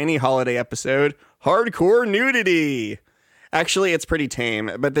want from any holiday episode: hardcore nudity. Actually, it's pretty tame,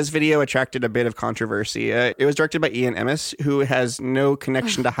 but this video attracted a bit of controversy. It was directed by Ian Emmis, who has no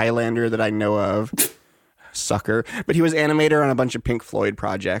connection to Highlander that I know of. Sucker. But he was animator on a bunch of Pink Floyd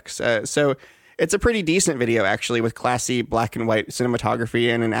projects. So it's a pretty decent video, actually, with classy black and white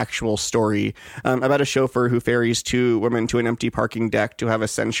cinematography and an actual story about a chauffeur who ferries two women to an empty parking deck to have a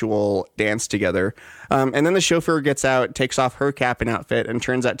sensual dance together. And then the chauffeur gets out, takes off her cap and outfit, and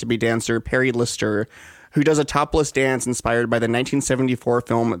turns out to be dancer Perry Lister, who does a topless dance inspired by the 1974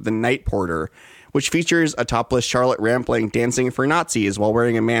 film The Night Porter, which features a topless Charlotte Rampling dancing for Nazis while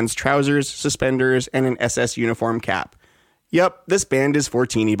wearing a man's trousers, suspenders, and an SS uniform cap. Yep, this band is for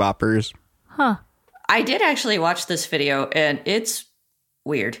teeny boppers. Huh. I did actually watch this video, and it's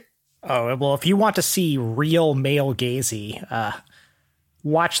weird. Oh, well, if you want to see real male gazy,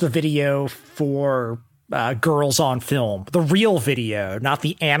 watch the video for Girls on Film. The real video, not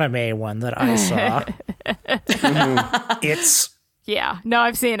the anime one that I saw. It's... Yeah, no,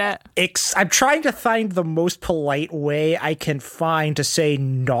 I've seen it. I'm trying to find the most polite way I can find to say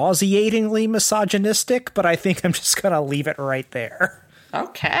nauseatingly misogynistic, but I think I'm just going to leave it right there.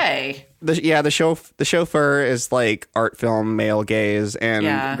 Okay. The chauffeur is like art film male gaze,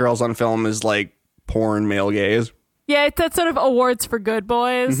 and Girls on Film is like porn male gaze. Yeah, it's that sort of awards for good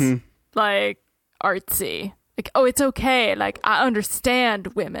boys, like artsy. Like, oh, it's okay. Like, I understand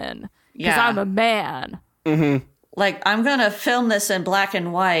women because I'm a man. Mm-hmm. Like, I'm going to film this in black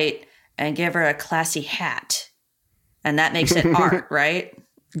and white and give her a classy hat. And that makes it art, right?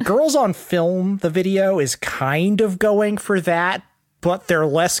 Girls on Film, the video, is kind of going for that, but they're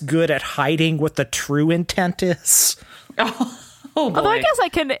less good at hiding what the true intent is. Oh boy. Although I guess I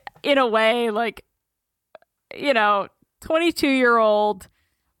can, in a way, like, 22-year-old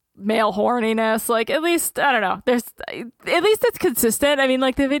male horniness, like, at least, I don't know, at least it's consistent. I mean,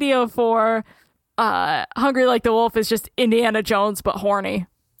 like, the video for Hungry Like the Wolf is just Indiana Jones but horny.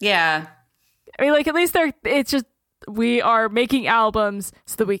 Yeah. I mean, like, at least it's just, we are making albums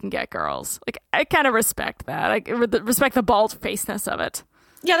so that we can get girls. Like, I kind of respect that. I respect the bald-facedness of it.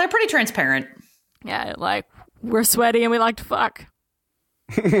 Yeah, they're pretty transparent. Yeah, like, we're sweaty and we like to fuck.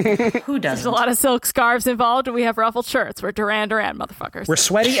 Who doesn't? There's a lot of silk scarves involved, and we have ruffled shirts. We're Duran Duran, motherfuckers. We're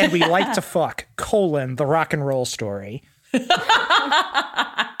sweaty and we like to fuck, the rock and roll story.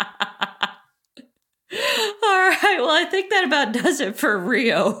 All right, well, I think that about does it for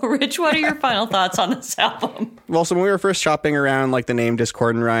Rio. Rich, what are your final thoughts on this album? Well, so when we were first shopping around like the name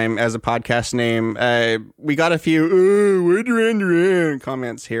Discord and Rhyme as a podcast name, we got a few, we're Duran Duran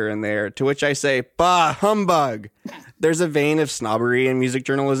comments here and there, to which I say, bah, humbug. There's a vein of snobbery in music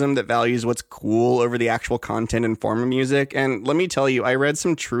journalism that values what's cool over the actual content and form of music. And let me tell you, I read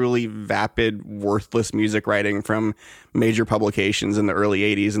some truly vapid, worthless music writing from major publications in the early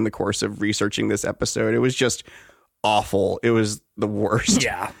 80s in the course of researching this episode. It was just awful. It was the worst.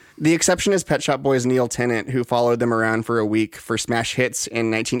 Yeah. The exception is Pet Shop Boys' Neil Tennant, who followed them around for a week for smash hits in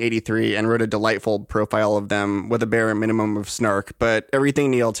 1983 and wrote a delightful profile of them with a bare minimum of snark. But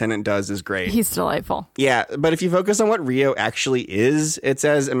everything Neil Tennant does is great. He's delightful. Yeah, but if you focus on what Rio actually is, it's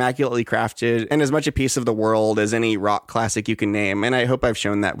as immaculately crafted and as much a piece of the world as any rock classic you can name. And I hope I've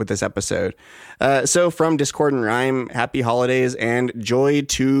shown that with this episode. So from Discord and Rhyme, happy holidays and joy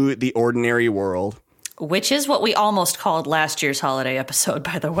to the ordinary world. Which is what we almost called last year's holiday episode,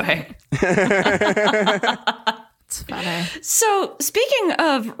 by the way. It's funny. So, speaking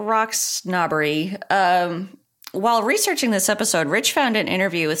of rock snobbery, while researching this episode, Rich found an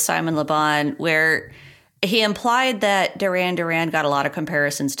interview with Simon Le Bon where he implied that Duran Duran got a lot of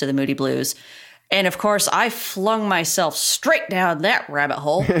comparisons to the Moody Blues. And of course, I flung myself straight down that rabbit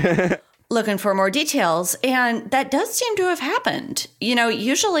hole. Looking for more details, and that does seem to have happened,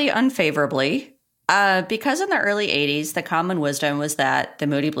 usually unfavorably. Because in the early 80s, the common wisdom was that the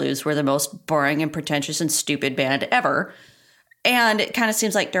Moody Blues were the most boring and pretentious and stupid band ever. And it kind of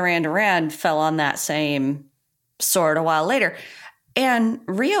seems like Duran Duran fell on that same sword a while later. And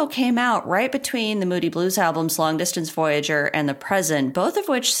Rio came out right between the Moody Blues albums Long Distance Voyager and The Present, both of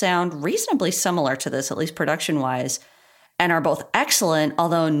which sound reasonably similar to this, at least production-wise, and are both excellent,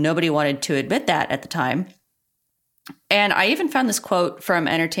 although nobody wanted to admit that at the time. And I even found this quote from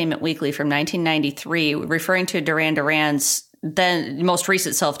Entertainment Weekly from 1993, referring to Duran Duran's then most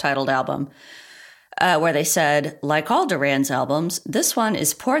recent self-titled album, where they said, like all Duran's albums, this one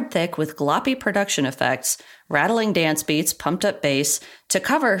is poured thick with gloppy production effects, rattling dance beats, pumped up bass, to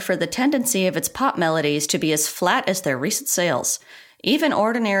cover for the tendency of its pop melodies to be as flat as their recent sales. Even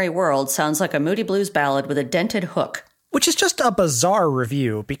Ordinary World sounds like a Moody Blues ballad with a dented hook. Which is just a bizarre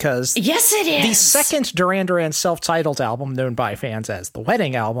review because... Yes, it is! The second Duran Duran self-titled album, known by fans as The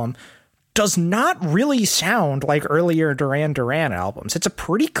Wedding Album, does not really sound like earlier Duran Duran albums. It's a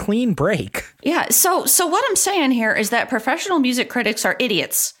pretty clean break. Yeah, so what I'm saying here is that professional music critics are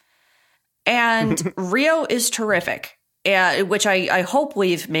idiots. And Rio is terrific, which I hope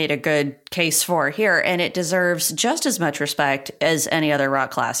we've made a good case for here, and it deserves just as much respect as any other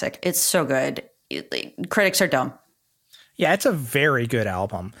rock classic. It's so good. Critics are dumb. Yeah, it's a very good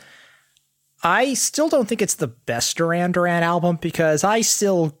album. I still don't think it's the best Duran Duran album because I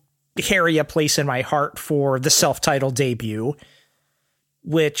still carry a place in my heart for the self-titled debut,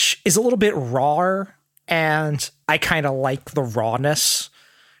 which is a little bit rawer, and I kind of like the rawness.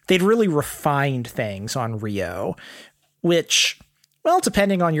 They'd really refined things on Rio, which, well,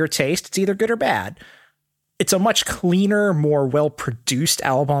 depending on your taste, it's either good or bad. It's a much cleaner, more well-produced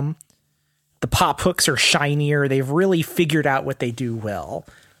album. The pop hooks are shinier. They've really figured out what they do well.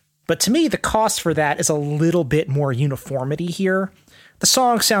 But to me, the cost for that is a little bit more uniformity here. The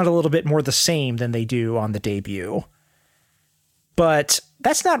songs sound a little bit more the same than they do on the debut. But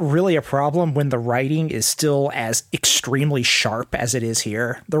that's not really a problem when the writing is still as extremely sharp as it is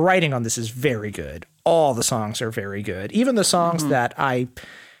here. The writing on this is very good. All the songs are very good. Even the songs that I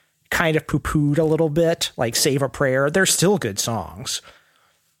kind of poo-pooed a little bit, like Save a Prayer, they're still good songs.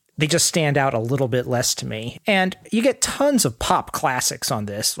 They just stand out a little bit less to me. And you get tons of pop classics on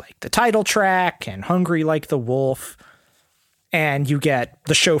this, like the title track and Hungry Like the Wolf. And you get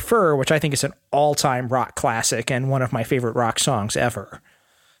The Chauffeur, which I think is an all-time rock classic and one of my favorite rock songs ever.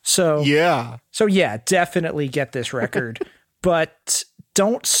 So yeah, definitely get this record. But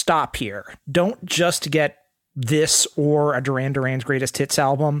don't stop here. Don't just get this or a Duran Duran's Greatest Hits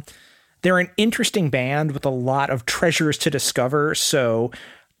album. They're an interesting band with a lot of treasures to discover, so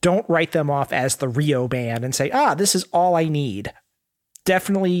don't write them off as the Rio band and say, this is all I need.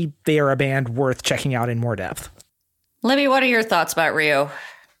 Definitely, they are a band worth checking out in more depth. Libby, what are your thoughts about Rio?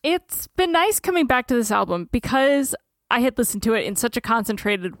 It's been nice coming back to this album because I had listened to it in such a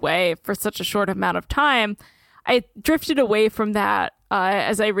concentrated way for such a short amount of time. I drifted away from that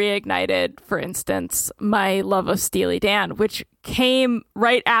as I reignited, for instance, my love of Steely Dan, which came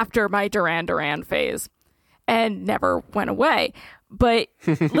right after my Duran Duran phase and never went away. But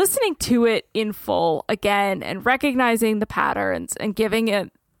listening to it in full again and recognizing the patterns and giving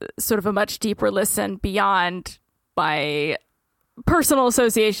it sort of a much deeper listen beyond my personal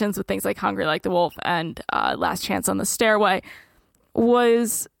associations with things like Hungry Like the Wolf and Last Chance on the Stairway,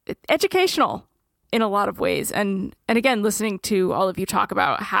 was educational in a lot of ways. And again, listening to all of you talk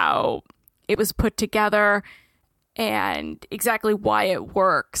about how it was put together and exactly why it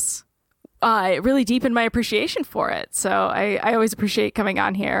works, it really deepened my appreciation for it. So I always appreciate coming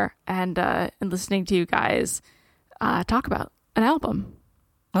on here and listening to you guys talk about an album.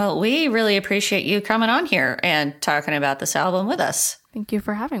 Well, we really appreciate you coming on here and talking about this album with us. Thank you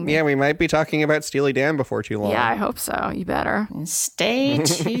for having me. Yeah, we might be talking about Steely Dan before too long. Yeah, I hope so. You better. Stay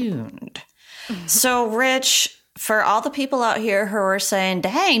tuned. So, Rich, for all the people out here who are saying,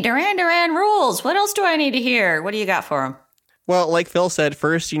 dang, Duran Duran rules, what else do I need to hear? What do you got for them? Well, like Phil said,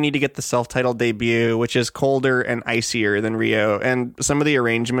 first you need to get the self-titled debut, which is colder and icier than Rio, and some of the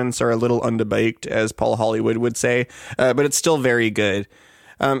arrangements are a little underbaked, as Paul Hollywood would say, but it's still very good.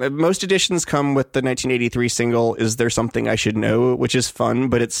 Most editions come with the 1983 single, Is There Something I Should Know, which is fun,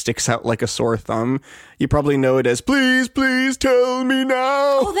 but it sticks out like a sore thumb. You probably know it as, Please, Please Tell Me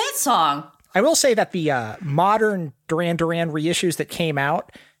Now. Oh, that song. I will say that the modern Duran Duran reissues that came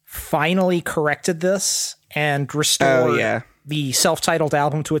out finally corrected this and restored the self-titled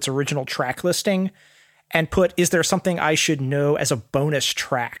album to its original track listing and put Is There Something I Should Know as a bonus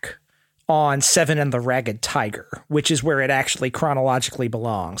track on Seven and the Ragged Tiger, which is where it actually chronologically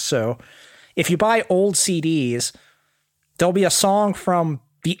belongs. So if you buy old CDs, there'll be a song from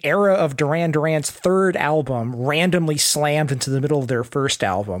the era of Duran Duran's third album randomly slammed into the middle of their first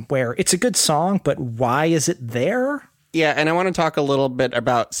album, where it's a good song, but why is it there? Yeah, and I want to talk a little bit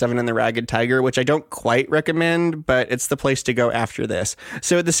about Seven and the Ragged Tiger, which I don't quite recommend, but it's the place to go after this.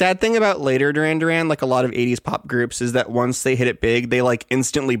 So the sad thing about later Duran Duran, like a lot of 80s pop groups, is that once they hit it big, they like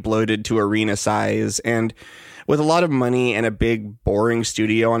instantly bloated to arena size. And with a lot of money and a big, boring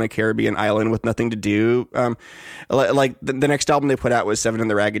studio on a Caribbean island with nothing to do, like the next album they put out was Seven and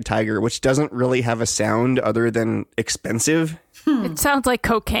the Ragged Tiger, which doesn't really have a sound other than expensive. It sounds like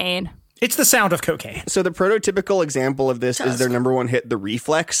cocaine. It's the sound of cocaine. So the prototypical example of this is their number one hit, The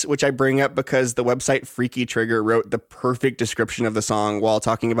Reflex, which I bring up because the website Freaky Trigger wrote the perfect description of the song while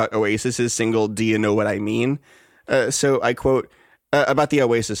talking about Oasis's single, Do You Know What I Mean? So I quote about the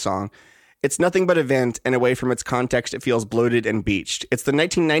Oasis song. It's nothing but a vent, and away from its context, it feels bloated and beached. It's the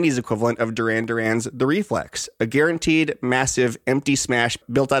 1990s equivalent of Duran Duran's The Reflex, a guaranteed, massive, empty smash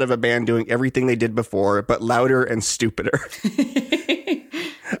built out of a band doing everything they did before, but louder and stupider.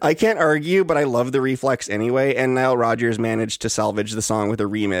 I can't argue, but I love The Reflex anyway, and Nile Rodgers managed to salvage the song with a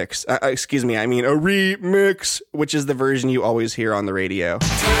remix. A remix, which is the version you always hear on the radio.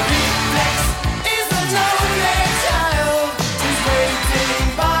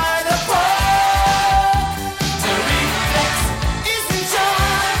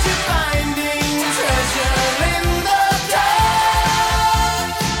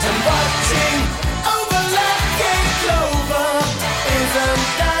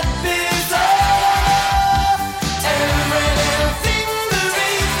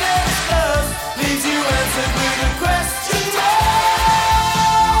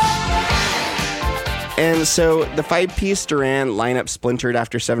 And so the five-piece Duran lineup splintered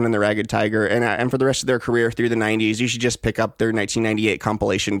after Seven and the Ragged Tiger, and for the rest of their career through the 90s, you should just pick up their 1998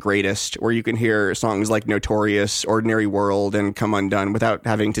 compilation Greatest, where you can hear songs like Notorious, Ordinary World, and Come Undone without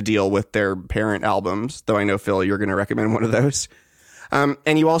having to deal with their parent albums, though I know, Phil, you're going to recommend one of those. And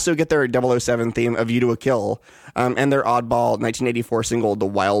you also get their 007 theme, A View to a Kill, and their oddball 1984 single, The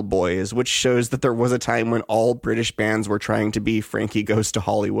Wild Boys, which shows that there was a time when all British bands were trying to be Frankie Goes to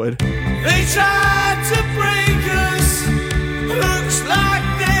Hollywood. They tried to break us. Looks like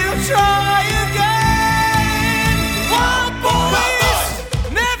they'll try again. Wild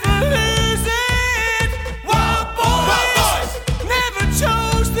boys, never lose it. Wild boys, never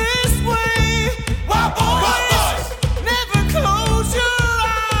chose this way. Wild boys, never close your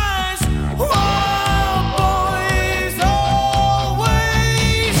eyes. Wild boys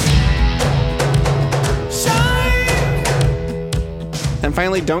always shine. And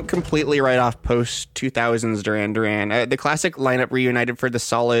finally, don't completely write off post-2000s Duran Duran. The classic lineup reunited for the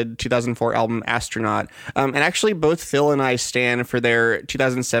solid 2004 album Astronaut. And actually, both Phil and I stand for their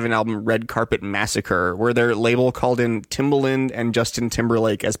 2007 album Red Carpet Massacre, where their label called in Timbaland and Justin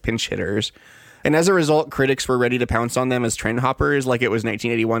Timberlake as pinch hitters. And as a result, critics were ready to pounce on them as trend hoppers like it was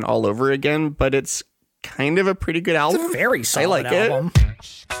 1981 all over again, but it's kind of a pretty good album. It's a very solid album.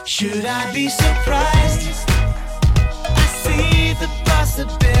 Should I be surprised? I see the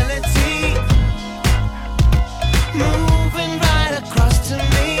possibility moving right across to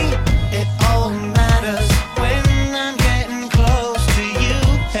me. It all matters when I'm getting close to you.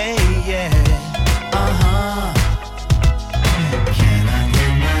 Hey, yeah.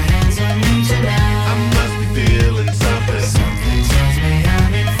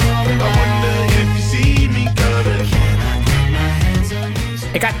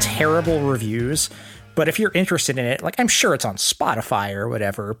 It got terrible reviews, but if you're interested in it, like, I'm sure it's on Spotify or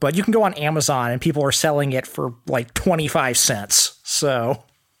whatever, but you can go on Amazon and people are selling it for like 25 cents. So,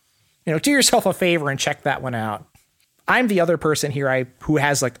 do yourself a favor and check that one out. I'm the other person here who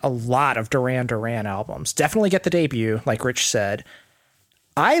has like a lot of Duran Duran albums. Definitely get the debut, like Rich said.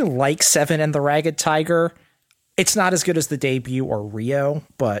 I like Seven and the Ragged Tiger. It's not as good as the debut or Rio,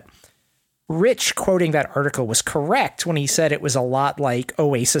 but Rich quoting that article was correct when he said it was a lot like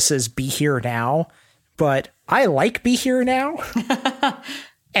Oasis's Be Here Now, but I like Be Here Now.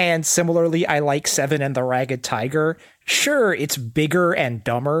 And similarly, I like Seven and the Ragged Tiger. Sure, it's bigger and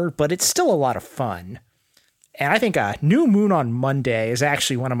dumber, but it's still a lot of fun. And I think New Moon on Monday is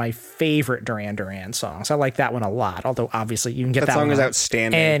actually one of my favorite Duran Duran songs. I like that one a lot, although obviously you can get that song one is on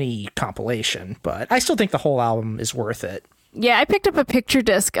outstanding. Any compilation, but I still think the whole album is worth it. Yeah, I picked up a picture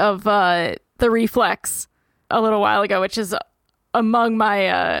disc of The Reflex a little while ago, which is among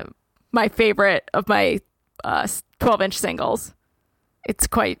my my favorite of my 12-inch singles. It's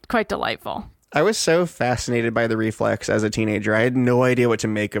quite delightful. I was so fascinated by The Reflex as a teenager. I had no idea what to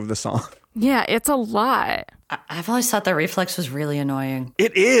make of the song. Yeah, it's a lot. I've always thought the Reflex was really annoying.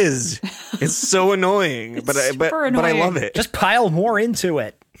 It is. It's so annoying, but I love it. Just pile more into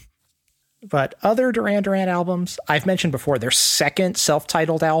it. But other Duran Duran albums, I've mentioned before, their second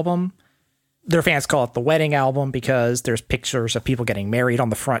self-titled album, their fans call it the wedding album because there's pictures of people getting married on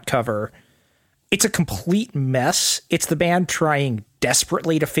the front cover. It's a complete mess. It's the band trying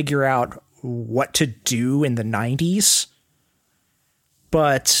desperately to figure out what to do in the 90s.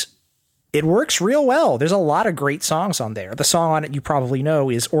 But it works real well. There's a lot of great songs on there. The song on it you probably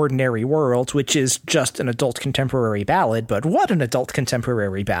know is Ordinary World, which is just an adult contemporary ballad, but what an adult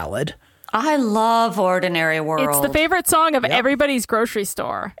contemporary ballad. I love Ordinary World. It's the favorite song of everybody's grocery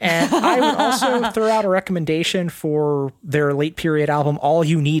store. And I would also throw out a recommendation for their late period album, All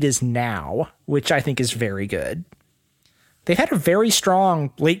You Need Is Now, which I think is very good. They've had a very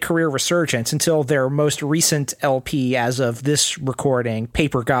strong late career resurgence until their most recent LP as of this recording,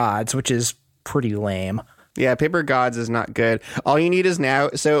 Paper Gods, which is pretty lame. Yeah, Paper Gods is not good. All You Need Is Now.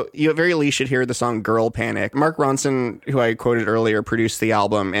 So you at very least should hear the song Girl Panic. Mark Ronson, who I quoted earlier, produced the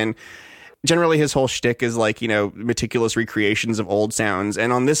album, and generally his whole shtick is like, meticulous recreations of old sounds.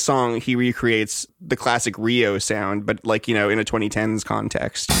 And on this song, he recreates the classic Rio sound, but like, in a 2010s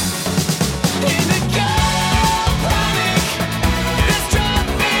context.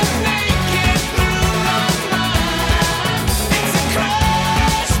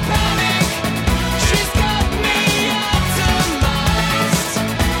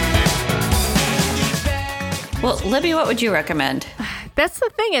 Well, Libby, what would you recommend? That's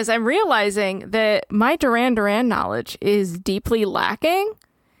the thing is I'm realizing that my Duran Duran knowledge is deeply lacking.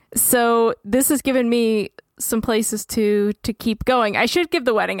 So this has given me some places to keep going. I should give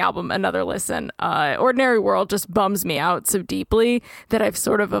the wedding album another listen. Ordinary World just bums me out so deeply that I've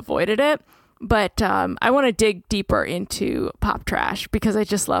sort of avoided it. But I want to dig deeper into pop trash because I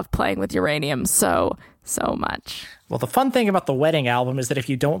just love playing with uranium so much. Well, the fun thing about the wedding album is that if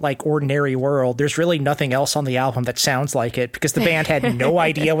you don't like Ordinary World, there's really nothing else on the album that sounds like it because the band had no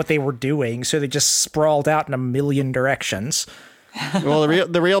idea what they were doing, so they just sprawled out in a million directions. Well,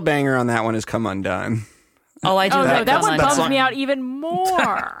 the real banger on that one is Come Undone. Oh, I do. Oh, no, that one bums song. me out even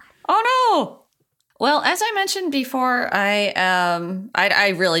more. Oh, no. Well, as I mentioned before,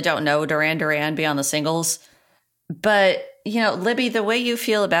 I really don't know Duran Duran beyond the singles. But, Libby, the way you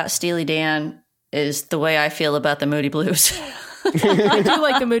feel about Steely Dan is the way I feel about the Moody Blues. I do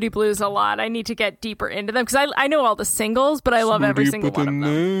like the Moody Blues a lot. I need to get deeper into them because I know all the singles, but I love every single one of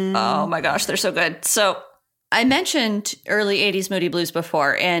them. Oh my gosh, they're so good. So I mentioned early 80s Moody Blues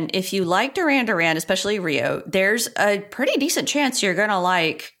before, and if you like Duran Duran, especially Rio, there's a pretty decent chance you're going to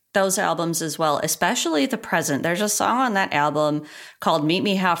like those albums as well, especially The Present. There's a song on that album called Meet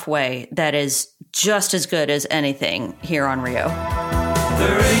Me Halfway that is just as good as anything here on Rio.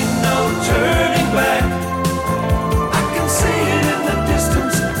 There ain't no turning back. I can see it in the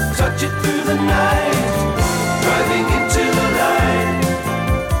distance, touch it through the night, driving into the light.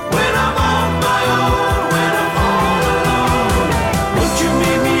 When I'm on my own, when I'm all alone, won't you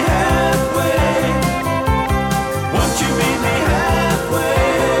meet me halfway? Won't you meet me halfway?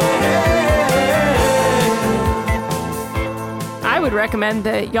 I would recommend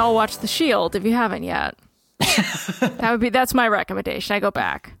that y'all watch The Shield if you haven't yet. That's my recommendation. I go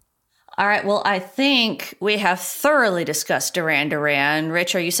back. All right. Well, I think we have thoroughly discussed Duran Duran.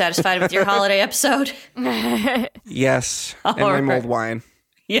 Rich, are you satisfied with your holiday episode? Yes. And my mulled wine.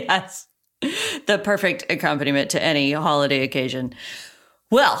 Yes. The perfect accompaniment to any holiday occasion.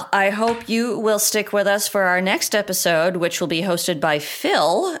 Well, I hope you will stick with us for our next episode, which will be hosted by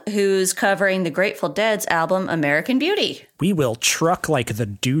Phil, who's covering the Grateful Dead's album American Beauty. We will truck like the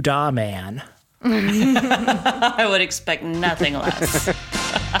Doodah Man. I would expect nothing less.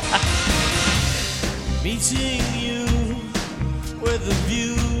 Meeting you with a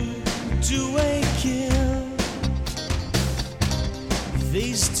view to a kill.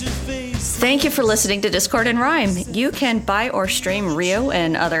 Face to face. Thank you for listening to Discord and Rhyme. You can buy or stream Rio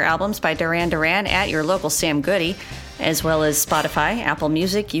and other albums by Duran Duran at your local Sam Goody, as well as Spotify, Apple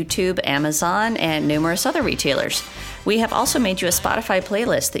Music, YouTube, Amazon, and numerous other retailers. We have also made you a Spotify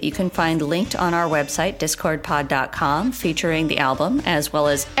playlist that you can find linked on our website, discordpod.com, featuring the album, as well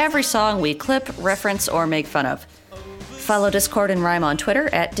as every song we clip, reference, or make fun of. Follow Discord and Rhyme on Twitter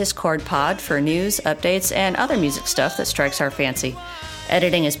at DiscordPod for news, updates, and other music stuff that strikes our fancy.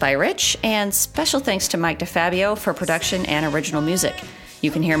 Editing is by Rich, and special thanks to Mike DeFabio for production and original music.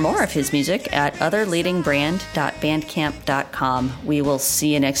 You can hear more of his music at otherleadingbrand.bandcamp.com. We will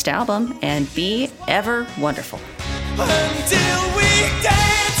see you next album, and be ever wonderful. Until